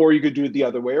 or you could do it the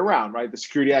other way around, right? The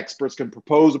security experts can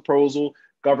propose a proposal,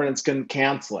 governance can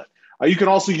cancel it. You can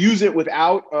also use it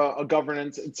without a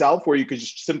governance itself, where you could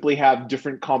just simply have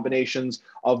different combinations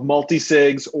of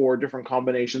multi-sigs or different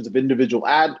combinations of individual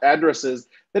addresses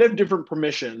that have different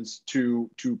permissions to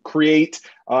create,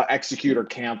 execute, or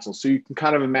cancel. So you can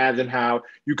kind of imagine how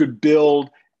you could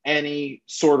build any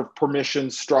sort of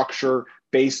permission structure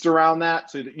based around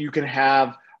that, so that you can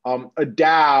have a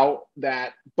DAO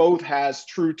that both has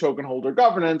true token holder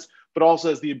governance, but also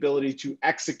has the ability to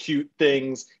execute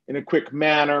things in a quick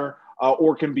manner,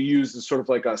 or can be used as sort of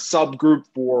like a subgroup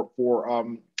for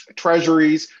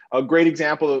treasuries. A great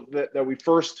example that we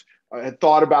first had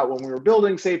thought about when we were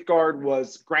building Safeguard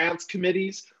was grants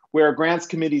committees, where grants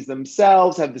committees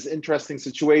themselves have this interesting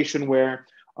situation where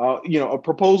a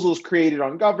proposal is created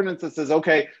on governance that says,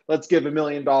 okay, let's give $1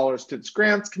 million to this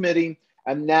grants committee.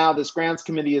 And now this grants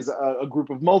committee is a group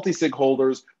of multi-sig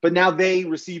holders, but now they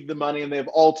receive the money and they have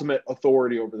ultimate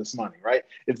authority over this money, right?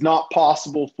 It's not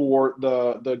possible for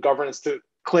the governance to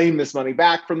claim this money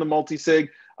back from the multi-sig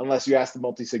unless you ask the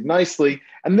multi-sig nicely.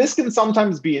 And this can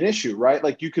sometimes be an issue, right?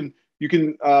 Like you can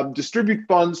distribute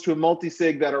funds to a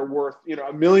multi-sig that are worth,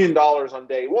 $1 million on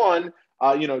day one.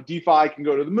 DeFi can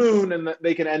go to the moon and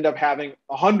they can end up having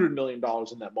 $100 million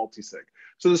in that multi-sig.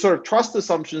 So the sort of trust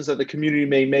assumptions that the community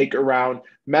may make around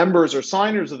members or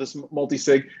signers of this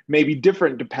multi-sig may be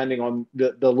different depending on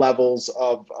the levels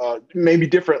of, maybe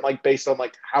different, like based on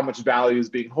like how much value is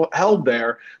being held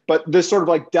there. But this sort of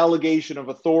like delegation of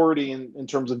authority in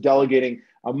terms of delegating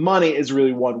money is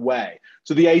really one way.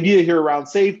 So the idea here around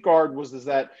Safeguard is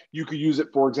that you could use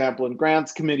it, for example, in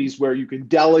grants committees where you can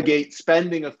delegate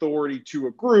spending authority to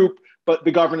a group, but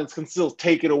the governance can still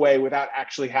take it away without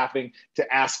actually having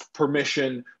to ask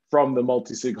permission from the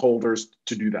multi-sig holders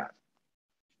to do that.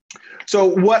 So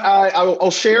what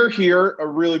I'll share here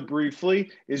really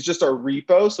briefly is just our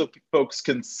repo so folks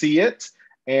can see it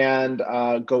and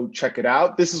go check it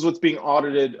out. This is what's being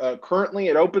audited currently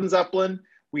at OpenZeppelin.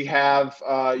 We have,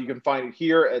 you can find it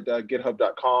here at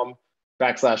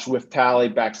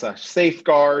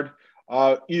github.com/withtally/safeguard.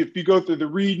 If you go through the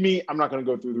README, I'm not going to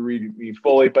go through the README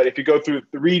fully, but if you go through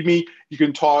the README, you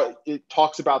can it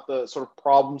talks about the sort of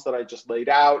problems that I just laid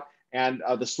out and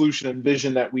the solution and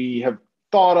vision that we have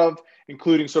thought of,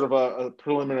 including sort of a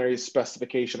preliminary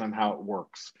specification on how it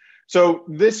works. So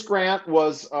this grant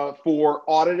was for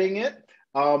auditing it.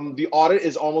 The audit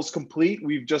is almost complete.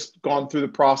 We've just gone through the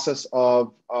process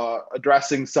of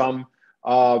addressing some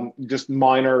just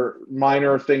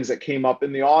minor things that came up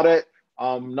in the audit.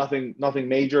 Nothing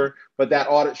major, but that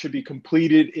audit should be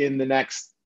completed in the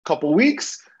next couple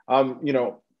weeks.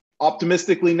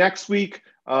 Optimistically next week,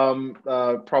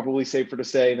 probably safer to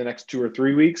say in the next 2 or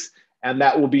 3 weeks, and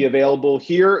that will be available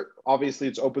here. Obviously,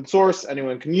 it's open source;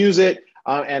 anyone can use it.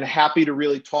 And happy to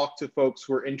really talk to folks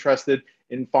who are interested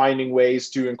in finding ways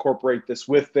to incorporate this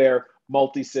with their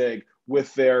multi-sig,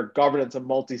 with their governance of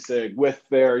multi-sig, with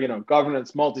their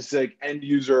governance multi-sig end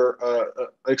user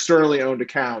externally owned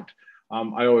account.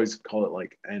 I always call it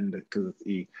like end because it's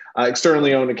E,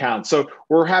 externally owned account. So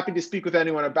we're happy to speak with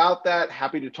anyone about that.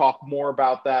 Happy to talk more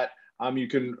about that. You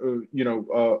can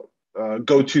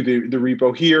go to the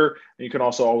repo here, and you can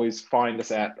also always find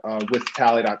us at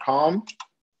withtally.com,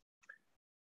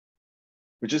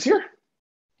 which is here.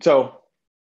 So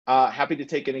happy to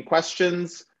take any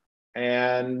questions,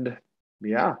 and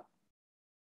yeah.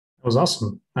 That was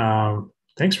awesome.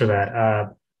 Thanks for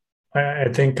that. I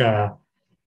think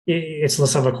it's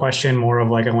less of a question, more of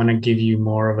like, I want to give you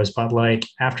more of a spotlight.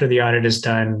 After the audit is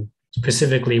done,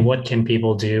 specifically, what can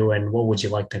people do and what would you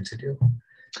like them to do?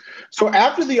 So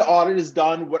after the audit is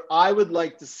done, what I would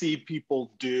like to see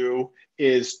people do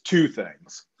is 2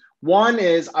 things. One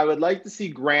is I would like to see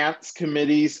grants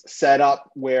committees set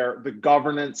up where the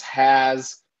governance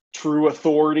has true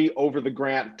authority over the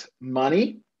grant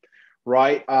money,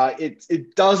 right?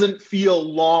 It doesn't feel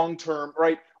long-term,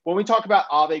 right? When we talk about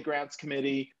Aave Grants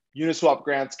Committee, Uniswap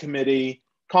Grants Committee,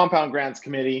 Compound Grants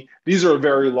Committee, these are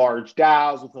very large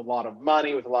DAOs with a lot of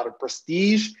money, with a lot of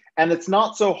prestige, and it's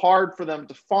not so hard for them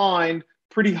to find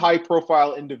pretty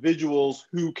high-profile individuals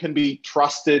who can be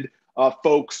trusted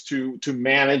folks to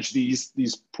manage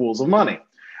these pools of money.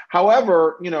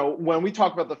 However, when we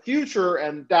talk about the future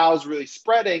and DAOs really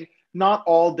spreading, not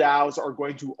all DAOs are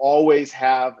going to always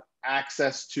have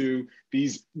access to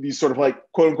these sort of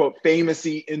like quote unquote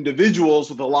famousy individuals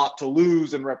with a lot to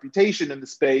lose and reputation in the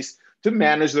space to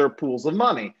manage their pools of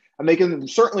money. And they can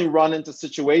certainly run into a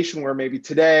situation where maybe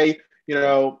today,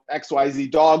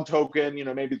 XYZ dog token,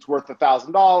 maybe it's worth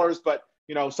 $1,000, but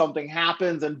something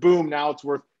happens and boom, now it's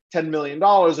worth $10 million.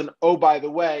 And oh, by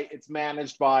the way, it's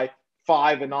managed by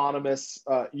 5 anonymous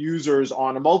users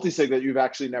on a multisig that you've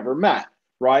actually never met,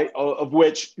 right? Of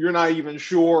which you're not even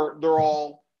sure they're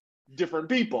all different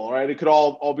people, right? It could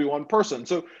all be one person.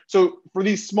 So for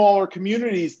these smaller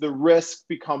communities, the risk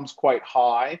becomes quite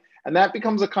high, and that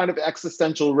becomes a kind of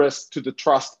existential risk to the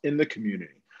trust in the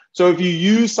community. So if you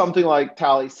use something like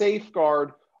Tally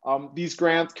Safeguard, these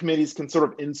grants committees can sort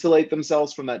of insulate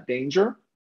themselves from that danger.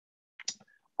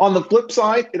 On the flip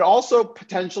side, it also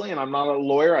potentially, and I'm not a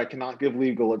lawyer, I cannot give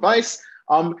legal advice,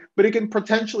 but it can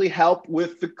potentially help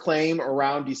with the claim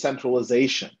around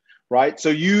decentralization, right? So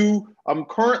you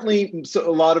currently, a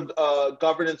lot of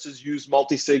governances use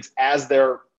multisigs as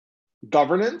their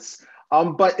governance,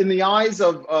 but in the eyes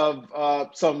of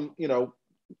some,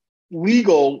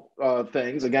 legal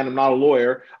things, again, I'm not a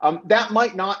lawyer, that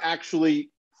might not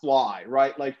actually fly,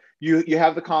 right? Like you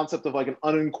have the concept of like an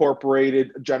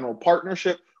unincorporated general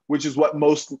partnership, which is what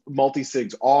most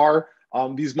multisigs are.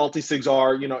 These multisigs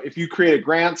are, if you create a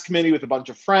grants committee with a bunch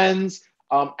of friends,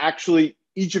 actually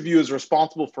each of you is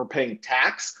responsible for paying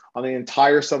tax on the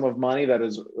entire sum of money that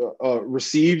is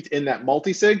received in that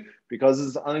multisig, because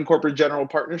it's an unincorporated general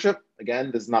partnership.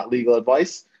 Again, this is not legal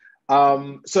advice.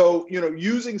 So,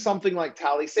 using something like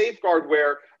Tally Safeguard,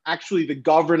 where actually the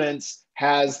governance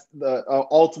has the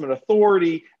ultimate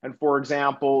authority, and for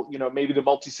example, maybe the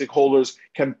multi-sig holders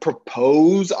can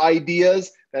propose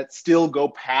ideas that still go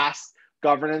past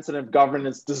governance, and if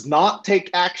governance does not take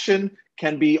action,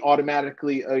 can be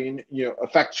automatically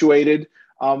effectuated.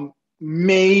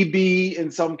 Maybe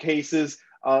in some cases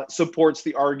supports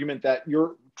the argument that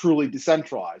you're truly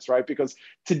decentralized, right? Because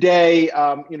today,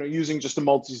 using just a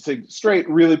multi-sig straight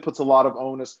really puts a lot of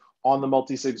onus on the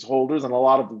multi-sig holders and a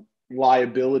lot of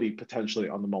liability potentially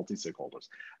on the multi-sig holders.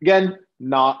 Again,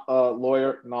 not a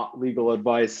lawyer, not legal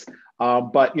advice,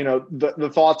 but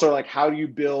the thoughts are like, how do you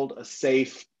build a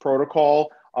safe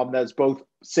protocol that's both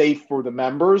safe for the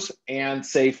members and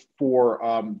safe for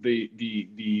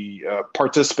the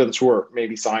participants who are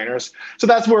maybe signers. So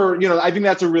that's where I think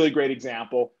that's a really great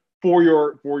example for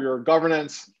your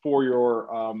governance, for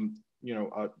your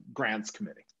grants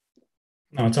committee.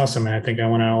 No, it's awesome. And I think I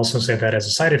want to also say that as a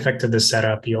side effect of this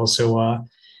setup, you also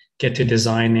get to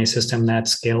design a system that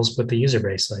scales with the user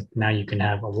base. Like now you can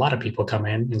have a lot of people come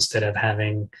in instead of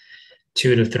having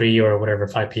 2 to 3 or whatever,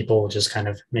 5 people, just kind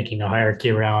of making a hierarchy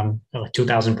around a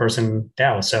 2,000 person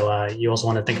DAO. So you also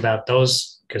want to think about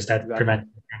those, because that prevents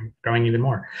from growing even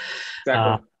more.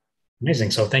 Exactly.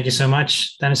 Amazing. So thank you so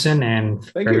much, Dennison, and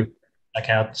thank you. Check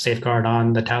out Safeguard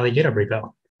on the Tally GitHub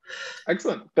repo.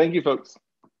 Excellent. Thank you, folks.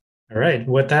 All right.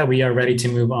 With that, we are ready to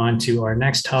move on to our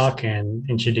next talk. And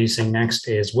introducing next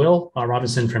is Will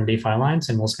Robinson from ETHOnline,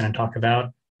 and Will's going to talk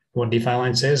about what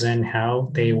ETHOnline is and how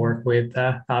they work with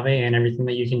Aave and everything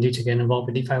that you can do to get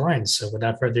involved with ETHOnline. So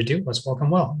without further ado, let's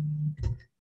welcome Will.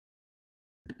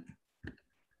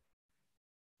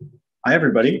 Hi,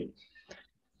 everybody.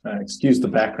 Excuse the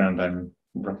background. I'm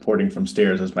reporting from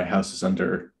stairs as my house is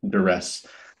under duress.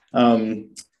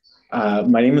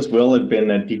 My name is Will. I've been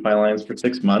at ETHOnline for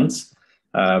 6 months.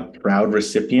 Proud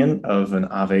recipient of an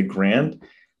Aave grant.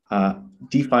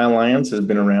 ETHOnline has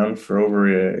been around for over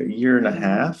a year and a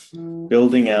half,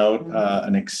 building out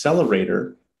an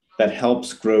accelerator that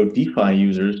helps grow DeFi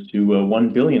users to 1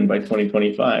 billion by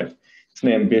 2025. It's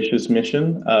an ambitious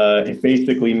mission. It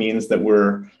basically means that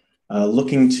we're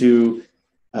looking to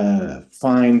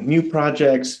find new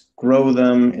projects, grow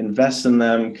them, invest in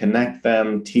them, connect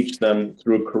them, teach them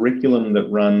through a curriculum that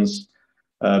runs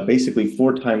basically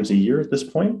 4 times a year at this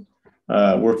point.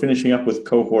 We're finishing up with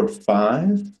cohort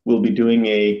 5. We'll be doing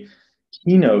a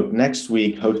keynote next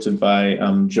week hosted by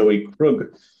Joey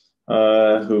Krug,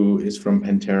 who is from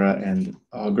Pantera and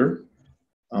Augur.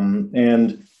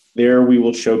 And there we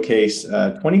will showcase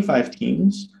 25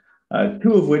 teams,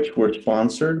 2 of which were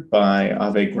sponsored by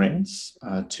Aave Grants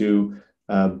to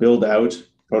build out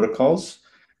protocols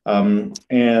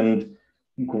and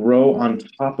grow on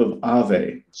top of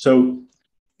Aave. So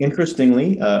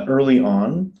interestingly, early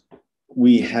on,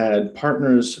 we had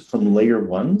partners from layer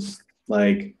 1s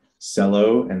like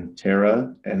Celo and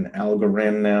Terra and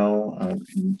Algorand now,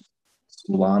 and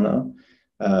Solana,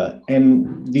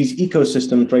 And these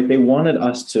ecosystems, right, they wanted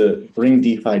us to bring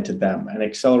DeFi to them and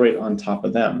accelerate on top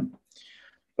of them.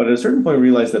 But at a certain point, we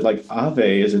realized that like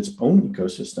Aave is its own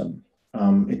ecosystem.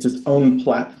 It's its own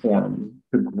platform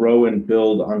to grow and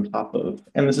build on top of.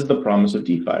 And this is the promise of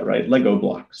DeFi, right? Lego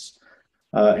blocks.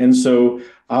 And so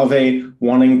Aave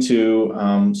wanting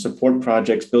to support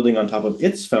projects building on top of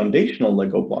its foundational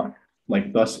Lego block,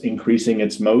 like thus increasing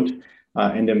its moat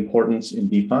and importance in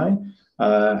DeFi,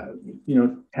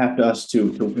 tapped us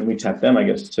to, and we tapped them, I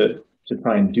guess, to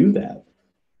try and do that.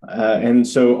 And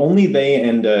so only they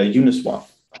and Uniswap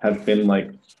have been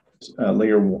like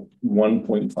layer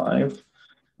 1.5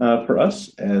 for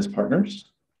us as partners.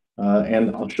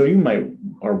 And I'll show you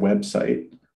our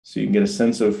website so you can get a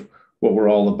sense of what we're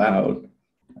all about.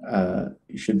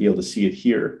 You should be able to see it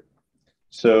here.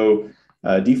 So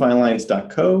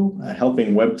DeFiAlliance.co,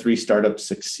 helping Web3 startups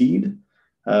succeed.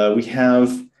 We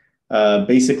have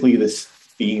basically this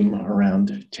theme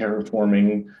around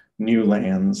terraforming new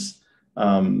lands.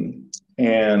 And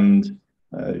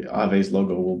Aave's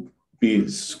logo will be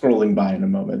scrolling by in a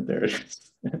moment there.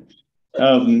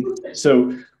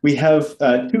 So we have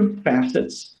two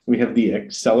facets. We have the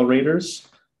accelerators,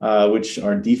 which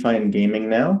are DeFi and gaming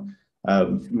now.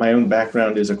 My own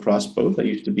background is across both. I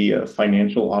used to be a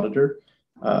financial auditor,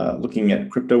 looking at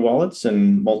crypto wallets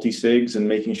and multi-sigs and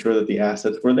making sure that the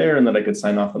assets were there and that I could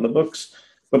sign off on the books.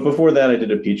 But before that, I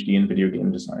did a PhD in video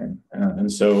game design.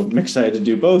 And so I'm excited to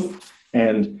do both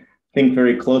and think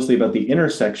very closely about the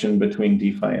intersection between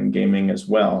DeFi and gaming as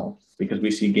well, because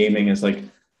we see gaming as like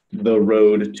the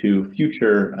road to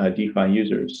future DeFi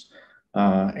users.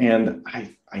 And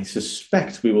I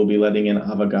suspect we will be letting in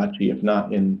Aavegotchi, if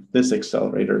not in this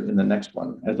accelerator, in the next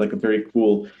one, as like a very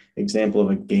cool example of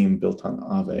a game built on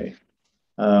Aave.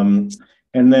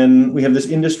 And then we have this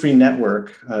industry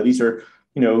network. These are,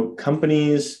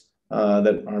 companies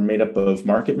that are made up of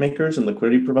market makers and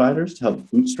liquidity providers to help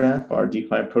bootstrap our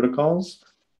DeFi protocols,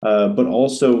 but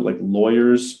also like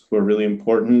lawyers who are really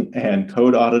important, and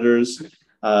code auditors,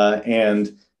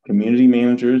 and community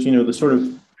managers, the sort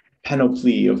of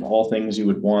panoply of all things you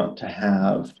would want to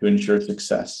have to ensure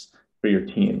success for your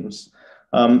teams.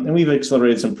 And we've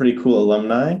accelerated some pretty cool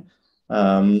alumni.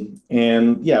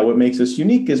 And yeah, what makes us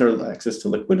unique is our access to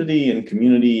liquidity and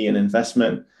community and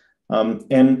investment.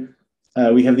 And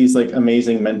we have these like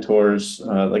amazing mentors,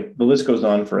 like the list goes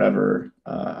on forever.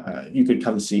 You could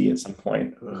come see at some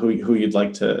point who you'd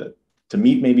like to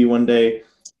meet maybe one day.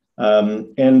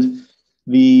 And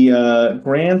the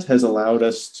grant has allowed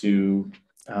us to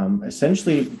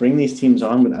essentially bring these teams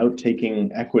on without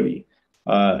taking equity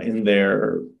in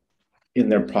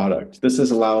their product. This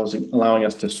is allowing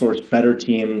us to source better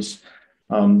teams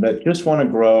that just want to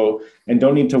grow and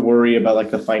don't need to worry about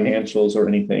like the financials or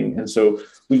anything. And so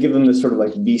we give them this sort of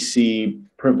like VC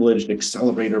privileged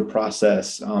accelerator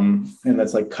process, and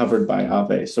that's like covered by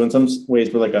Aave. So in some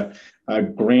ways, we're like a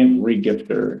grant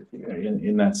regifter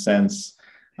in that sense.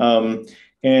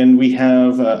 And we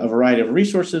have a variety of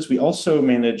resources. We also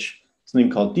manage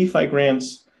something called DeFi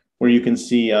grants, where you can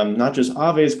see not just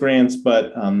Aave's grants,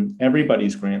 but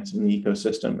everybody's grants in the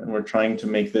ecosystem. And we're trying to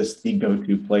make this the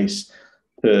go-to place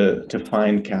to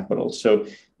find capital. So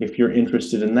if you're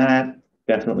interested in that,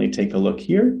 definitely take a look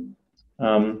here.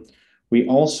 We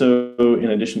also, in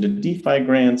addition to DeFi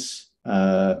grants,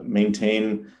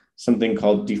 maintain something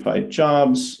called DeFi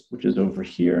jobs, which is over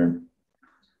here.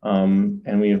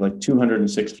 And we have like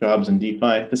 206 jobs in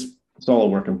DeFi. It's all a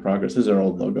work in progress. This is our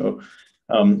old logo.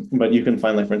 But you can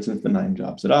find, like, for instance, the 9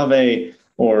 jobs at Aave,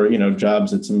 or,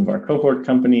 jobs at some of our cohort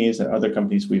companies and other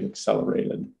companies we've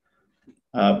accelerated.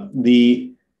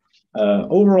 The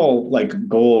overall like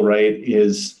goal, right,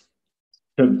 is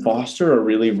to foster a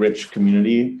really rich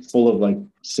community full of like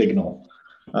signal,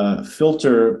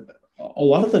 filter a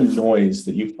lot of the noise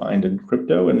that you find in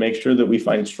crypto, and make sure that we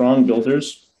find strong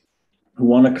builders who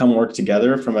want to come work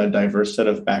together from a diverse set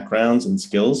of backgrounds and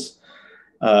skills.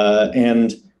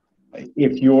 And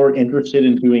if you're interested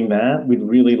in doing that, we'd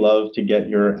really love to get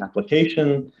your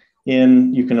application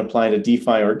in. You can apply to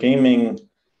DeFi or gaming.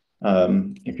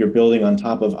 If you're building on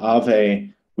top of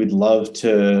Aave, we'd love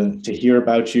to hear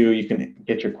about you. You can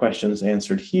get your questions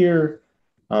answered here.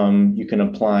 You can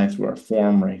apply through our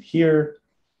form right here.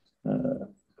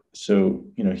 So,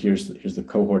 here's the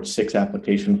cohort 6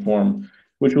 application form,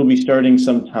 which will be starting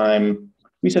sometime.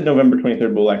 We said November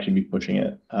 23rd, we'll actually be pushing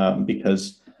it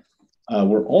because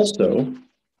we're also,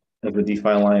 as the DeFi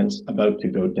Alliance, about to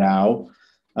go DAO.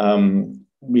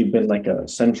 We've been like a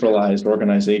centralized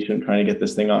organization trying to get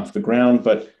this thing off the ground,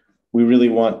 but we really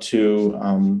want to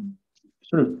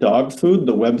sort of dog food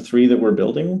the Web3 that we're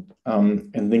building,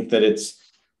 and think that it's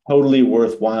totally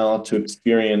worthwhile to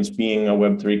experience being a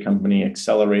Web3 company,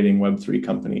 accelerating Web3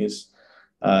 companies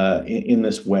in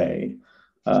this way.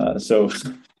 So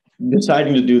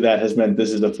deciding to do that has meant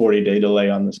this is a 40-day delay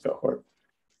on this cohort.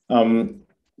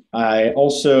 I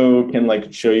also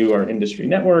can show you our industry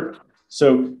network.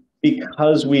 So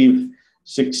because we've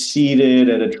succeeded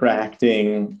at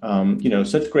attracting,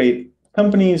 such great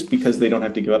companies because they don't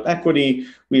have to give up equity,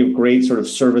 we have great sort of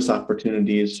service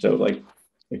opportunities. So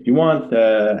if you want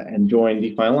and join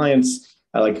DeFi Alliance,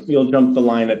 you'll jump the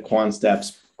line at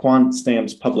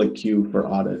QuantStamp's public queue for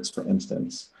audits, for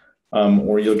instance,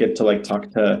 or you'll get to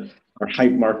talk to our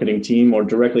hype marketing team or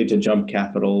directly to Jump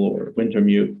Capital or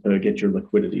Wintermute to get your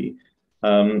liquidity.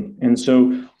 And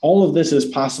so all of this is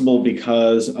possible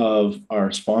because of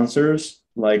our sponsors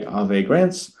like Aave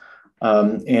Grants.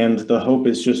 And the hope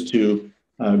is just to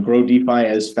grow DeFi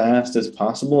as fast as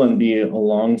possible and be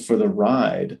along for the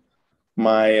ride.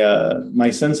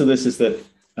 My sense of this is that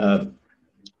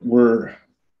we're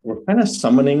kind of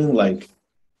summoning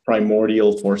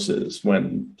primordial forces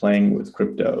when playing with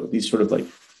crypto. These sort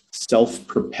of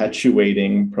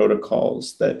self-perpetuating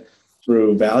protocols that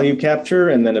through value capture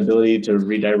and then ability to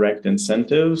redirect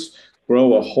incentives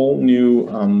grow a whole new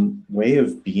way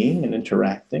of being and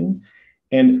interacting.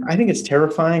 And I think it's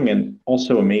terrifying and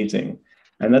also amazing.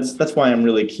 And that's why I'm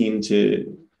really keen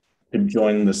to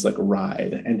join this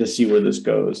ride and to see where this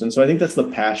goes. And so I think that's the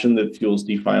passion that fuels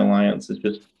DeFi Alliance, is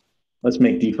just let's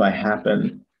make DeFi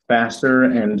happen faster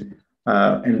and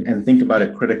think about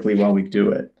it critically while we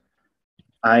do it.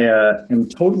 I am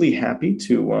totally happy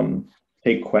to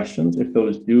take questions if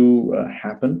those do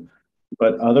happen,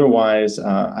 but otherwise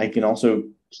I can also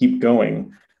keep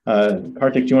going.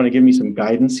 Kartik, do you want to give me some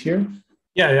guidance here?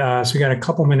 Yeah, so we got a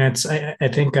couple minutes. I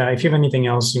think if you have anything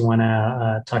else you want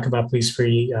to talk about, please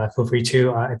feel free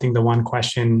to. I think the one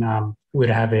question we'd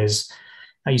have is,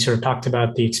 you sort of talked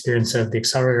about the experience of the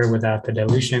accelerator without the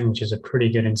dilution, which is a pretty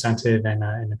good incentive and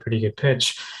a pretty good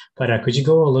pitch. But could you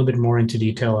go a little bit more into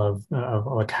detail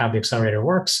of how the accelerator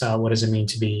works? What does it mean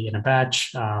to be in a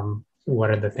batch? What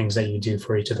are the things that you do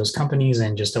for each of those companies,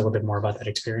 and just a little bit more about that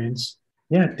experience?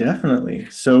 Yeah, definitely.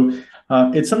 So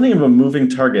it's something of a moving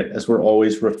target as we're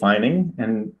always refining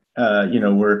and,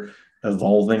 we're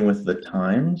evolving with the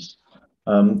times.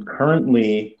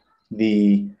 Currently,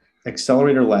 the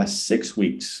accelerator lasts 6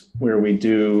 weeks, where we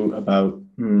do about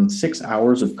 6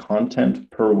 hours of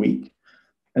content per week.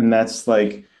 And that's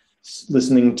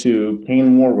listening to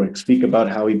Kane Warwick speak about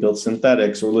how he built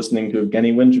synthetics, or listening to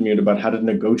Evgeny Wintermute about how to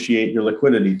negotiate your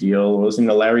liquidity deal, or listening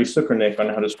to Larry Sukernick on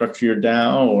how to structure your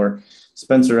DAO, or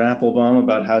Spencer Applebaum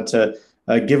about how to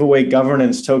give away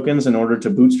governance tokens in order to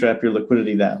bootstrap your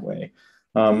liquidity that way.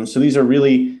 So these are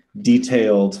really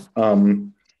detailed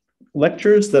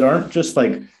lectures that aren't just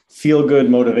feel-good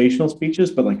motivational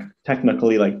speeches, but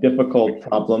technically difficult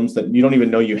problems that you don't even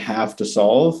know you have to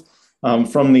solve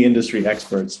from the industry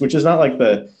experts, which is not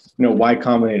the Y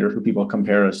Combinator who people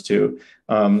compare us to,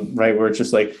 right? Where it's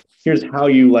just here's how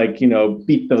you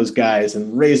beat those guys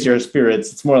and raise your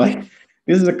spirits. It's more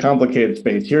this is a complicated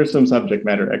space. Here's some subject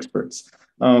matter experts.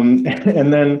 And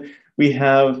then we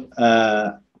have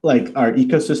our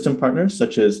ecosystem partners,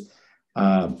 such as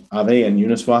Aave and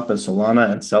Uniswap and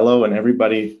Solana and Celo, and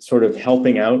everybody sort of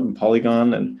helping out, and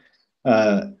Polygon,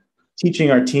 and teaching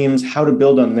our teams how to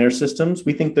build on their systems.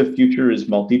 We think the future is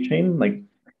multi-chain.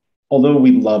 Although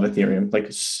we love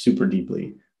Ethereum super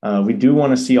deeply, we do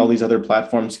want to see all these other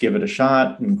platforms give it a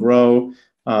shot and grow.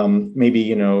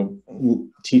 Maybe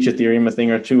teach Ethereum a thing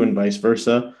or two, and vice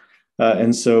versa.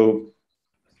 And so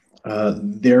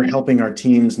they're helping our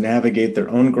teams navigate their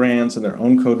own grants and their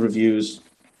own code reviews.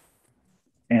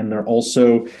 And they're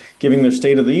also giving their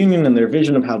state of the union and their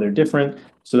vision of how they're different.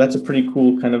 So that's a pretty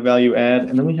cool kind of value add.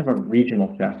 And then we have our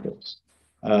regional chapters.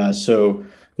 So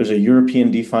there's a European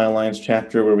DeFi Alliance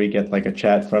chapter where we get a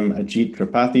chat from Ajit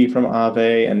Tripathi from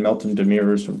Aave and Melton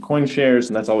Demirs from CoinShares,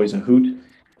 and that's always a hoot.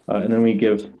 And then we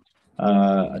give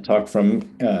a talk from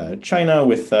China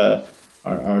with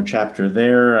our chapter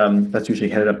there. That's usually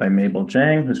headed up by Mabel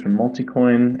Zhang, who's from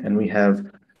Multicoin. And we have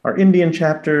our Indian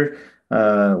chapter,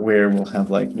 where we'll have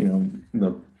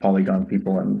the Polygon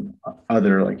people and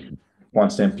other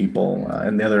QuantStamp people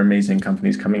and the other amazing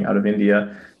companies coming out of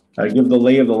India. Give the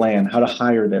lay of the land, how to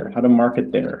hire there, how to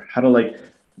market there, how to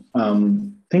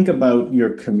think about your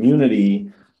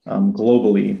community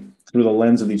globally through the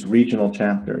lens of these regional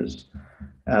chapters.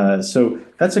 So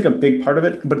that's a big part of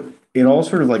it, but it all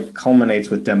sort of culminates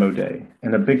with demo day.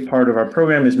 And a big part of our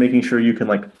program is making sure you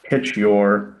can pitch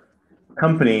your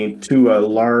company to a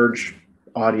large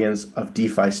audience of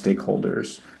DeFi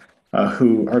stakeholders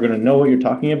who are going to know what you're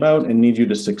talking about and need you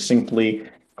to succinctly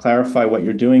clarify what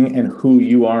you're doing and who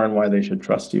you are and why they should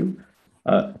trust you.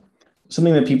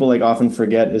 Something that people like often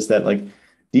forget is that like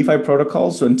DeFi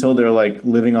protocols, until they're like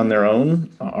living on their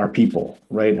own, are people,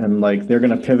 right? And like they're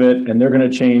going to pivot and they're going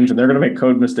to change and they're going to make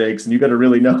code mistakes, and you got to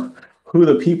really know who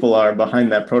the people are behind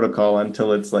that protocol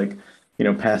until it's like, you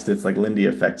know, past its like Lindy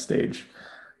effect stage.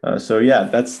 So yeah,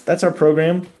 that's our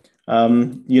program.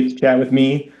 You get to chat with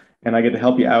me, and I get to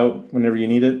help you out whenever you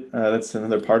need it. That's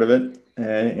another part of it.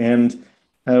 And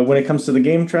when it comes to the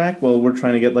game track, well, we're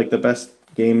trying to get like the best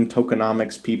game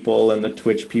tokenomics people and the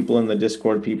Twitch people and the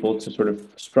Discord people to sort of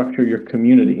structure your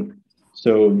community.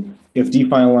 So if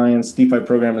DeFi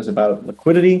program is about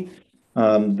liquidity,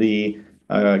 the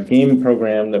game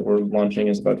program that we're launching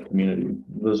is about community.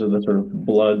 Those are the sort of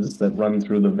bloods that run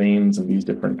through the veins of these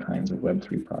different kinds of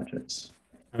Web3 projects.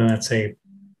 That's a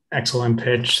excellent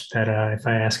pitch that if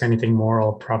I ask anything more,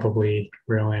 I'll probably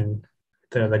ruin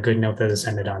the good note that is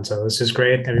ended on. So this is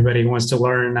great. Everybody who wants to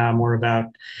learn more about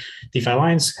DeFi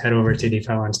Lines, head over to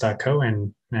DeFiLines.co,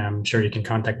 and I'm sure you can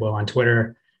contact Will on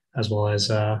Twitter as well as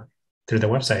through the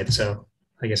website. So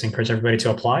I guess encourage everybody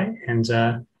to apply.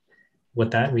 And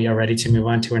with that, we are ready to move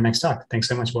on to our next talk. Thanks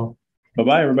so much, Will.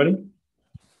 Bye-bye, everybody.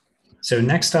 So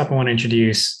next up, I want to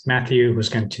introduce Matthew, who's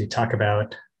going to talk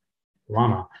about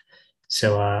Llama.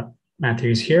 So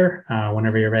Matthew's here.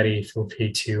 Whenever you're ready, feel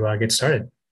free to get started.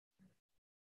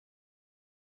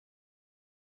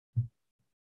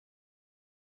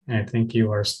 I think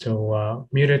you are still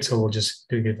muted, so we'll just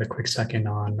give a quick second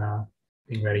on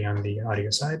being ready on the audio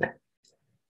side.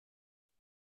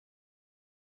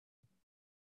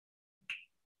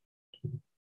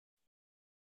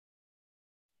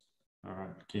 All right,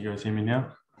 can you guys hear me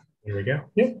now? Here we go.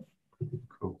 Yep.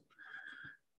 Cool.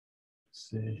 Let's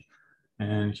see,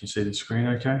 and can you see the screen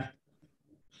okay?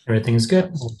 Everything's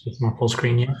good. It's not full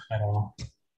screen yet, but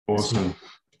awesome.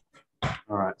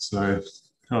 All right, so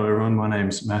hello everyone, my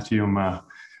name's Matthew. I'm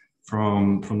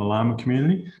from the Llama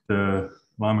community. The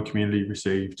Llama community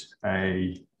received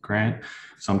a grant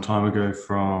some time ago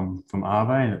from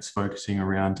Aave, and it's focusing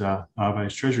around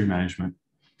Aave's treasury management.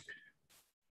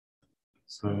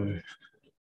 So,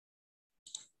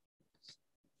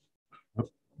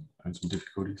 had some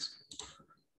difficulties.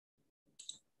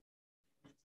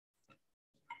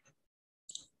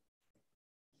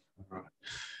 All right.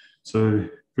 So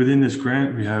within this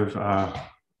grant, we have a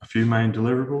few main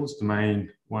deliverables. The main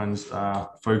ones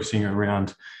are focusing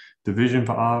around the vision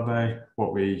for Aave,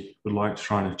 what we would like to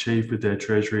try and achieve with their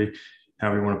treasury,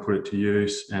 how we want to put it to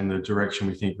use, and the direction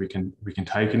we think we can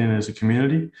take it in as a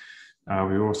community.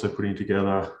 We're also putting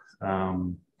together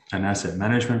an asset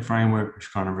management framework,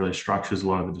 which kind of really structures a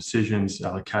lot of the decisions,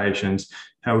 allocations,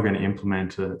 how we're going to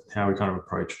implement it, how we kind of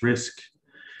approach risk.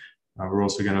 We're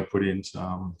also going to put in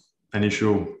some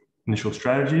initial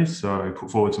strategies. So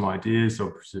put forward some ideas,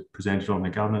 they'll present it on the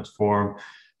governance forum,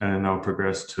 and then they'll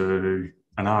progress to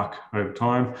an arc over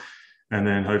time. And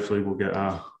then hopefully we'll get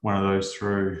one of those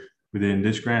through within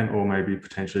this grant, or maybe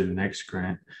potentially the next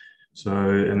grant. So,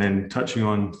 and then touching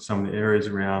on some of the areas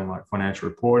around like financial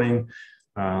reporting,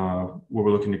 what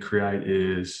we're looking to create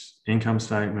is income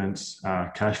statements,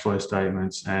 cash flow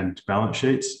statements, and balance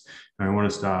sheets. And we want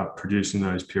to start producing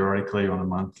those periodically on a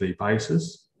monthly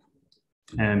basis.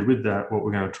 And with that, what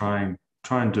we're going to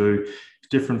try and do is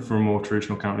different from more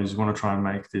traditional companies. We want to try and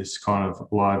make this kind of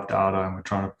live data, and we're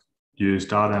trying to use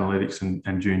data analytics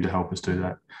and June to help us do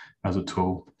that as a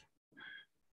tool.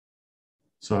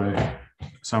 So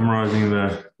summarizing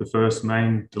the first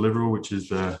main deliverable, which is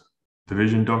the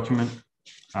vision document.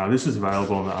 This is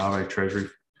available on the Aave Treasury,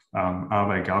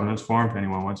 Aave Governance Forum if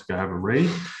anyone wants to go have a read.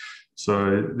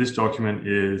 So this document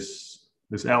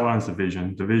this outlines the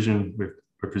vision. The vision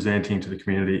we're presenting to the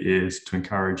community is to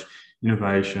encourage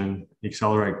innovation,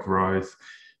 accelerate growth,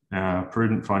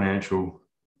 prudent financial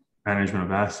management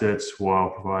of assets while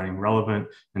providing relevant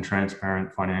and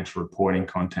transparent financial reporting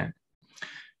content.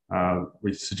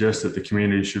 We suggest that the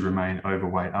community should remain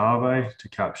overweight Aave to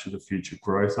capture the future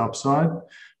growth upside,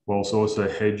 whilst also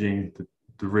hedging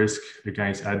the risk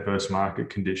against adverse market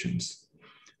conditions.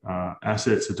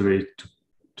 Assets are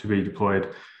to be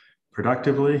deployed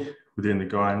productively within the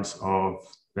guidance of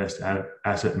best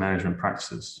asset management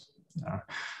practices.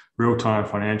 Real-time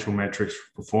financial metrics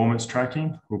performance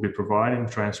tracking will be providing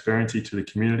transparency to the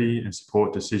community and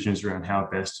support decisions around how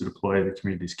best to deploy the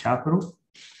community's capital.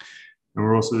 And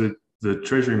we're also, the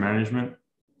treasury management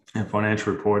and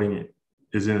financial reporting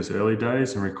is in its early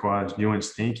days and requires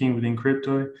nuanced thinking within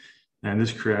crypto. And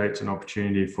this creates an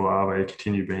opportunity for Aave to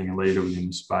continue being a leader within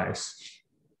the space.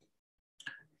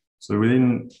 So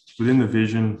within the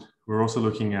vision, we're also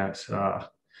looking at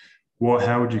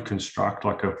how would you construct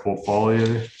like a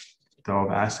portfolio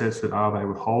of assets that Aave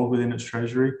would hold within its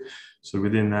treasury? So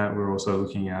within that, we're also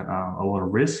looking at a lot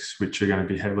of risks, which are going to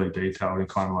be heavily detailed in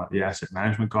kind of like the asset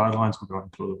management guidelines. We'll go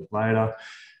into a little bit later.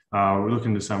 We're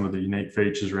looking at some of the unique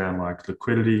features around like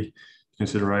liquidity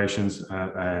considerations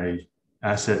at a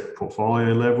asset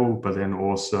portfolio level, but then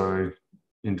also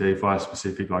in DeFi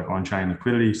specific, like on-chain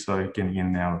liquidity, so getting in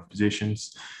and out of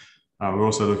positions. We're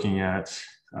also looking at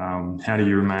how do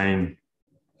you remain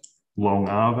long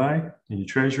Aave in your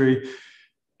treasury,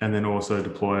 and then also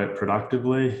deploy it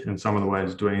productively. And some of the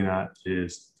ways of doing that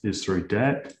is through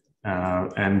debt,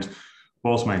 and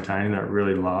whilst maintaining that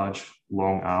really large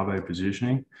long Aave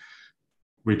positioning,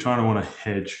 we try to want to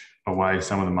hedge away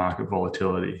some of the market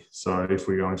volatility. So if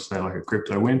we go into say like a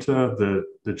crypto winter,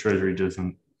 the treasury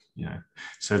doesn't, you know,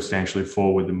 substantially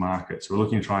fall with the market. So we're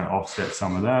looking to try and offset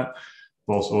some of that,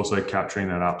 whilst also capturing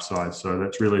that upside. So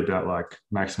that's really about like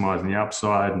maximizing the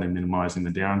upside and then minimizing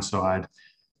the downside,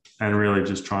 and really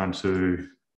just trying to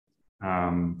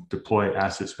deploy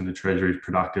assets from the treasury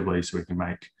productively so we can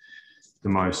make the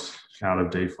most out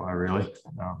of DeFi, really.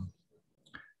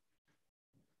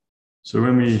 So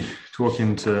when we talk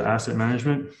into asset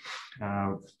management,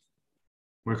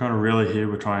 we're kind of really here,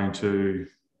 we're trying to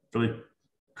really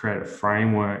create a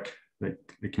framework that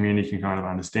the community can kind of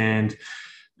understand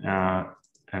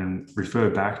and refer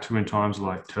back to in times of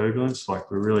like turbulence.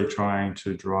 Like we're really trying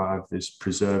to drive this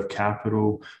preserve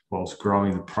capital whilst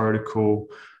growing the protocol,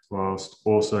 whilst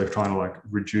also trying to like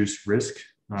reduce risk.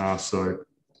 So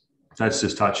that's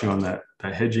just touching on that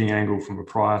hedging angle from a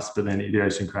price, but then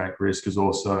idiosyncratic risk is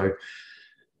also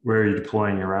where you're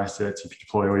deploying your assets. If you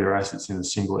deploy all your assets in a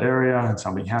single area and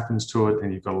something happens to it,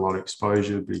 then you've got a lot of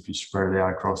exposure. But if you spread it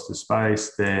out across the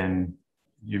space, then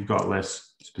you've got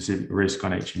less specific risk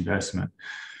on each investment.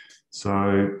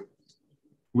 So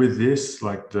with this,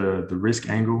 like the risk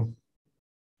angle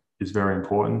is very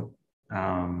important.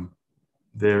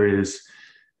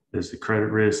 There's the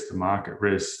credit risk, the market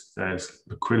risk, there's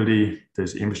liquidity,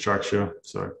 there's infrastructure.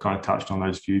 So I've kind of touched on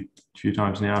those few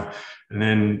times now. And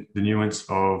then the nuance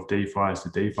of DeFi is the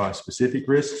DeFi specific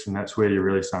risks. And that's where you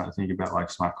really start to think about like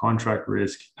smart contract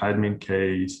risk, admin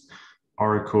keys,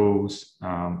 oracles,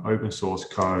 open source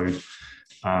code.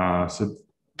 So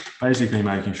basically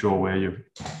making sure where you're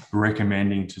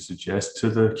recommending to suggest to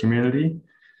the community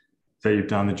that you've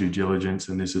done the due diligence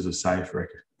and this is a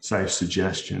safe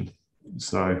suggestion.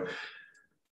 So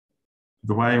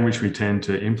the way in which we tend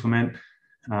to implement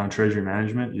treasury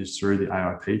management is through the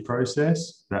AIP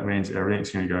process. That means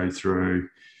everything's going to go through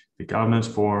the governance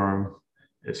forum.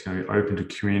 It's going to be open to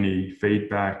community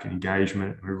feedback and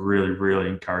engagement. We really, really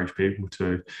encourage people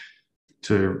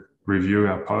to review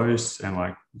our posts and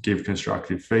like give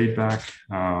constructive feedback.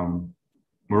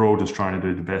 We're all just trying to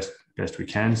do the best we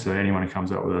can. So anyone who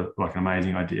comes up with an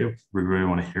amazing idea, we really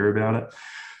want to hear about it.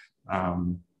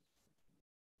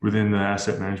 Within the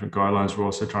asset management guidelines, we're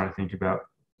also trying to think about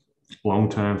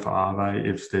long-term for Aave,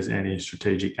 if there's any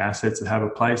strategic assets that have a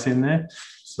place in there.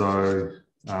 So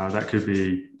that could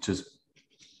be just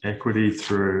equity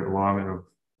through alignment of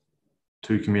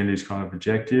two communities' kind of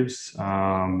objectives.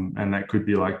 And that could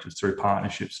be like just through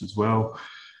partnerships as well.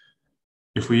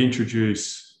 If we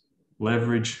introduce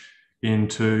leverage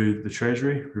into the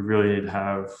treasury, we really need to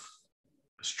have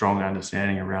a strong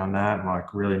understanding around that and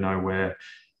like really know where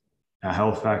our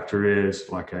health factor is,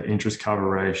 like our interest cover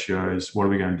ratios, what are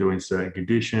we going to do in certain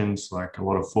conditions, like a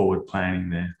lot of forward planning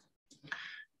there.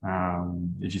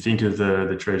 If you think of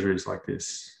the treasury as like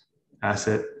this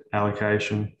asset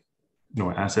allocation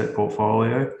or asset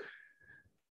portfolio,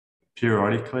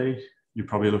 periodically, you're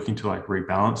probably looking to like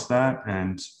rebalance that.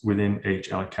 And within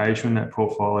each allocation, that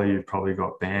portfolio, you've probably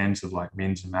got bands of like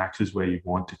mins and maxes where you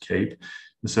want to keep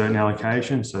a certain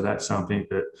allocation. So that's something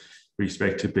that we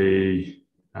expect to be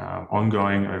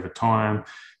ongoing over time.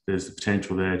 There's the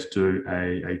potential there to do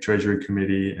a treasury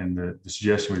committee, and the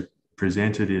suggestion we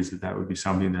presented is that would be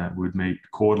something that would meet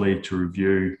quarterly to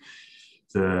review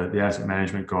the asset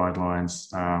management guidelines,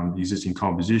 the existing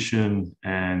composition,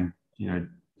 and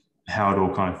how it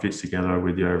all kind of fits together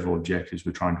with the overall objectives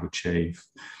we're trying to achieve.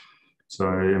 So,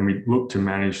 and we look to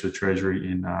manage the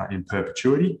treasury in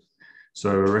perpetuity.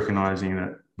 So we're recognizing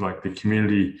that like the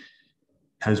community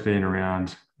has been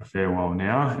around a fair while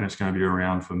now, and it's going to be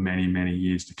around for many, many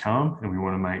years to come. And we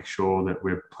want to make sure that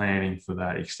we're planning for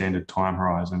that extended time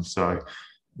horizon. So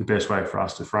the best way for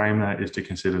us to frame that is to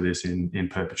consider this in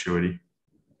perpetuity.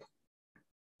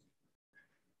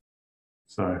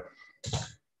 So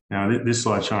now this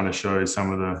slide trying to show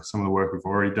some of the work we've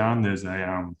already done. There's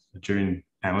a June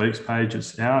analytics page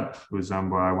that's out. It was done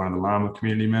by one of the Llama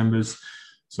community members.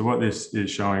 So what this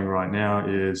is showing right now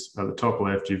is at the top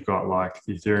left, you've got like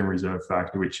the Ethereum reserve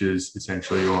factor, which is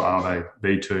essentially your Aave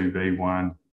V2,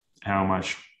 V1, how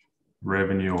much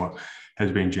revenue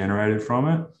has been generated from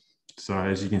it. So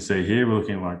as you can see here, we're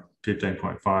looking at like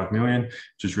 15.5 million,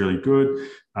 which is really good.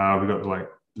 We've got like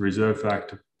the reserve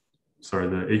factor, sorry,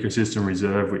 the ecosystem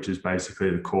reserve, which is basically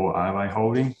the core Aave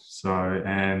holding. So,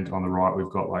 and on the right, we've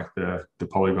got like the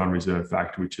Polygon reserve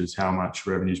factor, which is how much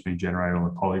revenue has been generated on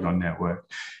the Polygon network.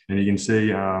 And you can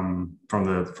see from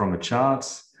the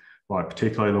charts, like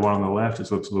particularly the one on the left,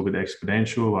 it looks a little bit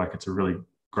exponential, like it's a really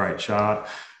great chart.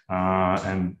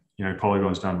 And you know,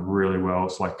 Polygon's done really well.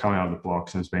 It's like coming out of the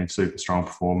blocks, and it's been a super strong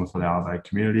performer for the Aave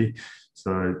community.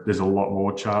 So there's a lot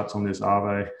more charts on this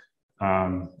Aave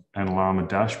and Llama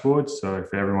dashboard. So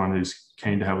for everyone who's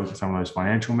keen to have a look at some of those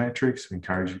financial metrics, we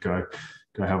encourage you to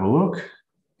go have a look.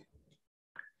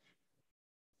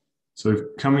 So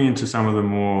coming into some of the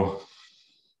more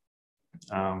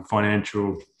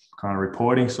financial kind of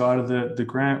reporting side of the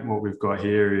grant, what we've got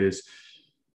here is,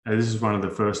 this is one of the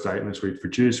first statements we've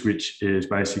produced, which is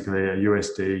basically a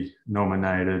USD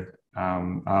nominated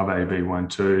Aave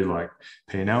V12 like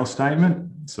P&L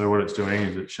statement. So what it's doing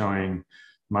is it's showing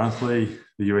monthly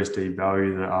the USD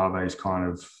value that Aave is kind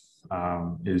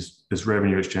of is this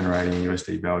revenue it's generating in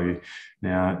USD value.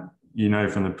 Now, you know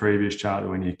from the previous chart that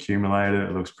when you accumulate it,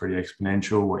 it looks pretty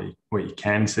exponential. What you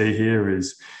can see here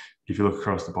is, if you look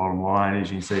across the bottom line, as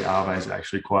you can see, Aave is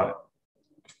actually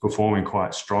performing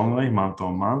quite strongly month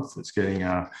on month. It's getting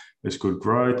this good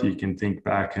growth. You can think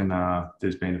back, and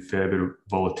there's been a fair bit of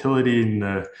volatility in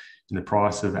the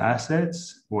price of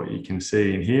assets. What you can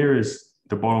see in here is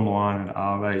the bottom line at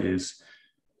Aave is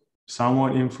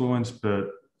somewhat influenced, but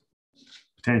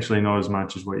potentially not as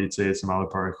much as what you'd see at some other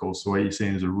protocols. So what you're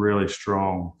seeing is a really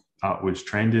strong upwards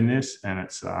trend in this, and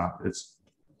it's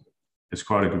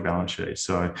quite a good balance sheet.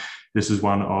 So this is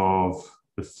one of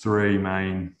the three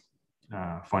main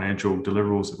financial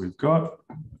deliverables that we've got,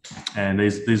 and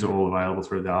these are all available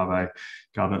through the Aave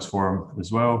governance forum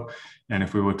as well. And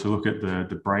if we were to look at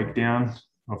the breakdown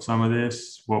of some of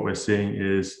this, what we're seeing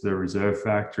is the reserve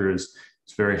factor is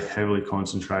it's very heavily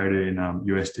concentrated in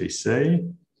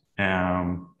USDC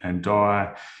and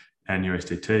DAI and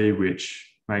USDT,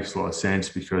 which makes a lot of sense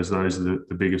because those are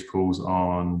the biggest pools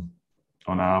on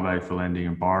Aave for lending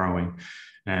and borrowing.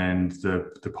 And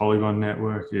the Polygon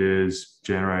network is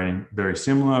generating very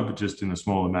similar, but just in a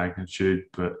smaller magnitude.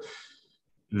 But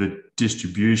the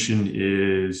distribution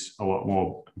is a lot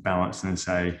more balanced than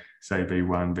say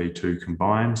V1, V2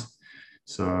 combined.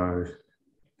 So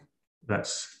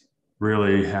that's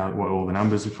really what all the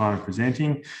numbers are kind of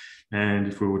presenting. And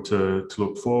if we were to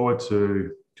look forward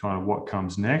to kind of what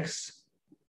comes next,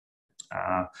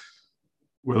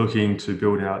 we're looking to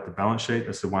build out the balance sheet.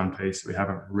 That's the one piece that we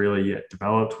haven't really yet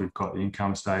developed. We've got the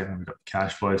income statement, we've got the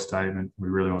cash flow statement. We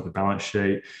really want the balance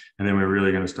sheet. And then we're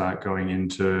really going to start going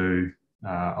into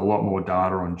a lot more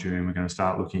data on June. We're going to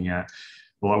start looking at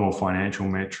a lot more financial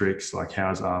metrics, like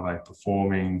how's Aave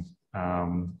performing,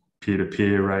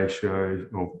 peer-to-peer ratio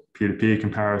or peer-to-peer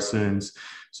comparisons.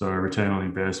 So return on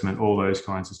investment, all those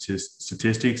kinds of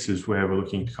statistics is where we're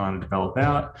looking to kind of develop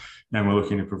out. And we're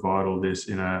looking to provide all this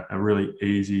in a really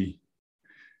easy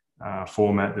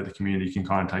format that the community can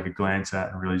kind of take a glance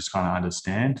at and really just kind of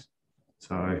understand.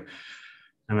 So,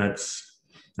 and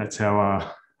that's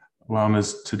how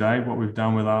Llama's today, what we've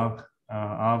done with Aave,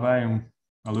 and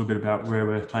a little bit about where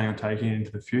we're planning on taking it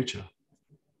into the future.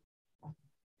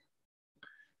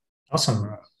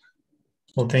 Awesome.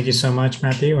 Well, thank you so much,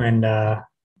 Matthew. And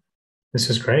this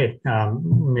is great.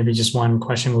 Maybe just one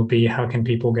question would be, how can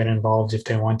people get involved if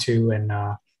they want to? And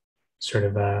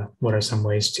what are some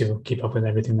ways to keep up with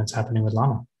everything that's happening with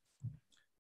Llama?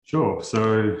 Sure.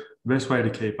 So the best way to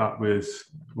keep up with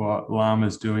what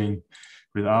Llama's doing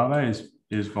with Aave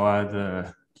is via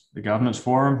the governance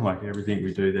forum. Like everything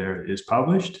we do there is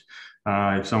published.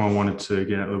 If someone wanted to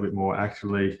get a little bit more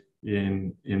actively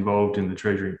involved in the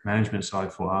treasury management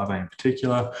side for Aave in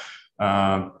particular,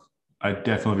 I'd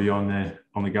definitely be on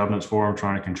the governance forum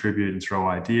trying to contribute and throw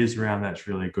ideas around. That's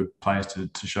really a good place to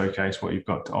showcase what you've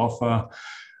got to offer.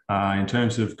 In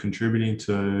terms of contributing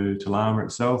to Llama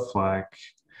itself, like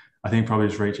I think probably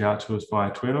just reach out to us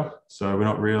via Twitter. So we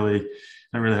don't really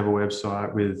have a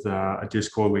website with a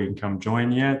Discord where you can come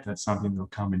join yet. That's something that'll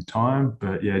come in time.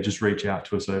 But yeah, just reach out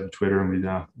to us over Twitter, and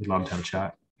we'd love to have a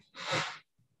chat.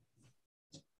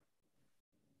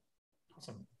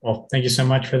 Awesome. Well, thank you so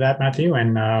much for that, Matthew.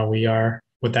 And we are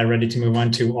with that ready to move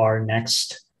on to our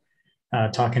next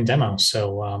talk and demo.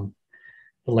 So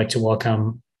I'd like to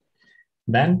welcome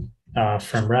Ben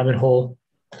from Rabbit Hole.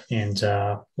 And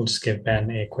we'll just give Ben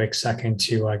a quick second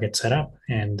to get set up.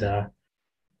 And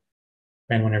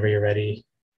Ben, whenever you're ready,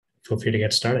 feel free to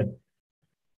get started.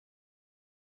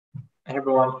 Hey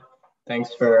everyone,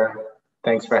 thanks for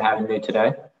having me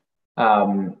today.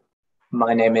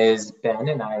 My name is Ben,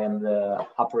 and I am the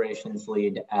operations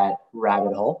lead at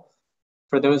Rabbit Hole.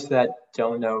 For those that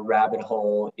don't know, Rabbit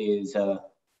Hole is a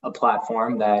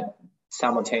platform that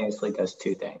simultaneously does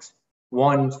two things.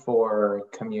 One, for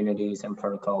communities and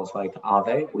protocols like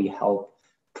Aave, we help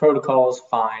protocols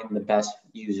find the best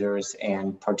users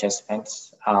and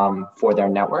participants for their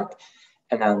network.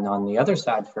 And then on the other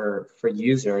side, for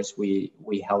users, we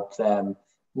help them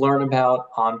learn about,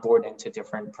 onboard into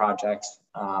different projects,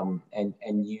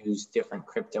 and use different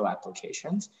crypto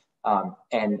applications,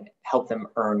 and help them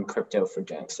earn crypto for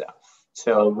doing so.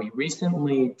 So we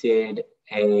recently did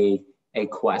a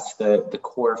quest. The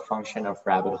core function of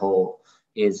Rabbit Hole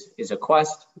is a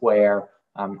quest where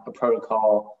a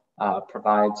protocol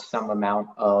provides some amount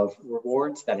of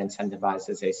rewards that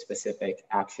incentivizes a specific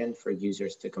action for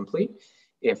users to complete.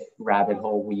 If Rabbit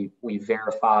Hole, we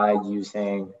verify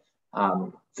using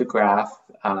the graph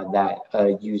that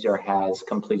a user has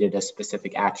completed a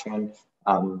specific action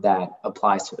that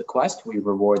applies to the quest, we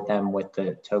reward them with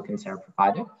the tokens that are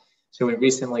provided. So we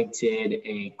recently did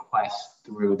a quest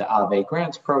through the Aave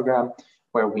Grants program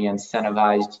where we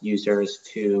incentivized users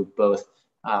to both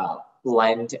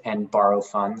lend and borrow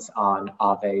funds on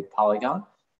Aave Polygon.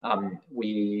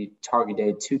 We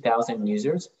targeted 2,000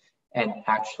 users and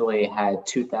actually had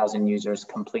 2,000 users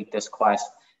complete this quest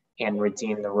and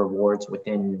redeem the rewards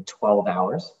within 12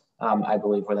 hours, I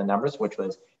believe were the numbers, which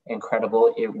was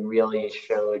incredible. It really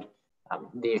showed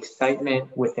the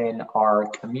excitement within our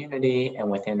community and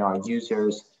within our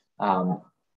users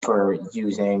for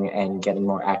using and getting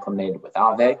more acclimated with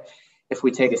Aave. If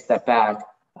we take a step back,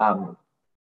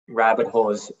 Rabbit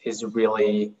Hole is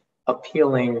really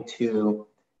appealing to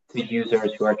the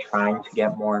users who are trying to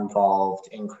get more involved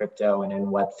in crypto and in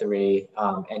Web3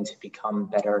 and to become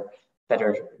better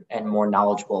and more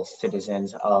knowledgeable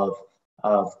citizens of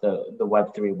the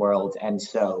Web3 world. And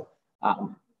so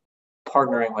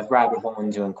partnering with Rabbit Hole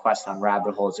and doing quests on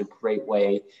Rabbit Hole is a great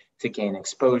way to gain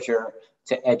exposure,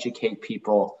 to educate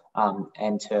people,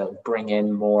 and to bring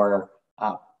in more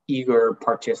eager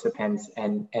participants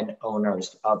and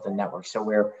owners of the network. So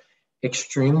we're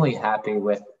extremely happy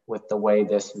with the way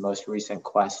this most recent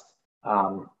quest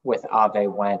with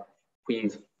Aave went.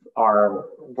 We are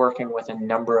working with a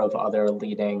number of other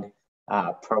leading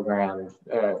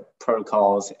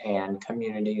protocols and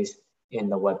communities in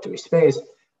the Web3 space.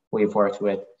 We've worked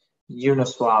with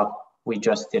Uniswap. We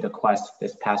just did a quest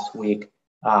this past week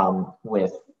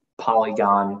with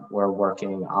Polygon. We're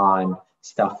working on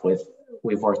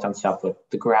we've worked on stuff with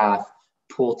the Graph,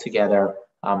 Pool Together,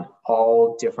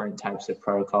 all different types of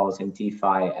protocols in DeFi,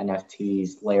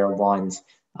 NFTs, layer ones,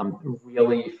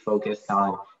 really focused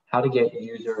on how to get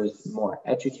users more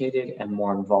educated and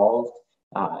more involved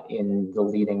in the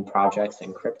leading projects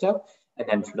in crypto. And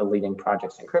then for the leading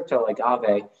projects in crypto like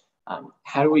Aave,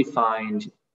 how do we find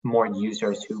more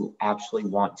users who actually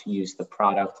want to use the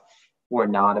product? We're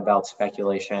not about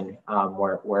speculation.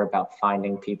 We're about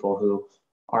finding people who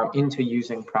are into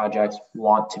using projects,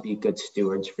 want to be good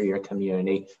stewards for your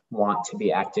community, want to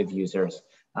be active users.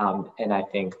 And I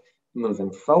think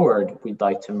moving forward, we'd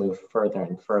like to move further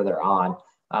and further on.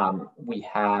 We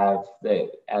have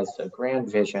as a grand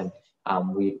vision,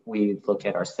 we look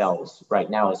at ourselves right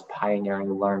now as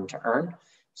pioneering learn to earn.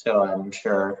 So I'm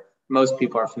sure most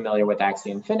people are familiar with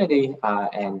Axie Infinity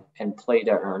and play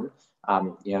to earn.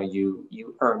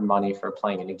 You earn money for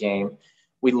playing in a game.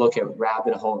 We look at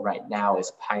Rabbit Hole right now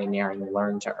as pioneering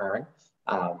learn to earn.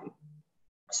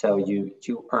 So you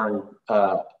earn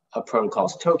a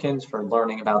protocol's tokens for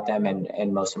learning about them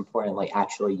and most importantly,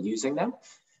 actually using them.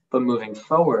 But moving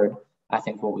forward, I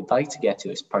think what we'd like to get to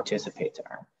is participate to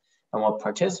earn. And what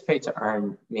participate to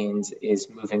earn means is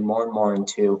moving more and more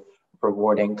into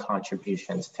rewarding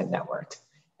contributions to networks.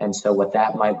 And so what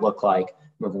that might look like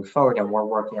moving forward, and we're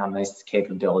working on these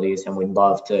capabilities and we'd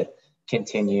love to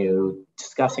continue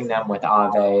discussing them with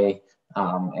Aave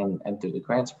and through the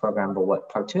grants program. But what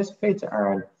participate to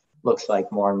earn looks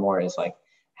like more and more is like,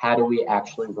 how do we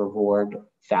actually reward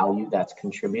value that's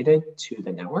contributed to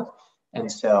the network?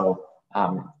 And so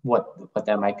what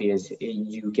that might be is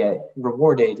you get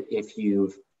rewarded if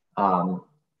you've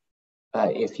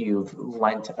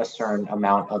lent a certain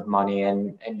amount of money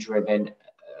and driven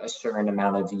a certain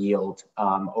amount of yield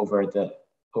over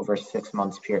 6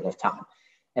 months period of time.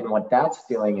 And what that's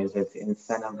doing is it's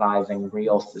incentivizing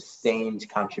real sustained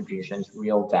contributions,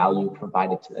 real value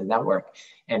provided to the network.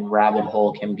 And Rabbit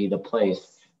Hole can be the place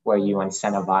where you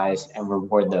incentivize and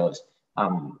reward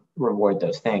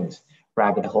those things.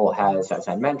 Rabbit Hole has, as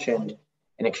I mentioned,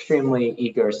 an extremely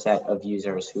eager set of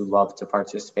users who love to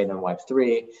participate in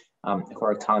Web3, who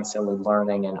are constantly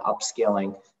learning and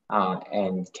upskilling,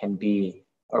 and can be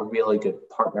a really good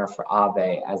partner for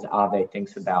Aave as Aave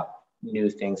thinks about new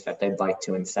things that they'd like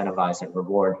to incentivize and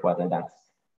reward, whether that's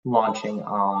launching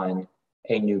on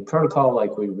a new protocol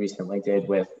like we recently did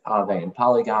with Aave and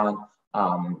Polygon,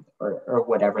 or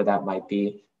whatever that might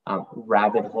be.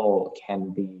 Rabbit Hole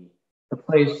can be the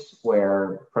place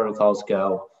where protocols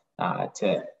go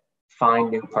to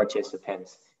find new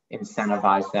participants,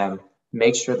 incentivize them,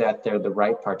 make sure that they're the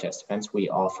right participants. We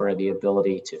offer the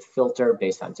ability to filter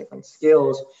based on different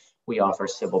skills. We offer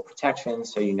civil protection,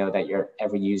 so you know that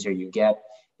every user you get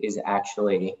is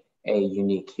actually a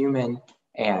unique human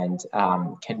and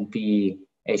can be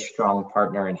a strong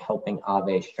partner in helping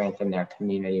Aave strengthen their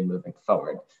community moving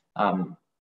forward.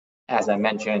 As I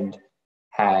mentioned,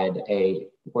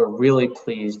 we're really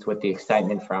pleased with the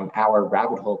excitement from our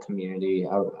Rabbit Hole community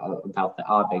about the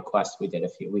Aave quest we did a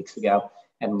few weeks ago,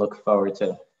 and look forward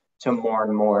to more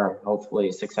and more,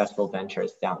 hopefully, successful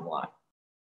ventures down the line.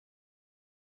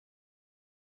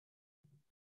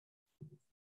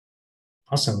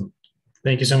 Awesome.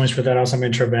 Thank you so much for that awesome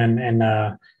intro, Ben.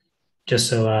 And just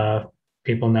so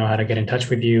people know how to get in touch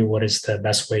with you, what is the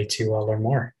best way to learn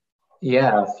more?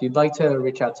 Yeah, if you'd like to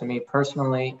reach out to me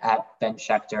personally at Ben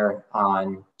Schechter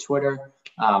on Twitter.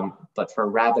 But for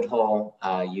Rabbit Hole,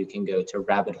 you can go to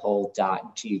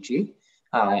rabbithole.gg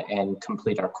and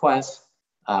complete our quest,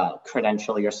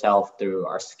 credential yourself through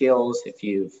our skills. If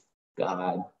you've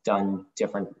done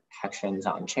different actions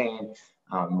on chain,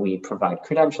 we provide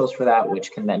credentials for that,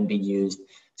 which can then be used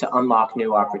to unlock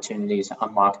new opportunities,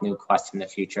 unlock new quests in the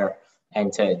future,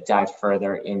 and to dive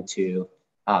further into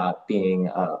being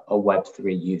a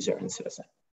Web3 user and citizen.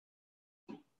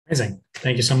 Amazing.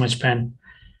 Thank you so much, Ben.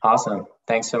 Awesome.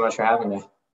 Thanks so much for having me.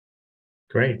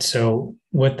 Great. So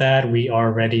with that, we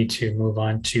are ready to move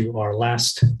on to our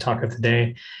last talk of the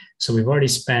day. So we've already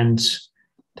spent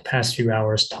the past few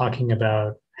hours talking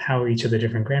about how each of the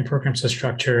different grant programs are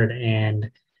structured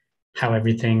and how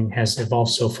everything has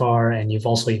evolved so far. And you've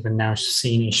also even now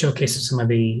seen a showcase of some of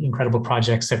the incredible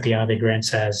projects that the Aave Grants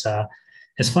has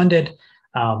funded.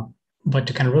 But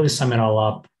to kind of really sum it all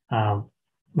up, I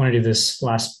want to do this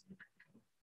last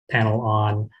panel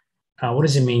on what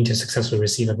does it mean to successfully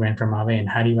receive a grant from Aave, and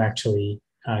how do you actually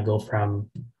go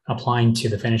from applying to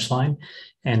the finish line?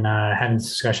 And having this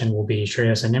discussion will be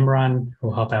Shreyas and Nimran, who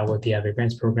will help out with the Aave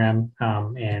Grants program,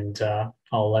 and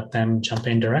I'll let them jump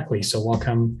in directly. So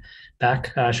welcome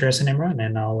back, Shreyas and Nimran,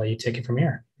 and I'll let you take it from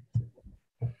here.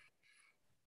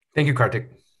 Thank you,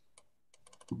 Kartik.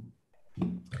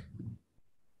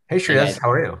 Hey, Shreyas,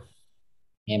 how are you?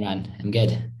 Hey, man, I'm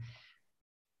good.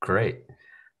 Great.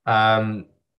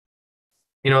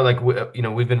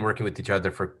 We've been working with each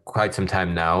other for quite some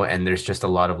time now, and there's just a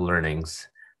lot of learnings,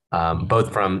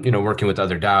 both from, working with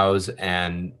other DAOs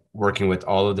and working with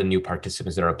all of the new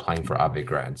participants that are applying for Aave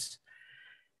Grants.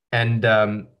 And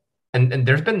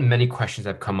there's been many questions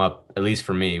that have come up, at least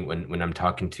for me, when I'm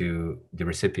talking to the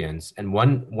recipients. And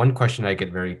one question I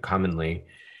get very commonly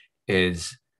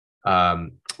is,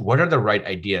 what are the right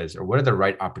ideas, or what are the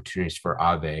right opportunities for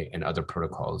Aave and other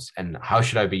protocols? And how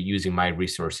should I be using my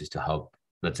resources to help,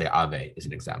 let's say, Aave as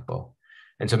an example?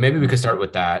 And so maybe we could start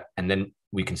with that, and then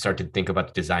we can start to think about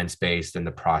the design space, then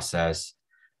the process,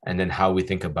 and then how we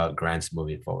think about grants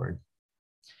moving forward.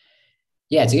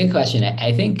 Yeah, it's a good question.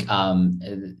 I think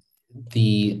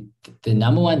the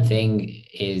number one thing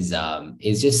is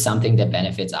just something that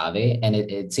benefits Aave, and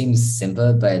it seems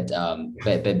simple, but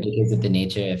because of the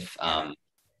nature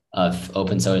of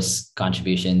open source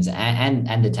contributions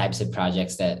and the types of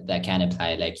projects that can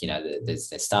apply, like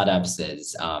there's startups,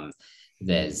 there's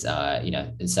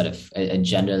sort of a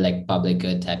general like public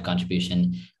good type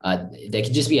contribution. There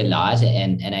could just be a lot,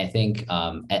 and I think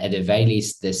at the very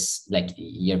least, this like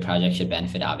your project should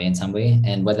benefit Aave in some way.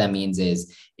 And what that means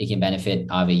is it can benefit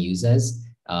Aave users.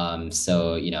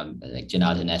 So like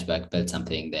Gelato Network built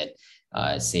something that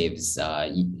saves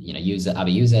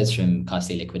Aave users from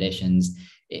costly liquidations.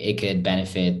 It could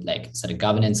benefit like sort of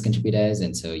governance contributors,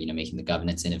 and so making the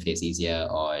governance interface easier,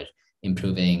 or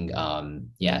improving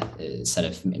sort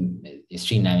of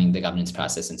streamlining the governance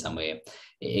process in some way.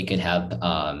 It could help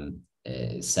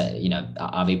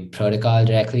Aave protocol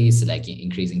directly, so like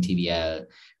increasing TVL,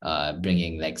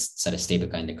 bringing like sort of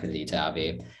stablecoin liquidity to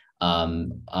Aave.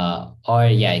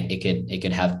 It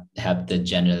could help the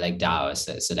general like DAO,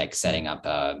 so like setting up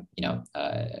a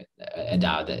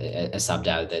DAO, a sub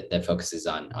DAO that focuses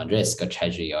on risk or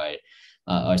treasury, or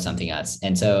or something else.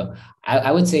 And so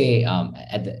I would say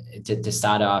to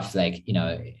start off, like,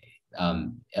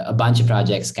 a bunch of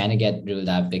projects kind of get ruled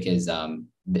out because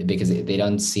they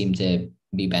don't seem to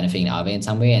be benefiting Aave in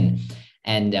some way,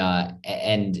 and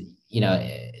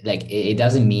like it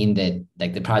doesn't mean that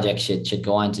like the project should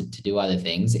go on to do other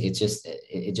things. It's just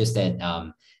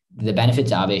that the benefit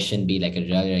to Aave shouldn't be like a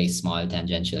really, really small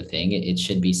tangential thing. It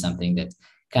should be something that's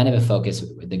kind of a focus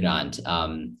with the grant.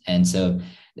 And so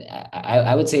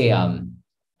I would say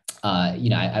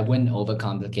I wouldn't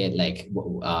overcomplicate, like,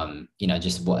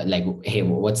 just hey,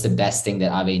 what's the best thing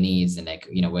that Aave needs? And like,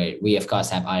 where we of course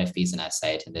have RFPs on our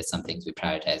site, and there's some things we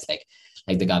prioritize, like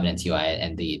the governance UI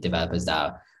and the developers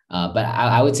DAO. But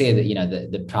I would say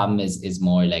that, the problem is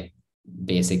more like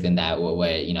basic than that,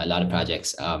 where a lot of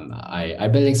projects are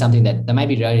building something that might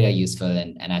be really, really useful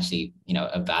and actually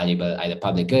a valuable either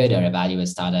public good or a valuable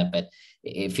startup, but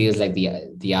it feels like the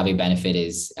Aave benefit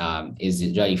is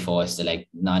really forced to like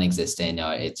non-existent,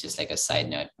 or it's just like a side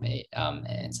note.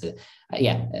 And so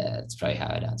that's probably how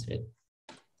I'd answer it.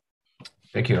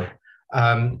 Thank you.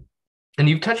 And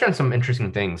you've touched on some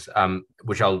interesting things,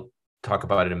 which I'll talk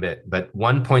about in a bit. But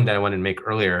one point that I wanted to make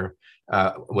earlier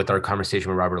with our conversation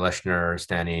with Robert Leshner,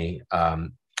 Stanley,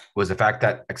 was the fact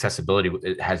that accessibility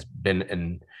has been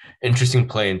an interesting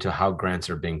play into how grants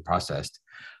are being processed.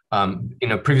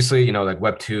 Previously, like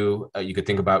Web2, you could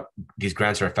think about these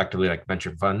grants are effectively like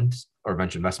venture funds or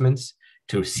venture investments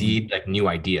to seed like new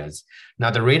ideas. Now,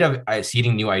 the rate of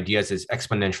seeding new ideas is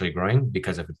exponentially growing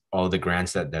because of all the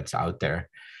grants that's out there.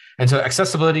 And so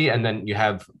accessibility, and then you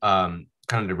have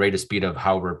kind of the rate of speed of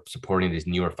how we're supporting these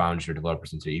newer founders or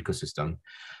developers into the ecosystem.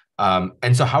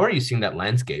 And so how are you seeing that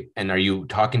landscape? And are you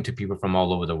talking to people from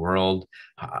all over the world?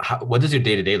 What does your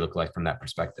day-to-day look like from that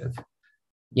perspective?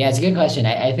 Yeah, it's a good question.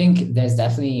 I think there's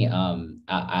definitely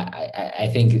I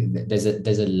think there's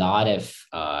a lot of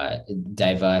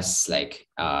diverse like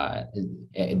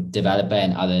developer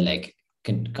and other like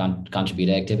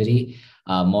contributor activity,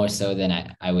 more so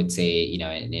than I would say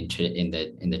in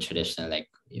the traditional like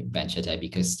venture type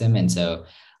ecosystem. And so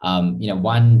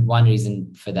one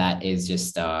reason for that is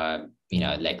just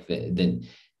like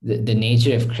the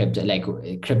nature of crypto, like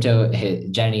crypto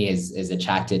generally is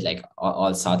attracted like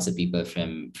all sorts of people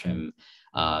from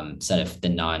sort of the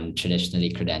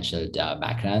non-traditionally credentialed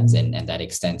backgrounds, and that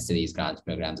extends to these grants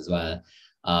programs as well.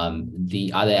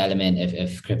 The other element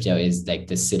of crypto is like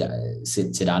the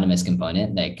pseudonymous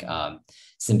component, like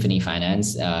Symphony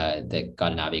Finance that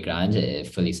got an Aave grant, a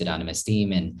fully pseudonymous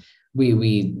team, and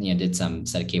we did some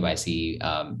sort of KYC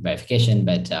verification,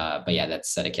 but yeah, that's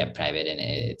sort of kept private, and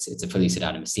it's a fully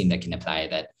pseudonymous team that can apply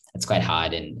that. It's quite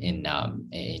hard in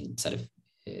sort of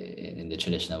in the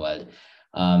traditional world.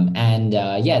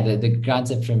 The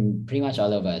grants are from pretty much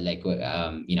all over. Like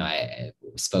I've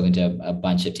spoken to a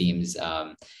bunch of teams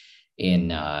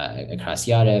in across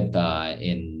Europe,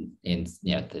 there's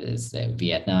the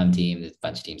Vietnam team, there's a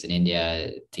bunch of teams in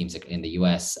India, teams in the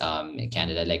US, in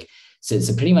Canada, like. So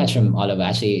pretty much from all over.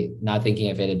 Actually, not thinking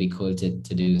if it'd be cool to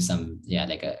do some,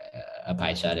 like a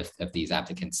pie chart of these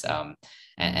applicants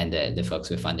and the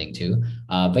folks we're funding too.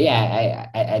 But yeah,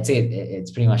 I'd say it's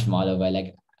pretty much from all over.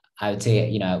 Like I would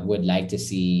say, I would like to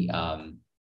see,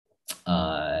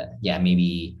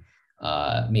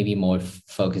 maybe more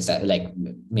focused at like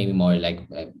maybe more like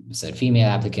sort of female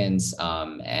applicants.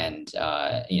 There's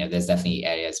definitely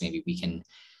areas maybe we can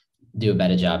do a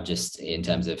better job just in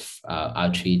terms of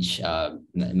outreach.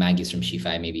 Maggie's from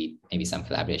SheFi, maybe some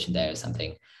collaboration there or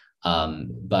something.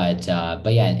 But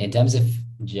yeah, in terms of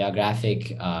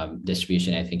geographic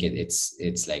distribution, I think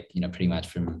it's like pretty much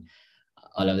from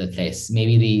all over the place.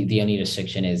 Maybe the only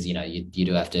restriction is you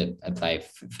do have to apply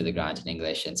for the grant in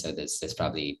English, and so there's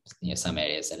probably some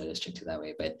areas that are restricted that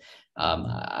way. But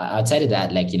outside of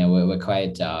that, like we're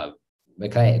quite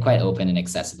open and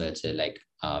accessible to like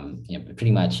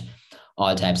pretty much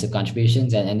all types of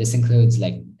contributions, and this includes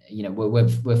like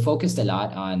we're focused a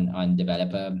lot on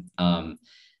developer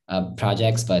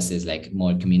projects versus like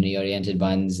more community oriented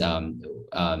ones. Though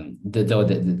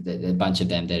the bunch of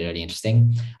them that are really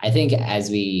interesting. I think as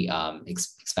we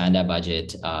expand our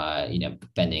budget,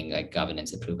 pending like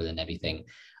governance approval and everything,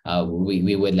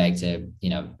 we would like to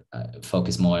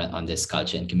focus more on this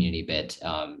culture and community bit.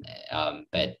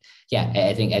 But yeah,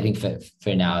 I think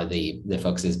for now the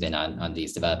focus has been on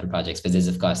these developer projects, but there's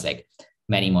of course like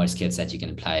many more skill sets you can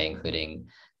apply, including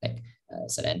like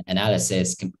sort of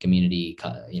analysis, community,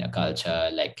 culture,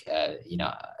 like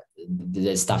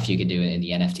the stuff you could do in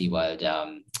the NFT world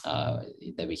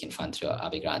that we can fund through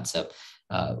Aave Grants. So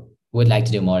would like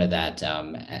to do more of that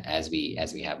as we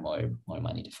have more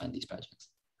money to fund these projects.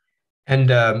 And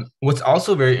what's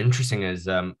also very interesting is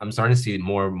I'm starting to see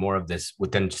more of this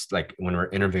within just like when we're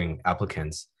interviewing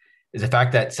applicants, is the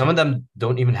fact that some of them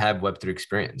don't even have Web3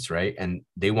 experience, right? And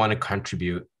they want to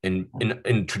contribute in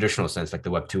traditional sense, like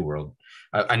the Web2 world.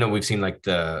 I know we've seen like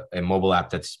a mobile app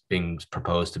that's being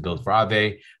proposed to build for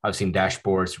Aave. I've seen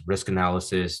dashboards, risk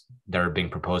analysis that are being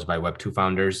proposed by Web2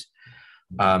 founders.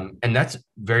 And that's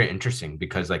very interesting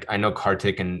because like I know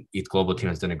Kartik and ETH Global team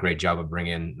has done a great job of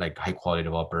bringing like high quality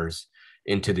developers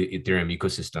into the Ethereum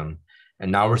ecosystem.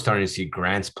 And now we're starting to see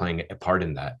grants playing a part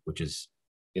in that, which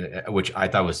I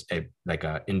thought was a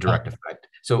indirect effect.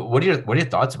 So what are your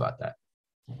thoughts about that?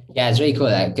 Yeah, it's really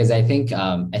cool because I think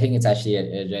it's actually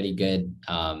a really good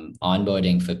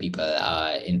onboarding for people.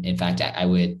 In fact, I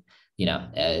would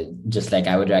just like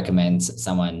I would recommend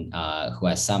someone who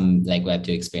has some like Web2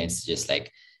 experience to just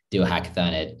like do a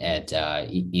hackathon at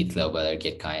ETH Global or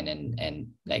Gitcoin and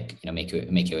like make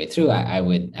your way through. I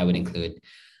would include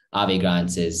Aave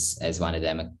Grants as one of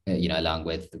them, along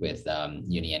with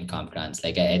Uni and Comp Grants.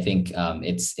 Like I think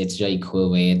it's a really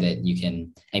cool way that you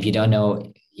can, if you don't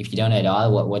know at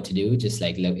all what to do, just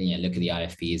like look at the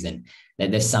RFPs and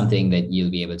that there's something that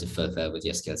you'll be able to fulfill with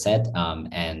your skill set.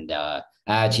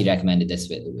 I actually recommended this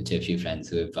to a few friends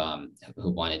who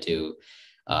wanted to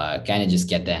kind of just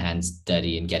get their hands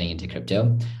dirty in getting into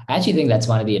crypto. I actually think that's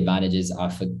one of the advantages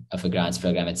of a grants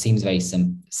program. It seems very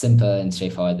simple and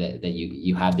straightforward that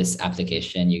you have this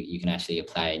application, you can actually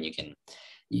apply and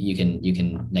you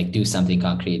can like do something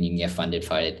concrete and you can get funded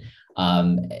for it.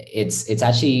 It's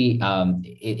actually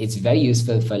it's very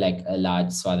useful for like a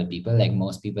large swath of people. Like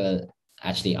most people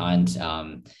actually aren't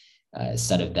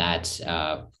sort of that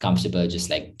comfortable just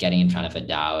like getting in front of a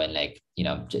DAO and like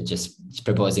just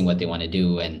proposing what they want to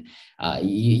do, and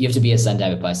you have to be a certain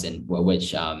type of person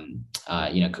which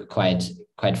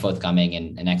quite forthcoming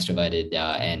and extroverted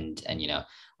and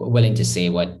willing to say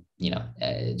what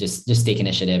just take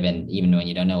initiative, and even when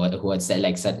you don't know what's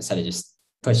like sort of just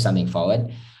push something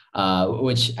forward.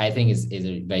 Which I think is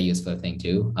a very useful thing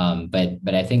too.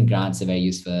 But I think grants are very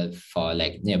useful for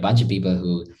like a bunch of people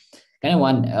who kind of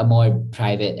want a more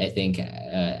private, I think,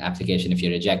 application. If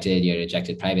you're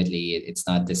rejected privately. It's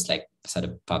not this like sort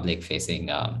of public facing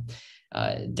DAO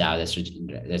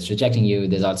that's rejecting you.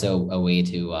 There's also a way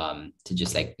to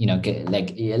just like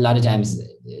like a lot of times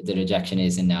the rejection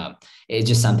is it's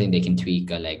just something they can tweak,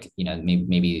 or like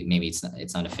maybe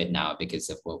it's not a fit now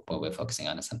because of what we're focusing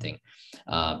on or something.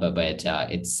 But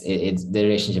it's the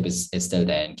relationship is still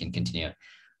there and can continue.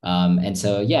 And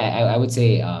so yeah, I would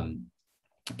say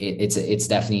it's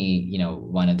definitely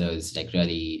one of those like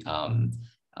really one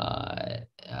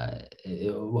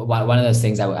of those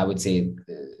things I would say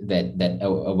that a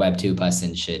Web2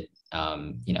 person should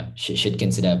should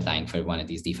consider applying for one of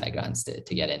these DeFi grants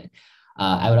to get in.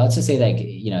 I would also say like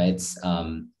it's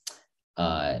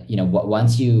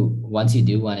once you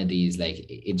do one of these, like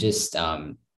it just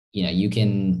you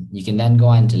can then go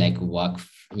on to like work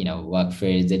for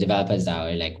the developers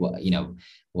DAO, or like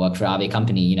work for Aave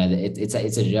company.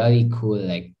 It's a really cool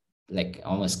like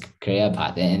almost career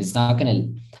path, and it's not gonna,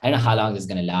 I don't know how long this is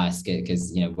gonna last,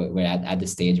 because we're at the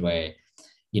stage where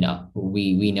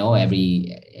we know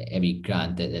every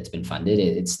grant that's been funded.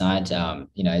 It's not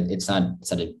it's not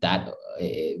sort of that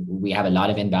we have a lot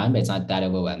of inbound, but it's not that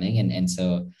overwhelming, and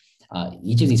so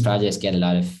each of these projects get a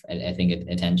lot of, I think,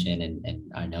 attention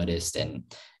and are noticed, and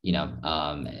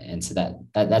and so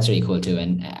that's really cool too.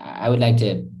 And I would like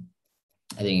to,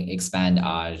 I think, expand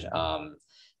our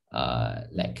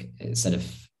like sort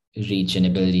of reach and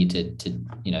ability to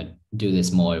do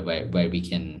this more, where we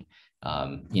can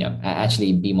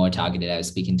actually be more targeted. I was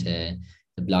speaking to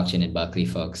the blockchain and Berkeley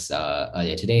folks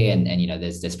earlier today, and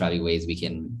there's probably ways we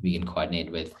can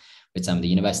coordinate with some of the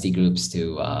university groups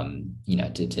to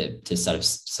to sort of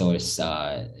source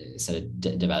sort of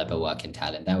developer work and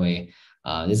talent that way.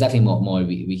 There's definitely more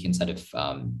we can sort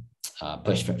of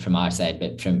push from our side,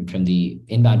 but from the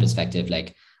inbound perspective,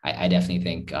 like I definitely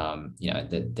think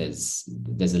that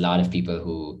there's a lot of people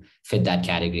who fit that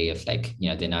category of like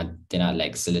they're not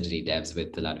like Solidity devs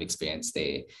with a lot of experience.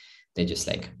 They're just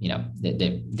like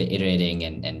they're iterating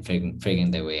and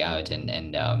figuring their way out,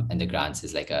 and the grants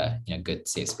is like a good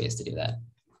safe space to do that.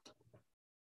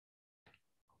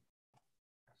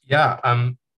 Yeah,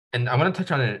 and I want to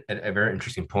touch on a very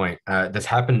interesting point. That's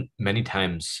happened many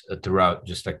times throughout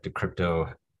just like the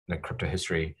crypto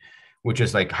history, which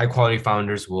is like high quality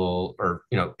founders will, or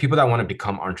people that want to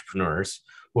become entrepreneurs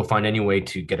will find any way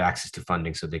to get access to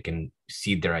funding so they can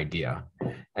seed their idea.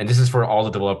 And this is for all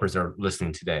the developers that are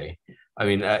listening today. I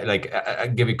mean, I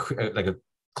give you like a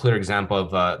clear example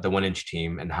of the 1inch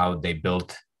team and how they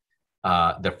built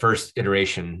the first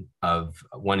iteration of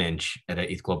 1inch at an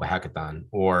ETH Global Hackathon,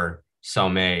 or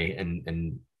Salme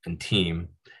and team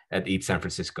at ETH San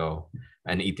Francisco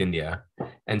and ETH India.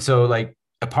 And so like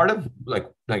a part of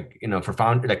for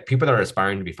founder, like people that are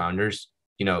aspiring to be founders,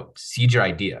 seed your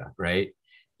idea, right?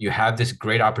 You have this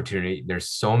great opportunity. There's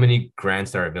so many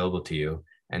grants that are available to you,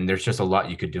 and there's just a lot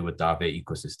you could do with the Aave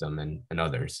ecosystem and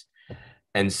others.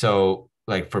 And so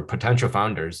like for potential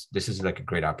founders, this is like a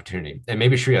great opportunity. And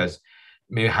maybe Shreya's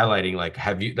maybe highlighting, like,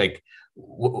 have you like,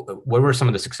 what were some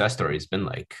of the success stories been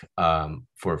like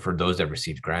for those that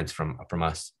received grants from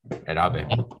us at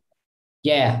Aave?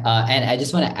 Yeah, and I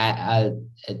just want to add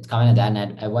comment on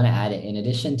that, and I want to add, in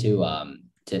addition to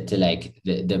like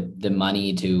the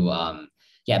money to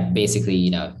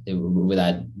basically,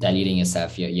 without diluting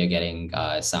yourself, you're getting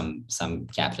some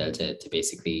capital to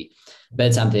basically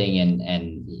build something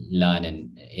and learn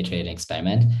and iterate and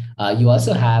experiment. You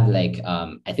also have like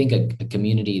I think a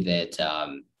community that's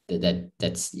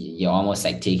you're almost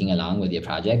like taking along with your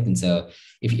project. And so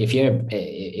if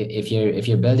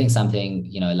you're building something,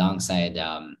 alongside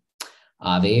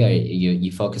Aave, or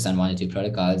you focus on 1 or 2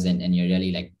 protocols and you're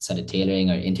really like sort of tailoring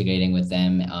or integrating with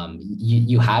them,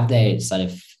 you have their sort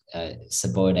of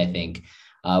support, I think,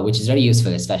 which is very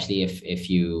useful, especially if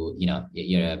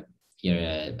you're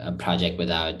a project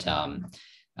without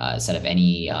sort of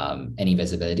any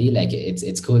visibility. Like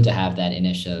it's cool to have that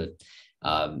initial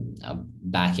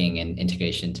backing and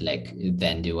integration to like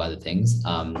then do other things.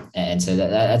 And so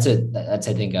that's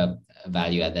I think a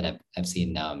value add that I've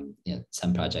seen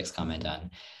some projects comment on.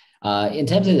 In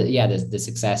terms of the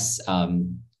success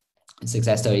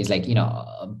stories, like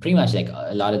pretty much like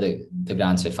a lot of the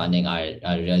grants for funding are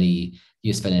really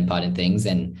useful and important things,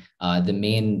 and the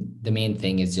main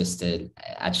thing is just to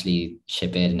actually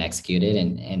ship it and execute it,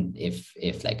 and if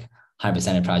like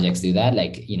 100% of projects do that,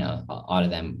 like all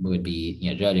of them would be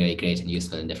really, really great and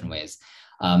useful in different ways.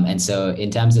 And so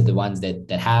in terms of the ones that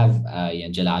have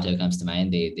Gelato comes to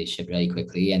mind, they ship really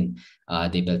quickly, and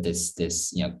they built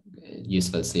this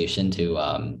useful solution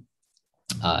to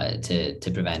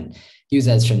prevent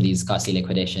users from these costly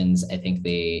liquidations. I think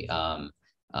they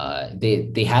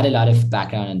had a lot of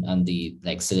background on the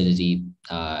like Solidity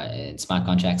smart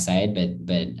contract side,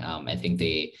 but I think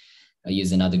they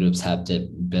used another group's help to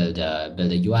build a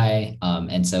UI,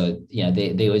 and so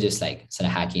they were just like sort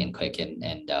of hacky and quick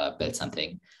and built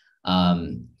something.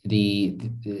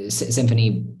 The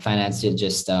Symphony Finance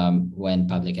just went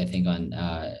public, I think, on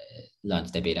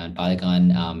launched their beta on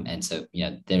Polygon, and so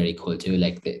they're really cool too.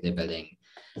 Like they're building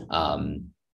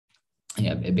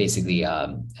basically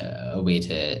a way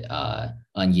to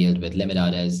earn yield with limit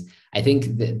orders. I think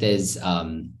there's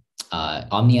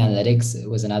Omni Analytics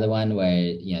was another one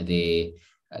where they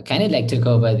kind of like took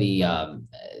over the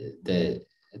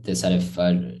sort of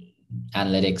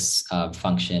analytics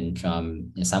function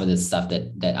from some of the stuff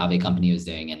that Aave company was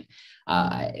doing, and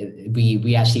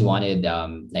we actually wanted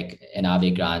like an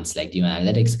Aave Grants like DAO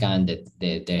Analytics account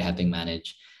that they're helping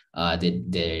manage.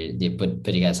 They put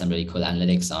together some really cool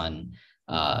analytics on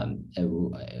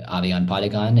Aave on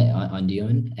Polygon on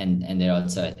Dune, and they're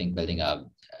also, I think, building a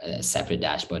separate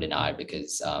dashboard in R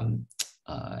because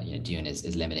Dune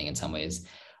is limiting in some ways.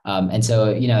 And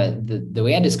so the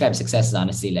way I describe success is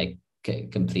honestly like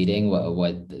completing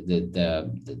what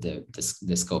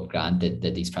the scope grant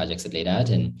that these projects have laid out,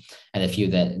 and a few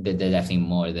that there are definitely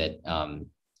more that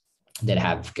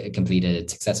have completed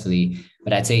it successfully.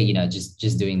 But I'd say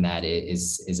just doing that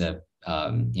is a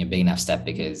big enough step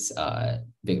because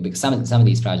some of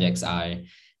these projects are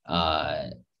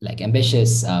like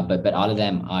ambitious, but all of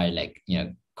them are like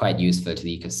quite useful to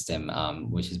the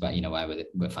ecosystem, which is why why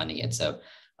we're funding it. So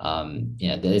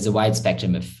there's a wide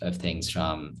spectrum of things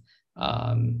from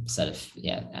sort of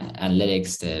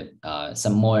analytics to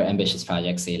some more ambitious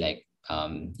projects, say like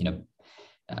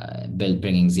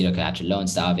bringing zero collateral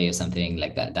loans to Aave or something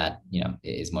like that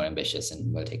is more ambitious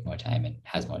and will take more time and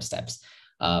has more steps.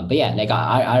 But yeah, like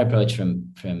our approach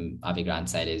from Aave Grant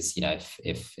side is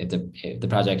if the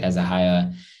project has a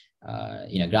higher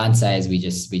grant size, we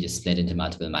just split into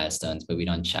multiple milestones, but we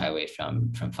don't shy away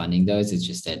from funding those. It's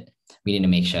just that we need to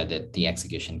make sure that the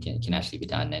execution can actually be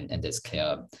done, and there's a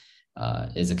clear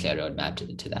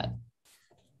roadmap to that.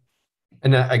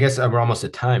 And I guess we're almost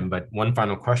at time, but one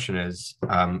final question is,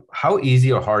 how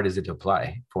easy or hard is it to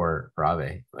apply for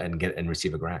Aave and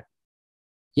receive a grant?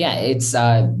 Yeah, it's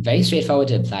very straightforward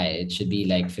to apply. It should be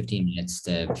like 15 minutes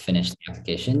to finish the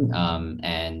application.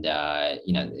 And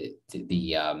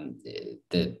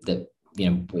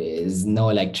there's no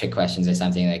like trick questions or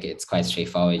something. Like it's quite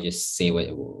straightforward. Just say what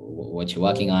you're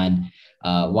working on.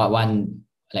 One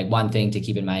thing to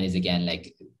keep in mind is, again,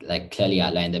 like like clearly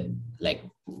outline the like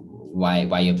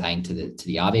why you're applying to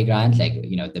the Aave grant, like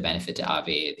the benefit to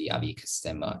Aave, the Aave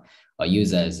ecosystem, or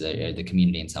users, or the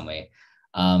community in some way.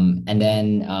 And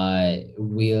then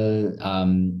we'll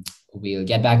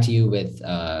get back to you with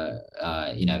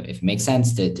if it makes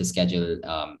sense to schedule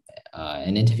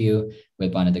an interview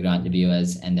with one of the grant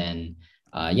reviewers, and then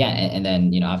and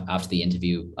then after the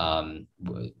interview,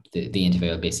 the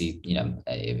interviewer basically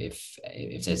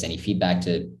if there's any feedback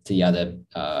to the other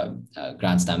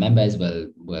grant DAO members,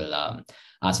 we'll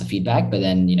ask for feedback. But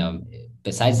then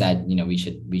besides that, we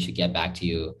should get back to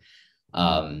you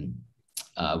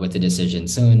with the decision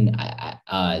soon.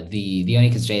 The only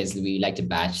constraint is we like to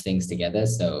batch things together,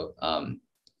 so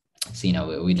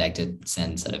we'd like to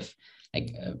send sort of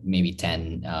like maybe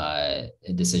 10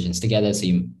 decisions together. So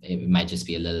it might just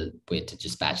be a little bit to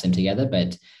just batch them together.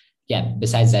 But yeah,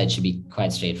 besides that, it should be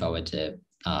quite straightforward to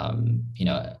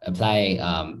apply.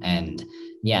 And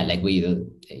yeah, like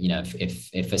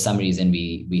if for some reason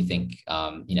we think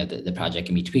the project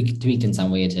can be tweaked in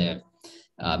some way to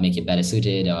make it better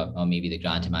suited, or maybe the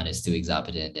grant amount is too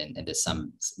exorbitant and there's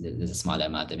a smaller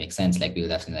amount that makes sense, like we'll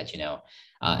definitely let you know.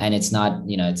 And it's not,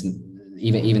 it's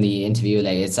even the interview,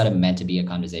 like it's sort of meant to be a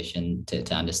conversation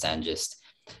to understand just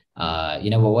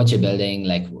what you're building,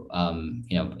 like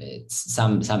it's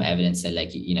some evidence that like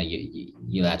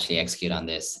you actually execute on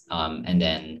this, and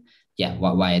then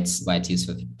why it's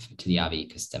useful to the Aave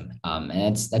ecosystem,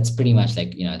 and that's pretty much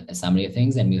like a summary of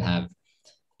things, and we'll have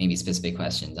maybe specific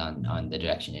questions on the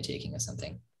direction you're taking or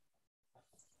something.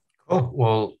 Cool.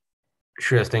 Well,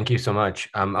 Shreyas, thank you so much.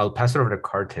 I'll pass it over to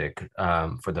Kartik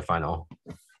for the final.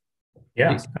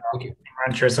 Yeah,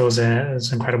 I'm sure it was an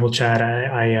incredible chat.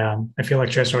 I feel like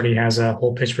Shreyas already has a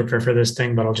whole pitch prepared for this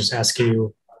thing, but I'll just ask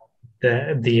you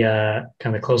the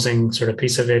kind of closing sort of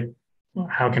piece of it.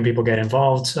 How can people get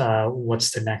involved?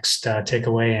 What's the next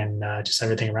takeaway, and just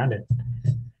everything around it?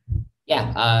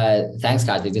 Yeah, thanks,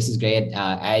 Karthik. This is great.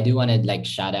 I do want to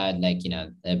shout out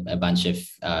a bunch of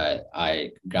our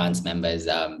grants members.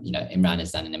 Imran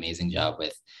has done an amazing job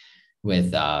with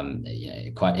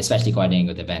especially coordinating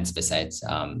with events besides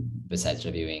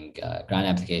reviewing grant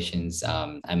applications.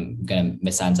 I'm gonna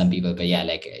miss out on some people, but yeah,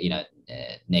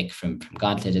 Nick from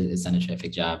Gauntlet has done a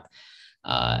terrific job.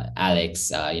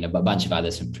 Alex, a bunch of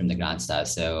others from the grant staff.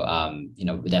 So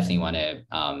we definitely want to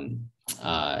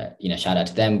shout out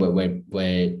to them.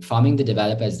 We're forming the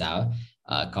developers DAO.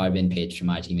 Corbin Page from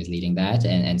our team is leading that,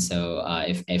 and so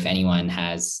if anyone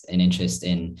has an interest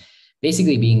in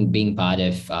basically being part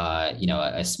of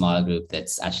a small group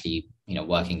that's actually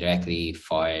working directly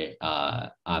for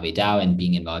Aave DAO and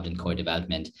being involved in core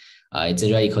development, it's a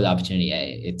really cool opportunity.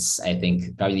 It's, I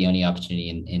think, probably the only opportunity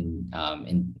in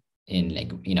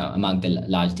among the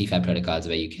large DeFi protocols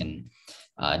where you can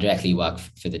directly work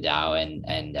for the DAO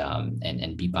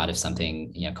and be part of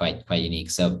something quite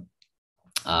unique. So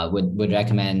would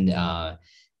recommend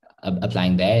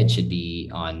applying there. It should be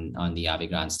on the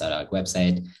aavegrants.org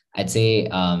website. I'd say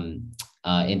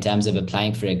in terms of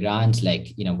applying for a grant,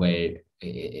 we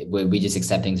just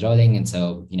accept things rolling. And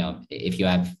so if you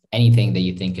have anything that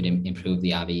you think could improve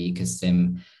the Aave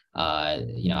ecosystem,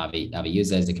 Aave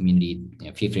users, the community,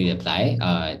 feel free to apply.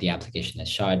 The application is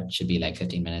short, should be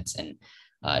 15 minutes. And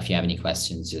if you have any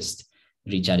questions, just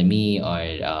reach out to me or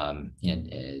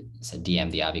DM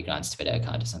the Aave Grants Twitter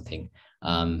account or something.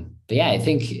 But yeah, I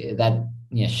think that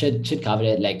should cover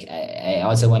it. I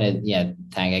also want to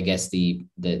thank, I guess, the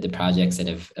projects that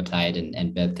have applied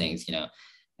and built things.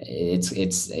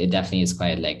 It definitely is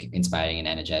quite inspiring and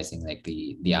energizing.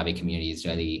 The Aave community is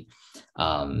really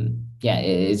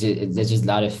there's just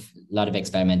a lot of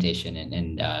experimentation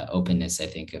and openness, I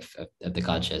think, of the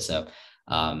culture. So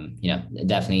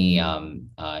definitely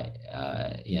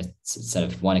sort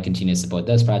of want to continue to support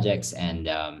those projects and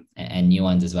new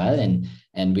ones as well, and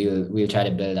we'll try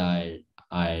to build our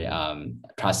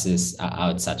process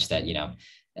out such that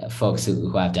folks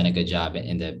who have done a good job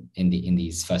in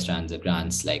these first rounds of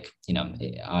grants get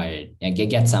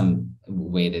some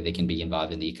way that they can be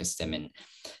involved in the ecosystem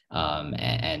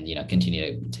and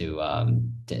continue to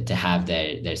have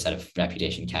their sort of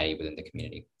reputation carry within the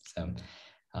community. So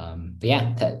but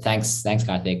yeah, thanks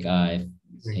Karthik.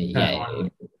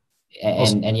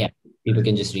 People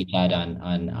can just reach out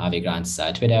on Aave Grants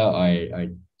Twitter or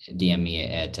DM me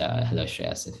at hello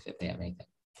Shreyas if they have anything.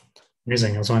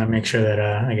 Amazing. I just want to make sure that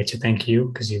I get to thank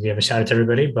you because you have a shout out to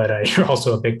everybody, but you're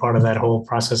also a big part of that whole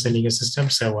process and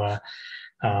ecosystem. So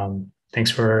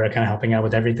thanks for kind of helping out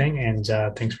with everything, and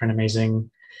thanks for an amazing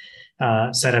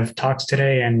set of talks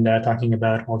today and talking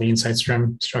about all the insights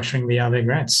from structuring the Aave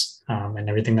grants and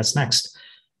everything that's next.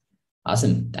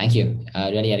 Awesome. Thank you.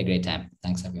 Really had a great time.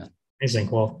 Thanks, everyone. Amazing.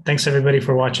 Well, thanks everybody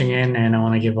for watching in. And I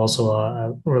want to give also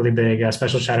a really big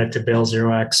special shout out to Bill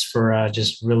 0x for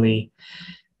just really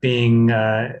being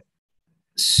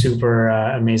super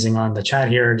amazing on the chat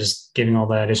here, just giving all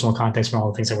the additional context from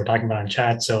all the things that we're talking about in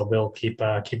chat. So Bill, keep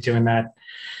doing that.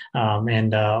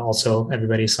 And also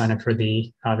everybody sign up for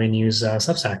the Aave News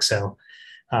Substack. So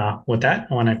with that,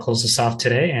 I want to close this off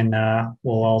today, and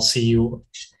we'll all see you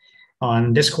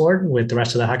on Discord with the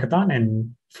rest of the hackathon.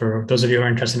 And for those of you who are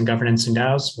interested in governance and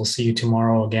DAOs, we'll see you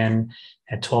tomorrow again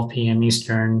at 12 p.m.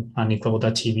 Eastern on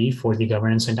ETHglobal.tv for the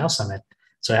Governance and DAO Summit.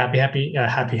 So happy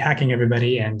hacking,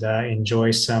 everybody, and enjoy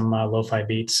some lo-fi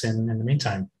beats in the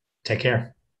meantime. Take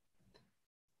care.